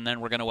you, and then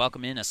we're going to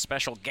welcome in a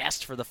special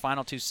guest for the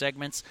final 2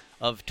 segments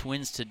of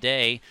Twins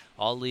Today,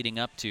 all leading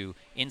up to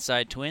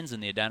Inside Twins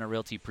and the Edina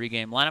Realty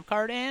pregame lineup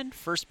card and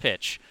first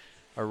pitch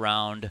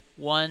around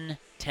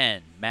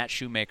 1:10. Matt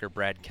Shoemaker,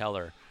 Brad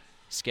Keller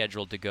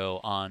scheduled to go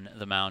on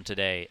the mound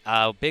today.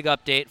 Big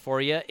update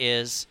for you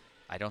is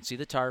I don't see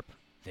the tarp.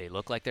 They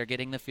look like they're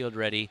getting the field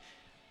ready.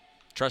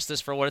 Trust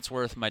this for what it's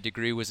worth. My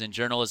degree was in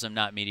journalism,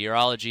 not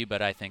meteorology,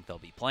 but I think they'll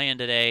be playing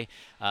today.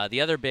 The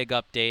other big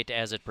update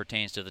as it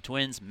pertains to the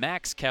Twins,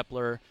 Max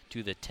Kepler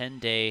to the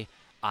 10-day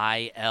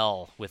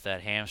IL with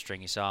that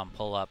hamstring. You saw him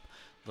pull up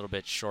a little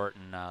bit short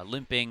and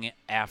limping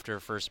after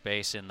first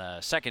base in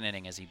the second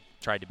inning as he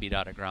tried to beat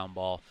out a ground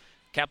ball.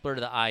 Kepler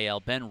to the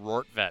IL. Ben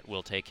Rortvedt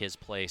will take his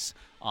place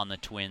on the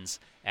Twins'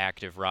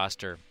 active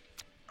roster.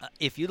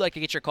 If you'd like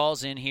to get your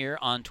calls in here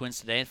on Twins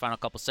Today, the final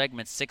couple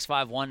segments,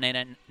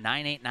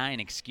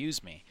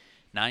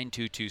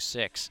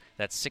 651-989-9226.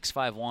 That's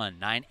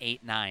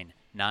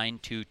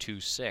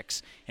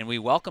 651-989-9226. And we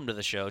welcome to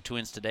the show,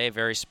 Twins Today, a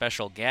very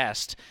special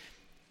guest,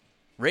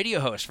 radio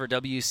host for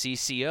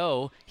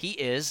WCCO. He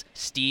is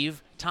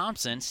Steve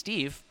Thompson.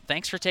 Steve,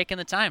 thanks for taking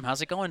the time.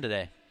 How's it going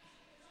today?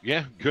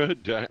 Yeah,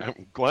 good.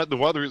 I'm glad the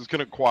weather is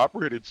going to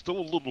cooperate. It's still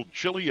a little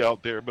chilly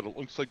out there, but it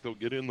looks like they'll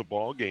get in the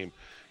ball game.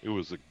 It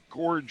was a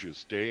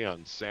gorgeous day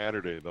on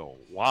Saturday, though.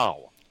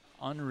 Wow.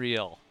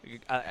 Unreal.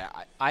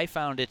 I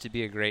found it to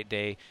be a great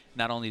day,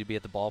 not only to be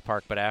at the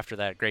ballpark, but after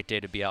that, great day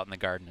to be out in the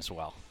garden as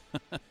well.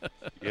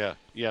 Yeah,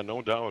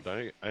 no doubt.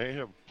 I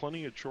have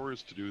plenty of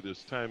chores to do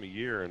this time of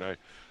year, and I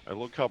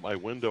look out my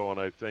window and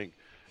I think,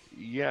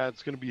 yeah,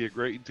 it's going to be a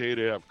great day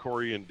to have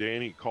Corey and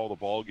Danny call the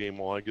ball game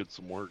while I get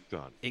some work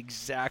done.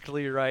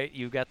 Exactly right.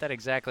 You got that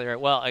exactly right.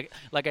 Well,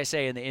 like I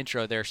say in the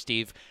intro there,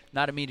 Steve,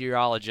 not a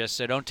meteorologist,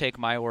 so don't take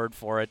my word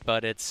for it,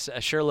 but it's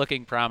sure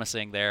looking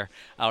promising there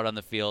out on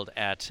the field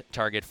at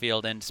Target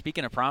Field. And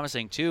speaking of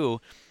promising,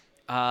 too,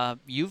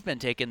 you've been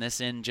taking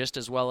this in just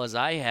as well as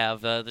I have.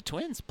 The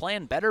Twins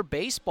playing better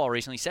baseball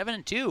recently,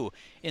 7-2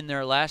 in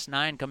their last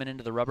 9 coming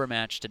into the rubber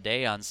match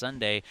today on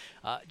Sunday.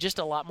 Just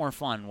a lot more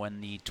fun when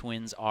the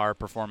Twins are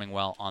performing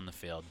well on the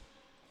field.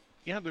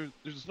 Yeah,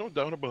 there's no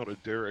doubt about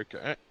it, Derek.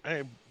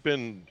 I've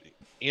been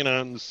in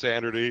on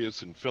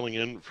Saturdays and filling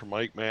in for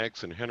Mike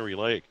Max and Henry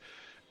Lake.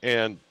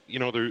 And, you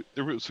know,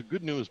 there was a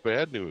good news,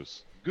 bad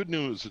news. Good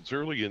news, it's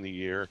early in the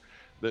year.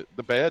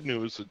 The bad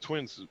news, the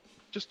Twins,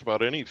 just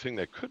about anything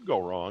that could go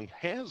wrong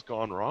has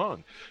gone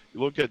wrong. You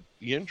look at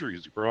the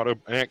injuries. You brought up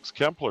Max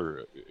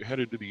Kepler,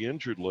 headed to the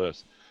injured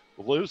list.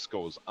 The list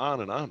goes on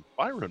and on.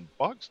 Byron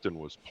Buxton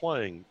was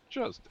playing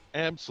just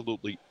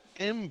absolutely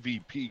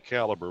MVP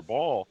caliber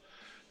ball.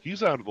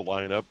 He's out of the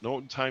lineup.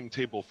 No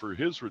timetable for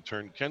his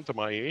return. Kenta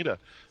Maeda,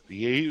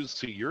 the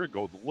A's a year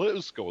ago. The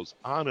list goes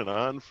on and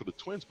on for the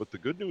Twins. But the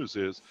good news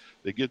is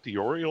they get the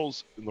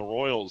Orioles and the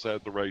Royals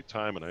at the right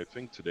time. And I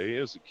think today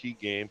is a key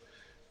game.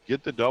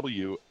 Get the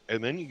W,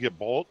 and then you get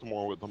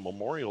Baltimore with the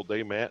Memorial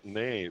Day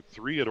matinee,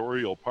 3 at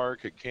Oriole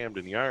Park at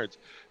Camden Yards,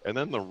 and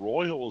then the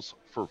Royals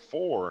for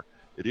 4.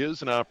 It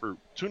is an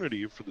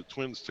opportunity for the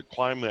Twins to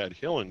climb that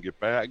hill and get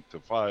back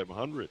to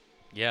 500.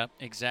 Yeah,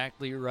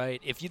 exactly right.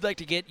 If you'd like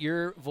to get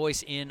your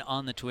voice in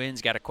on the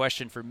Twins, got a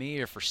question for me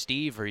or for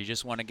Steve, or you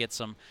just want to get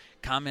some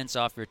comments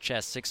off your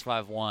chest,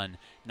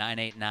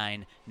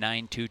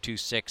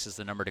 651-989-9226 is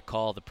the number to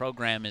call. The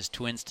program is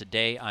Twins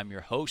Today. I'm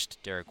your host,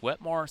 Derek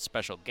Wetmore,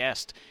 special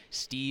guest,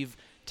 Steve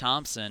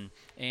Thompson.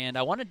 And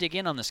I want to dig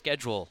in on the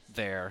schedule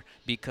there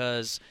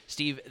because,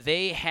 Steve,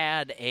 they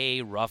had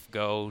a rough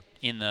go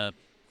in the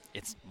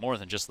it's more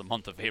than just the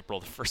month of April.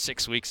 The first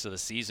 6 weeks of the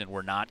season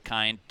were not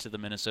kind to the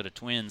Minnesota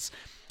Twins.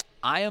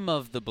 I am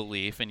of the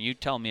belief, and you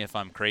tell me if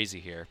I'm crazy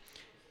here,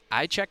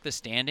 I checked the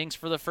standings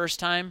for the first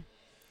time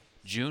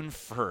June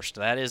 1st.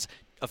 That is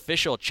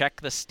official check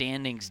the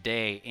standings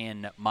day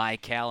in my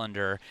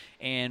calendar,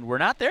 and we're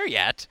not there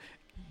yet,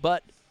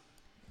 but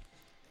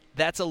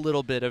that's a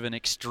little bit of an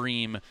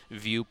extreme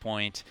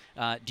viewpoint.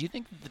 Do you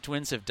think the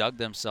Twins have dug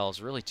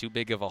themselves really too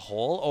big of a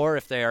hole? Or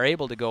if they are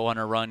able to go on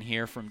a run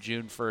here from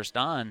June 1st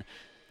on,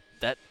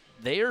 that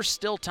there's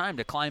still time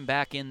to climb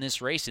back in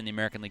this race in the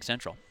American League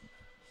Central?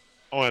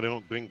 Oh, I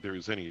don't think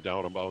there's any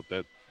doubt about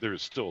that.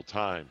 There's still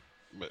time.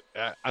 But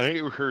I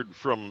heard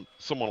from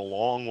someone a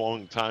long,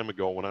 long time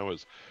ago when I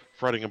was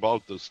fretting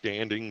about the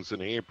standings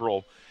in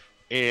April,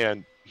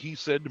 and he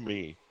said to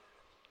me,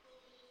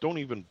 don't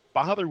even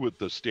bother with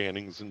the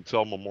standings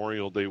until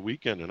Memorial Day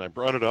weekend. And I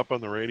brought it up on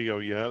the radio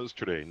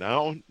yesterday.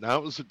 Now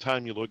is the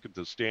time you look at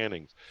the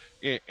standings.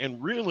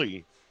 And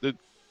really,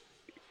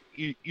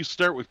 you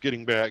start with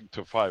getting back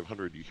to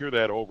 500. You hear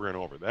that over and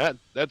over.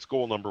 That's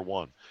goal number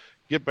 1.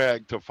 Get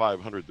back to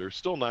 500. There's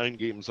still 9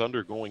 games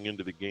under going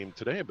into the game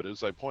today. But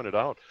as I pointed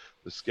out,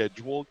 the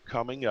schedule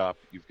coming up,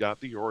 you've got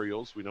the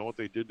Orioles. We know what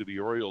they did to the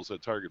Orioles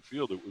at Target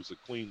Field. It was a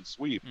clean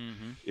sweep.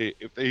 Mm-hmm.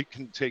 If they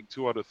can take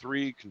 2 out of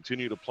 3,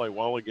 continue to play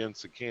well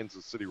against the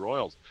Kansas City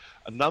Royals.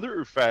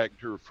 Another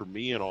factor for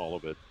me in all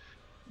of it,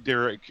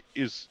 Derek,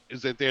 is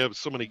that they have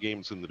so many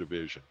games in the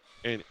division.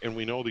 And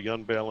we know the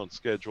unbalanced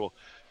schedule.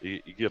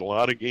 You get a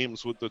lot of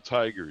games with the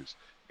Tigers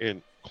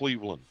and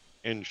Cleveland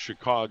and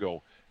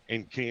Chicago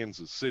and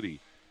Kansas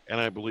City. And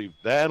I believe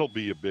that'll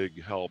be a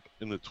big help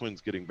in the Twins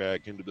getting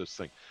back into this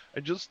thing. I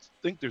just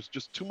think there's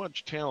just too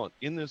much talent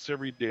in this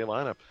everyday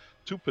lineup,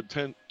 too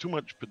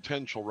much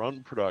potential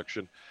run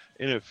production.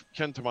 And if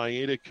Kenta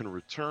Maeda can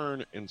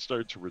return and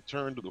start to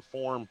return to the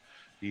form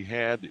he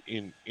had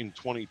in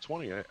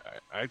 2020,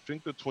 I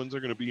think the Twins are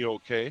going to be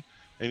okay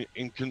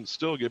and can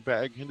still get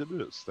back into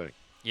this thing.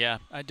 Yeah,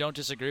 I don't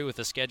disagree with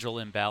the schedule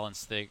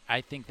imbalance thing. I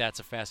think that's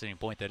a fascinating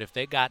point, that if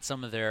they got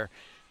some of their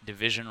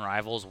division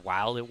rivals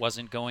while it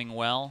wasn't going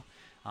well,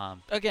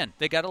 again,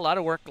 they got a lot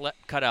of work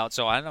cut out,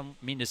 so I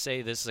don't mean to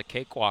say this is a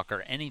cakewalk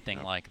or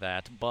anything like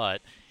that,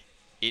 but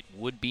it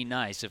would be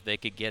nice if they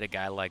could get a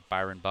guy like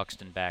Byron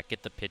Buxton back,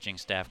 get the pitching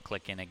staff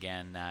clicking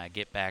again,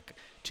 get back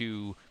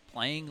to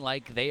playing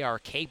like they are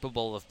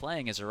capable of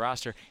playing as a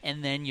roster,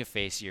 and then you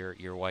face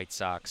your White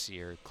Sox,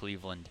 your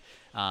Cleveland.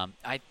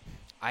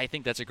 I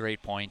think that's a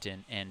great point,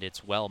 and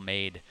it's well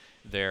made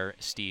there,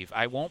 Steve.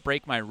 I won't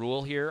break my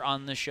rule here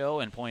on the show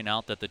and point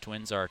out that the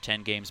Twins are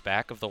 10 games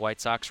back of the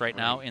White Sox right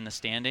now in the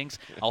standings.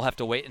 I'll have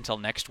to wait until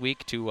next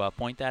week to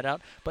point that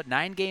out. But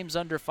 9 games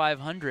under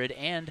 500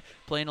 and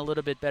playing a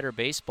little bit better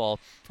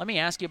baseball. Let me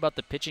ask you about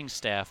the pitching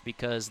staff,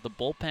 because the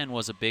bullpen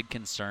was a big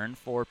concern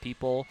for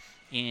people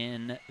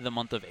in the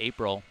month of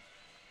April.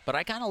 But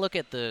I kind of look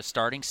at the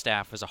starting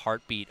staff as a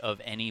heartbeat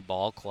of any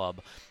ball club.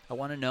 I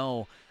want to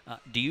know,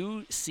 do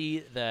you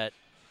see that,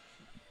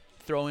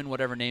 throw in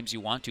whatever names you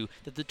want to,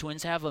 that the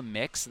Twins have a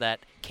mix that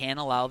can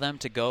allow them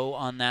to go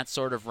on that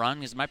sort of run?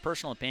 Because my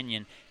personal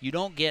opinion, you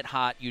don't get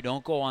hot, you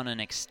don't go on an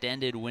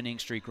extended winning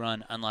streak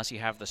run unless you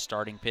have the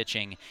starting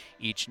pitching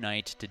each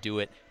night to do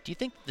it. Do you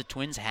think the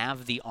Twins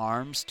have the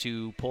arms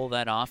to pull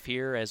that off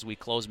here as we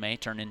close May,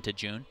 turn into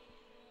June?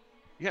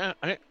 Yeah,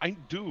 I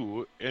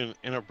do, and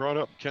I brought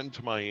up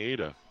Kenta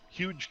Maeda,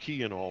 huge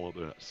key in all of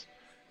this.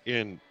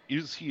 And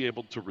is he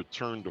able to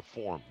return to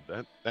form?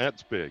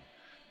 That's big.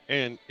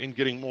 And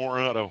getting more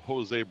out of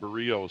Jose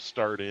Barrios,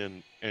 start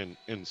in and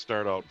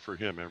start out for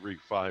him every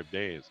 5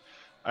 days.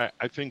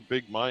 I think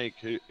Big Mike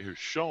has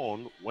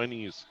shown when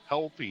he's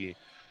healthy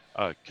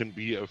can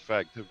be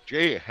effective.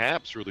 Jay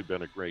Happ's really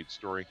been a great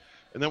story.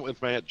 And then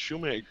with Matt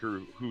Shoemaker,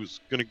 who's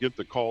going to get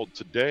the call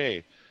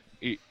today,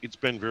 it's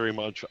been very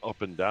much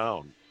up and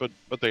down. But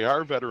they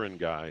are veteran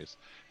guys.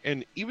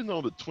 And even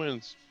though the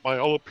Twins, by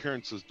all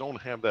appearances,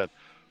 don't have that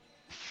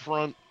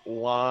front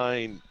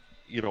line,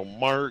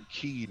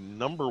 marquee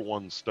number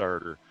one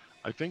starter,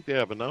 I think they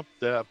have enough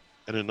depth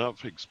and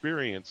enough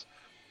experience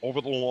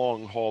over the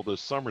long haul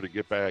this summer to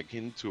get back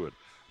into it.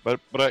 But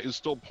I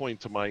still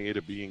point to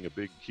Maeda being a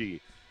big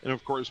key. And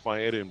of course,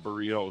 Maeda and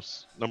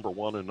Barrios, number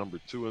 1 and number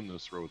 2 in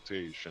this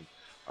rotation,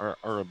 are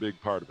a big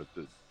part of it.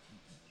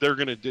 They're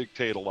going to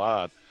dictate a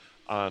lot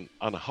on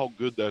how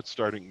good that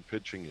starting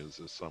pitching is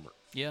this summer.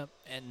 Yeah,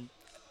 and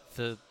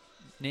the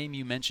name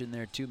you mentioned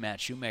there too, Matt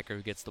Shoemaker,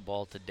 who gets the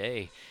ball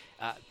today.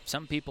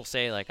 Some people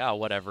say like, oh,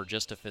 whatever,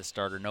 just a fifth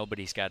starter.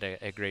 Nobody's got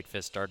a great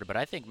fifth starter. But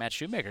I think Matt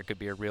Shoemaker could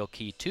be a real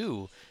key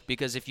too,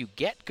 because if you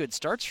get good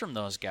starts from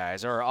those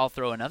guys, or I'll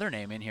throw another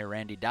name in here,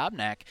 Randy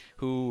Dobnak,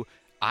 who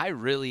I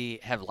really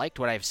have liked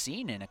what I've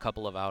seen in a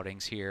couple of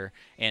outings here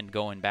and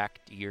going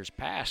back to years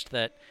past,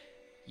 that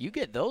you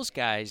get those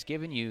guys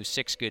giving you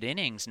 6 good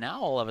innings.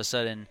 Now all of a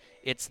sudden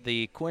it's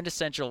the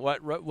quintessential,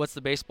 what's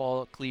the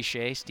baseball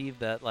cliche, Steve,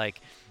 that like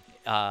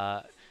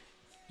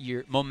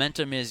your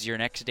momentum is your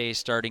next day's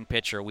starting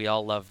pitcher. We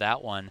all love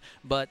that one.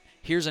 But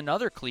here's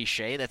another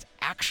cliche that's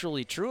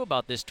actually true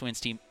about this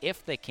Twins team.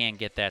 If they can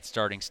get that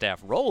starting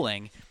staff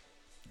rolling,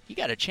 you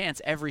got a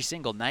chance every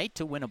single night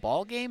to win a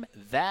ball game.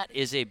 That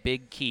is a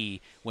big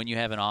key when you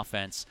have an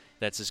offense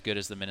that's as good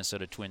as the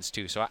Minnesota Twins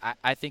too. So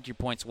I think your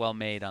point's well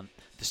made on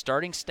the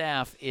starting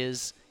staff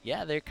is,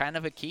 yeah, they're kind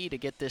of a key to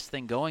get this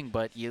thing going,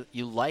 but you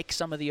like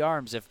some of the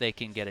arms if they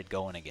can get it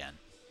going again.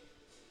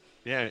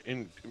 Yeah,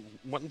 and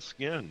once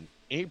again,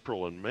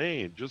 April and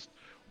May, just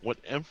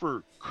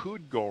whatever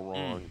could go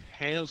wrong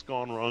has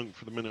gone wrong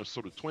for the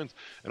Minnesota Twins.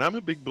 And I'm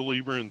a big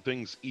believer in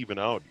things even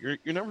out. You're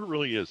never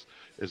really as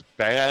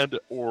bad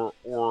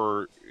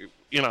or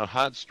in a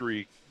hot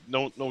streak.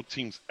 No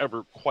team's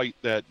ever quite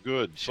that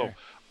good. Sure. So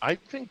I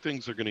think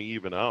things are going to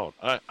even out.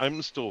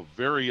 I'm still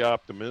very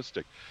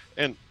optimistic.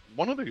 And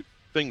one of the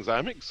things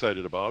I'm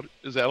excited about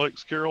is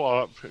Alex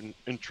Kirilloff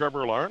and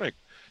Trevor Larnach,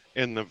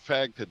 and the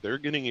fact that they're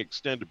getting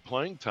extended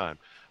playing time.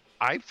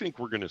 I think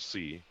we're going to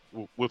see,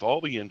 with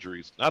all the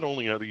injuries, not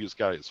only are these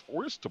guys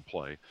forced to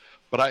play,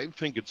 but I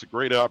think it's a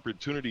great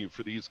opportunity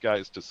for these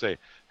guys to say,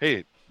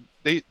 hey,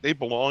 they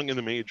belong in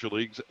the major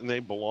leagues, and they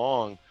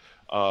belong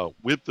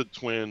with the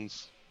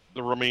Twins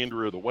the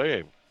remainder of the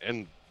way.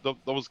 And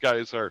those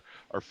guys are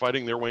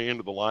fighting their way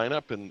into the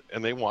lineup, and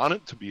they want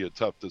it to be a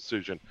tough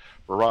decision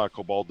for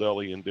Rocco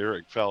Baldelli and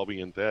Derek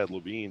Falvey and Thad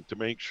Levine to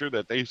make sure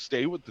that they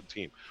stay with the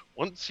team.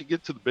 Once you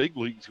get to the big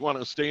leagues, you want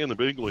to stay in the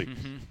big leagues.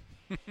 Mm-hmm.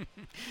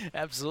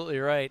 Absolutely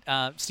right.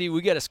 Steve,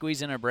 we got to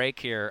squeeze in a break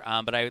here,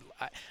 but I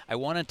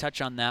want to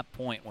touch on that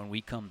point when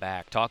we come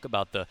back. Talk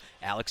about the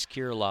Alex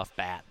Kirilloff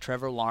bat,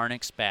 Trevor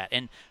Larnach's bat,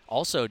 and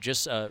also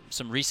just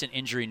some recent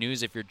injury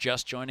news. If you're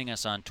just joining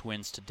us on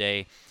Twins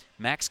Today,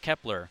 Max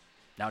Kepler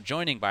now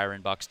joining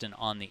Byron Buxton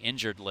on the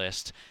injured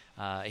list.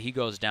 He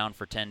goes down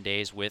for 10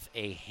 days with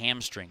a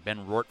hamstring.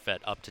 Ben Rortvedt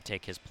up to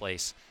take his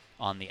place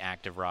on the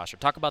active roster.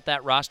 Talk about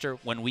that roster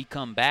when we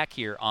come back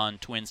here on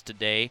Twins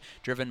Today,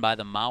 driven by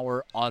the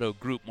Mauer Auto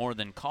Group, more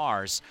than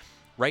cars,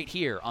 right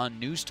here on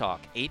News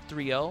Talk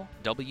 830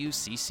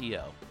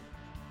 WCCO.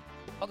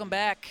 Welcome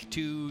back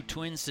to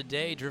Twins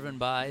Today, driven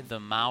by the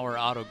Mauer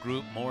Auto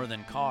Group, more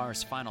than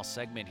cars. Final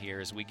segment here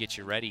as we get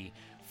you ready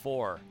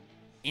for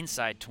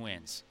Inside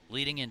Twins,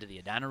 leading into the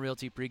Edina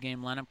Realty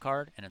pregame lineup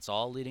card, and it's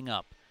all leading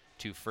up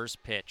to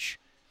first pitch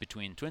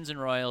between Twins and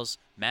Royals,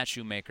 Matt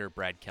Shoemaker,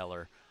 Brad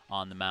Keller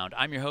on the mound.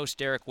 I'm your host,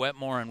 Derek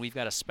Wetmore, and we've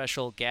got a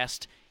special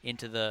guest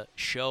into the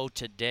show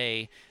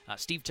today,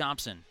 Steve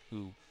Thompson,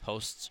 who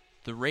hosts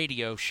the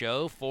radio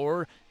show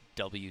for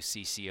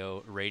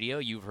WCCO Radio.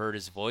 You've heard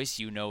his voice.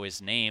 You know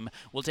his name.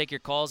 We'll take your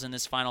calls in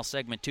this final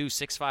segment, too.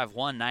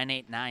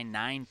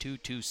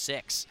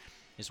 651-989-9226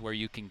 is where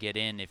you can get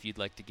in if you'd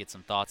like to get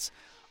some thoughts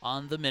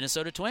on the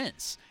Minnesota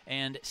Twins.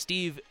 And,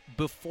 Steve,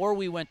 before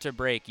we went to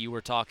break, you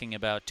were talking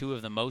about two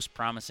of the most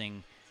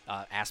promising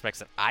aspects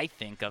that I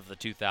think of the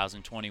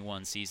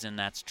 2021 season.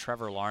 That's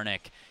Trevor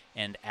Larnach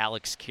and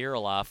Alex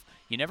Kirilloff.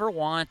 You never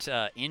want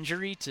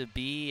injury to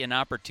be an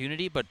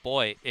opportunity, but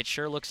boy, it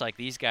sure looks like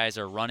these guys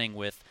are running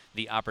with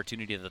the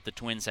opportunity that the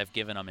Twins have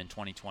given them in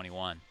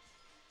 2021.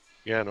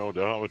 Yeah, no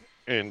doubt.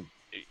 And,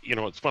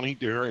 it's funny,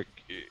 Derek,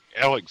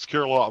 Alex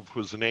Kirilloff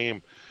was a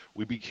name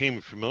we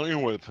became familiar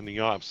with in the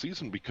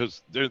offseason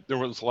because there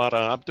was a lot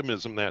of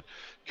optimism that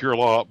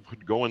Kirilloff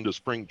would go into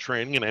spring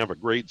training and have a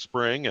great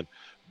spring and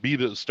be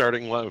the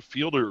starting left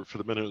fielder for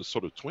the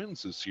Minnesota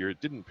Twins this year.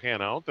 It didn't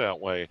pan out that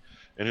way.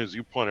 And as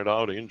you pointed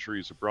out,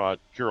 injuries have brought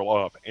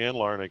Kirilloff and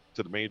Larnach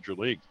to the major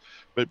leagues.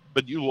 But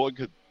you look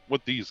at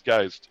what these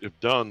guys have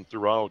done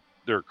throughout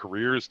their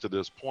careers to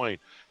this point,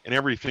 and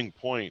everything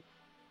point,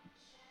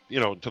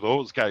 to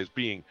those guys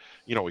being,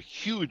 a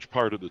huge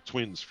part of the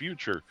Twins'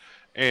 future.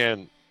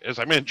 And as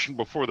I mentioned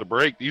before the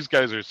break, these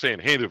guys are saying,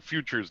 hey, the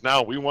future is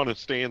now. We want to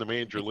stay in the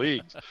major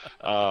leagues.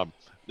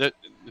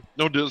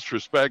 no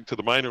disrespect to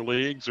the minor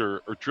leagues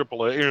or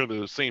AAA or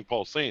the St.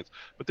 Paul Saints,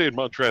 but they'd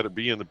much rather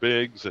be in the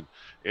bigs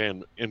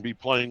and be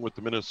playing with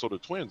the Minnesota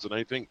Twins. And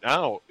I think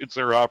now it's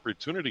their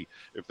opportunity.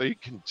 If they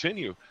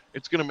continue,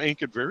 it's going to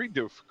make it very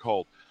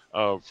difficult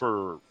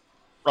for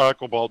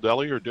Rocco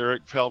Baldelli or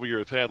Derek Falvey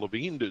or Thad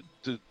Levine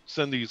to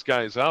send these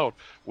guys out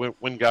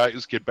when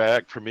guys get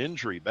back from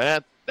injury.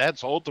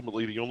 That's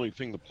ultimately the only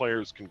thing the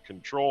players can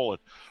control.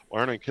 And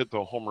Larnach hit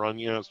the home run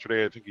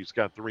yesterday. I think he's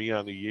got 3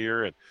 on the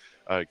year. And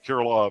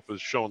Kirilloff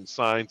has shown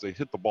signs. They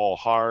hit the ball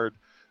hard.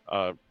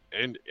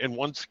 And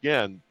once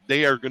again,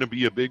 they are going to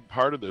be a big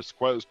part of this.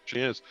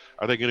 Question is,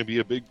 are they going to be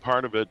a big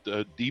part of it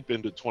deep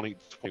into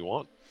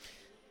 2021?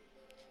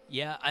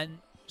 Yeah, and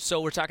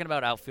so we're talking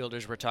about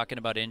outfielders. We're talking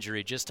about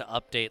injury. Just to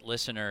update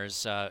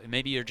listeners,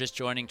 maybe you're just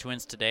joining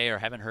Twins today or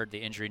haven't heard the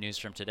injury news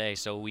from today.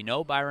 So we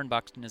know Byron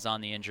Buxton is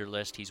on the injured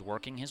list. He's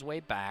working his way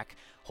back.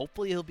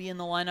 Hopefully he'll be in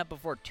the lineup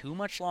before too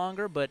much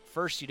longer, but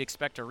first you'd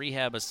expect a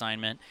rehab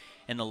assignment.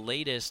 And the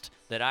latest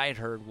that I had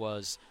heard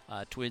was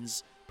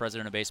Twins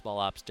President of Baseball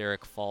Ops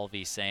Derek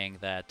Falvey saying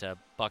that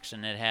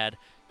Buxton had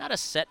not a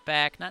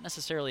setback, not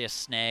necessarily a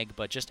snag,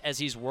 but just as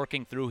he's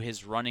working through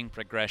his running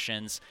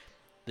progressions,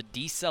 the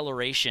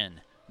deceleration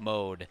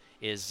mode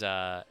is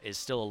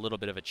still a little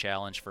bit of a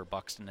challenge for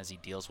Buxton as he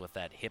deals with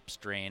that hip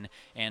strain.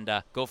 And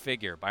go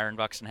figure, Byron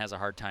Buxton has a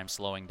hard time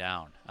slowing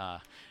down.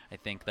 I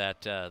think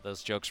that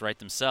those jokes write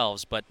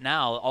themselves. But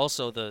now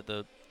also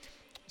the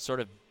sort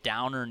of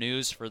downer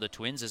news for the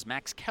Twins is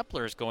Max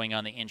Kepler is going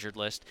on the injured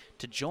list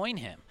to join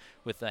him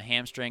with the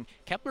hamstring.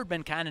 Kepler had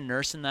been kind of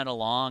nursing that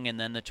along, and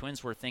then the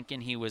Twins were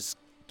thinking he was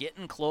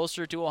getting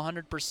closer to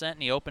 100%,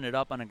 and he opened it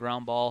up on a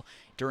ground ball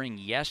during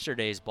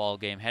yesterday's ball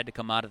game, had to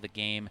come out of the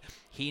game.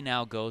 He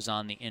now goes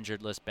on the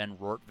injured list. Ben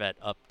Rortvedt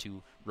up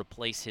to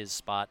replace his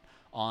spot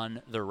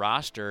on the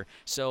roster.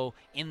 So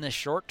in the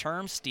short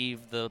term,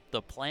 Steve, the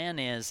plan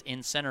is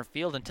in center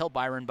field until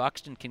Byron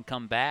Buxton can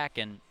come back,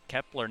 and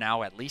Kepler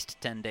now at least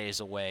 10 days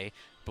away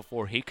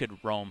before he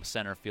could roam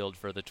center field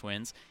for the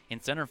Twins.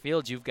 In center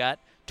field, you've got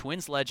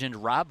Twins legend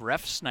Rob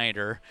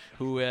Refsnyder,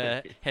 who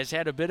has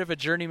had a bit of a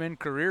journeyman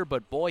career,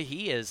 but boy,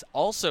 he is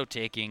also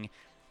taking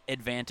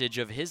advantage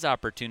of his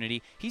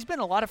opportunity. He's been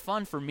a lot of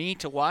fun for me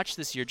to watch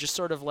this year, just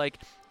sort of like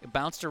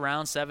bounced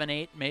around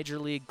 7-8 major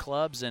league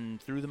clubs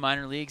and through the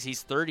minor leagues.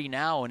 He's 30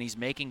 now, and he's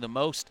making the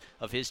most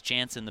of his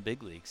chance in the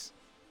big leagues.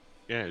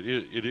 Yeah,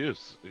 it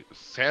is.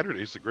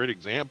 Saturday's a great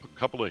example. A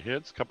couple of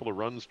hits, a couple of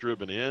runs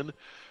driven in.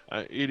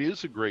 It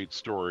is a great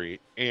story,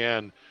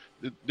 and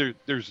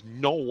there's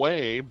no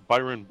way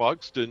Byron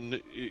Buxton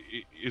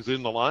is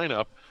in the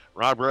lineup.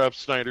 Rob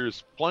Refsnyder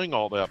is playing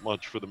all that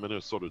much for the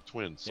Minnesota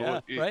Twins.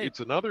 So it's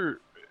another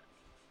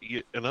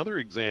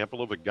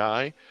example of a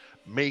guy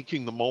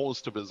making the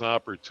most of his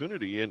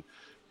opportunity, and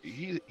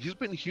he's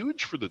been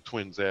huge for the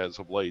Twins as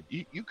of late.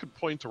 You could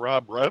point to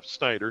Rob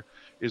Refsnyder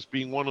as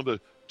being one of the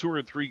 2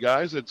 or 3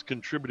 guys that's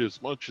contributed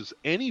as much as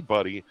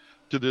anybody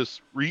to this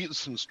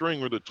recent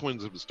string where the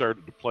Twins have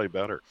started to play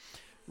better.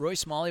 Roy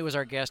Smalley was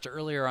our guest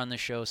earlier on the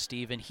show,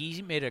 Steve, and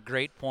he made a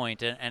great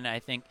point. And I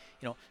think,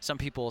 some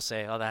people will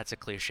say, oh, that's a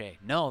cliche.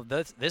 No,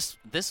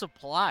 this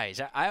applies.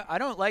 I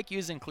don't like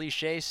using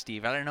cliches,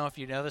 Steve. I don't know if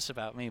you know this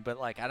about me, but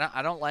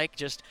I don't like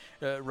just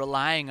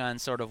relying on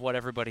sort of what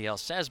everybody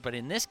else says. But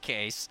in this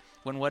case,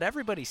 when what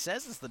everybody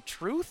says is the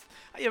truth,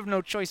 I have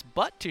no choice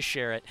but to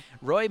share it.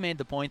 Roy made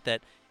the point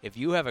that if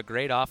you have a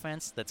great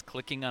offense that's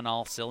clicking on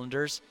all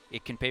cylinders,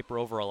 it can paper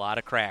over a lot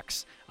of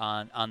cracks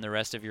on the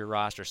rest of your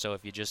roster. So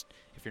if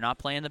you're not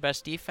playing the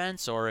best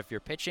defense, or if your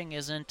pitching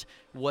isn't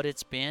what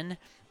it's been,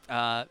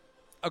 a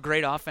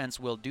great offense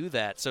will do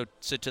that. So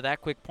to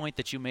that quick point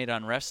that you made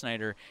on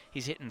Refsnyder,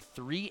 he's hitting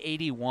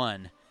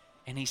 .381,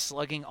 and he's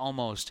slugging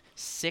almost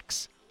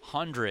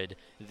 .600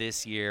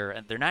 this year.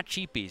 And they're not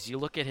cheapies. You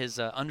look at his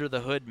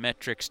under-the-hood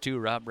metrics, too.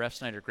 Rob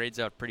Refsnyder grades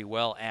out pretty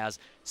well as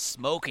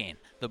smoking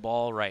the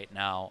ball right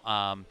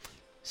now.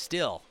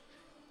 Still,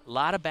 a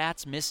lot of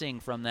bats missing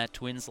from that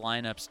Twins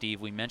lineup, Steve.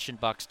 We mentioned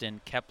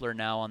Buxton. Kepler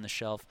now on the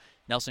shelf.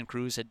 Nelson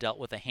Cruz had dealt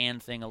with a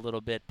hand thing a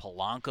little bit.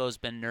 Polanco's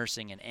been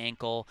nursing an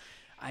ankle.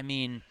 I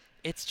mean,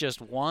 it's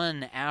just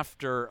one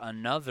after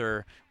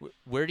another.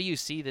 Where do you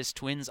see this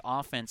Twins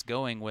offense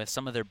going with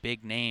some of their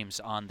big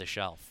names on the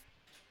shelf?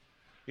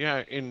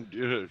 Yeah, and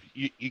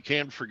you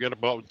can't forget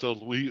about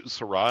Luis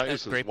Arraez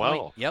as well.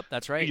 Point. Yep,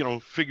 that's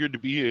right. Figured to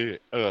be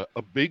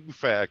a big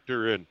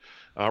factor in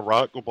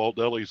Rocco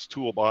Baldelli's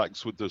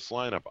toolbox with this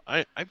lineup.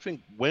 I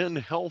think when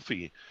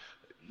healthy,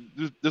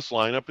 this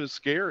lineup is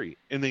scary,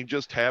 and they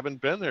just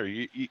haven't been there.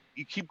 You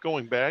keep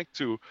going back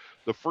to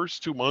the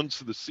first 2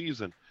 months of the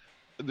season.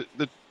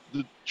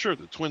 Sure,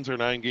 the Twins are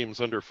 9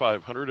 games under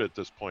 500 at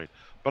this point,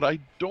 but I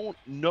don't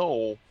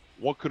know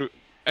what could have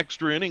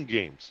extra inning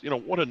games.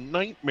 What a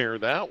nightmare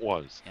that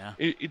was. Yeah.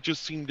 It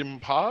just seemed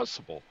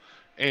impossible,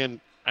 and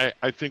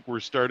I think we're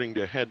starting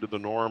to head to the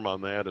norm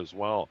on that as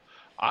well.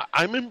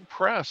 I'm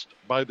impressed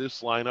by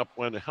this lineup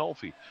when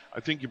healthy. I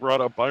think you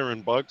brought up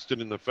Byron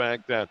Buxton and the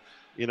fact that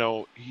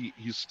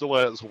he still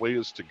has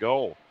ways to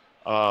go.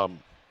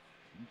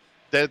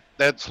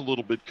 that's a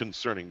little bit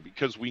concerning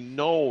because we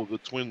know the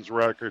Twins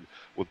record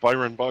with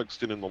Byron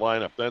Buxton in the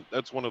lineup.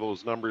 That's one of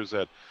those numbers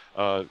that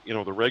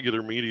the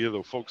regular media,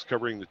 the folks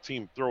covering the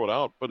team, throw it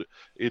out, but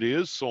it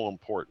is so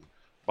important.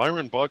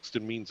 Byron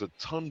Buxton means a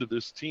ton to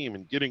this team,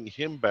 and getting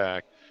him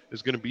back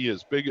is going to be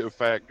as big a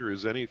factor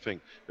as anything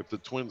if the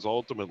Twins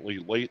ultimately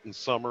late in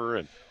summer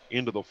and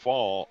into the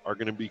fall are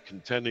going to be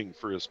contending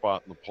for a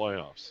spot in the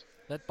playoffs.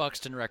 That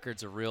Buxton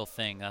record's a real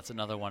thing. That's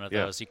another one of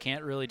those. You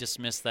can't really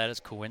dismiss that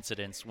as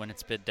coincidence when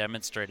it's been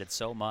demonstrated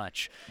so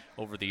much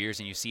over the years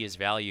and you see his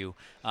value.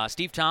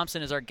 Steve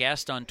Thompson is our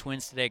guest on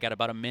Twins Today. Got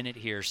about a minute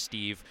here,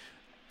 Steve.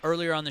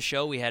 Earlier on the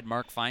show, we had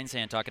Mark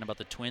Feinsand talking about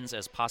the Twins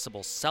as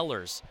possible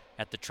sellers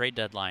at the trade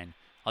deadline.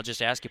 I'll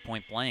just ask you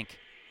point blank. Do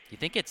you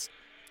think it's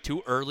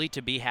too early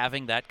to be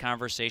having that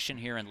conversation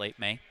here in late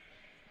May?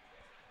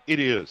 It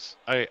is.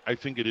 I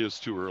think it is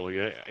too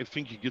early. I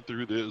think you get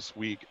through this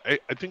week. I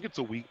think it's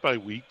a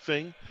week-by-week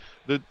thing.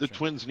 The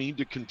Twins need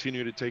to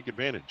continue to take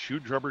advantage.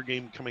 Huge rubber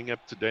game coming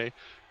up today.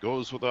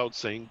 Goes without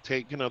saying.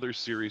 Take another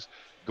series.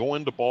 Go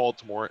into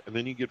Baltimore, and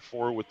then you get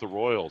 4 with the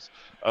Royals.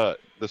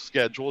 The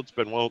schedule, it's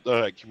been well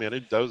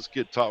documented, does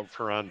get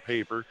tougher on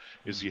paper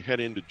as you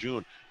head into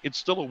June. It's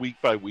still a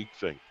week-by-week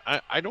thing.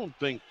 I don't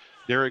think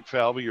Derek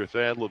Falvey or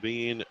Thad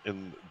Levine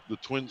and the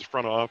Twins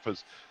front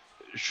office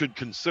should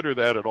consider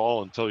that at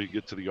all until you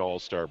get to the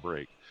All-Star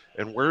break.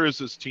 And where is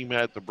this team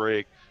at the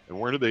break, and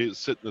where do they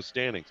sit in the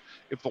standings?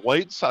 If the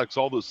White Sox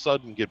all of a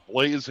sudden get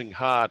blazing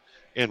hot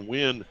and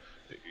win,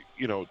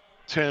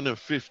 10 of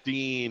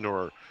 15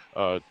 or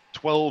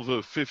 12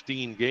 of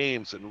 15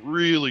 games and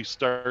really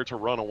start to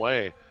run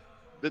away,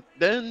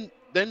 then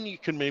you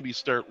can maybe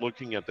start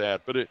looking at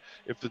that. But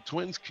if the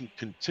Twins can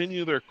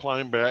continue their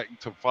climb back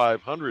to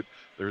 500,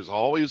 there's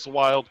always a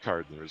wild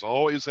card. There's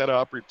always that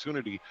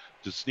opportunity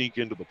to sneak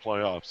into the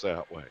playoffs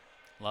that way.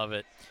 Love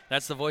it.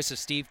 That's the voice of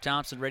Steve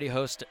Thompson, radio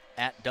host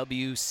at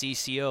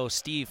WCCO.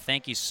 Steve,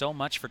 thank you so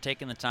much for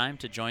taking the time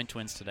to join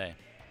Twins Today.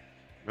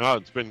 Oh,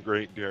 it's been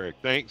great, Derek.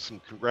 Thanks,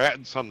 and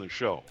congrats on the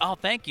show. Oh,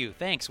 thank you.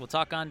 Thanks. We'll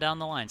talk on down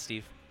the line,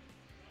 Steve.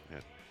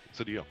 Yeah, it's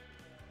a deal.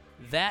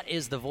 That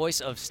is the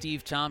voice of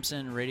Steve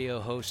Thompson, radio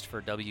host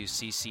for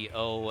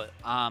WCCO.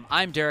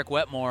 I'm Derek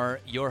Wetmore,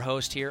 your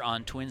host here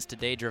on Twins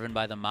Today, driven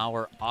by the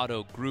Mauer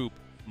Auto Group.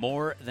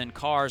 More Than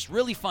Cars.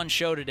 Really fun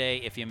show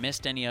today. If you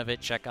missed any of it,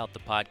 check out the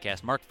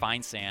podcast. Mark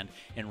Feinsand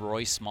and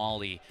Roy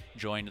Smalley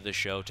joined the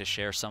show to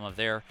share some of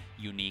their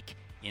unique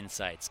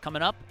insights.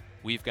 Coming up,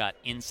 we've got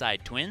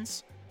Inside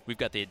Twins. We've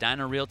got the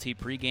Edina Realty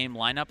pregame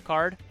lineup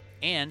card.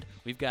 And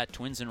we've got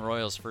Twins and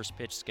Royals first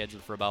pitch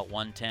scheduled for about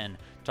 1:10.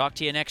 Talk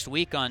to you next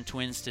week on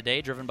Twins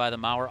Today, driven by the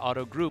Mauer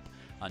Auto Group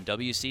on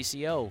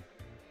WCCO.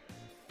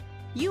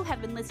 You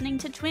have been listening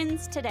to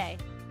Twins Today,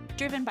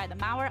 driven by the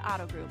Mauer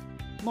Auto Group.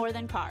 More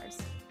than cars.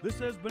 This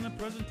has been a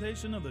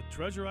presentation of the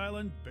Treasure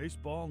Island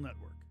Baseball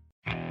Network.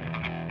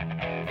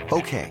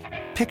 Okay,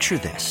 picture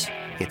this.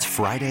 It's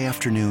Friday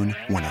afternoon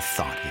when a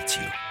thought hits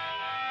you.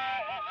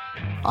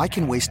 I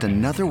can waste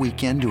another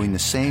weekend doing the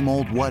same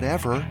old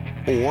whatever,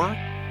 or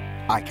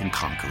I can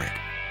conquer it.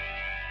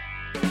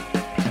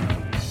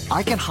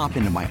 I can hop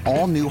into my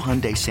all-new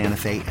Hyundai Santa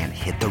Fe and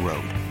hit the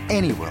road.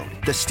 Any road.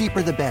 The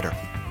steeper, the better.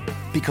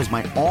 Because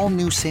my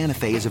all-new Santa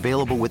Fe is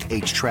available with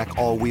H-Track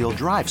all-wheel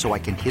drive, so I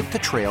can hit the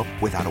trail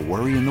without a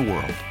worry in the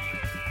world.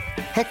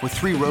 Heck, with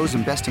 3 rows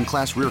and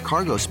best-in-class rear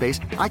cargo space,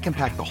 I can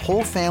pack the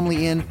whole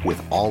family in with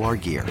all our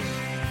gear.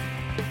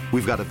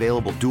 We've got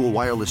available dual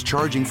wireless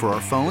charging for our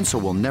phones, so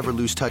we'll never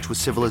lose touch with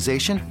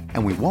civilization,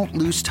 and we won't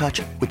lose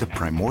touch with the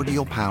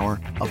primordial power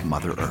of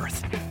Mother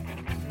Earth.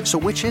 So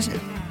which is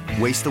it?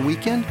 Waste the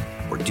weekend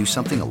or do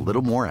something a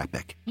little more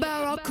epic?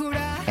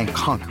 And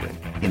conquer it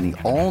in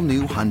the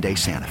all-new Hyundai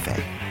Santa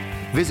Fe.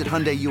 Visit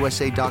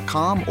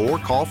HyundaiUSA.com or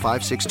call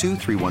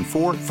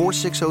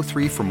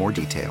 562-314-4603 for more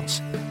details.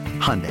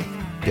 Hyundai,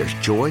 there's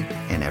joy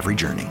in every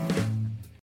journey.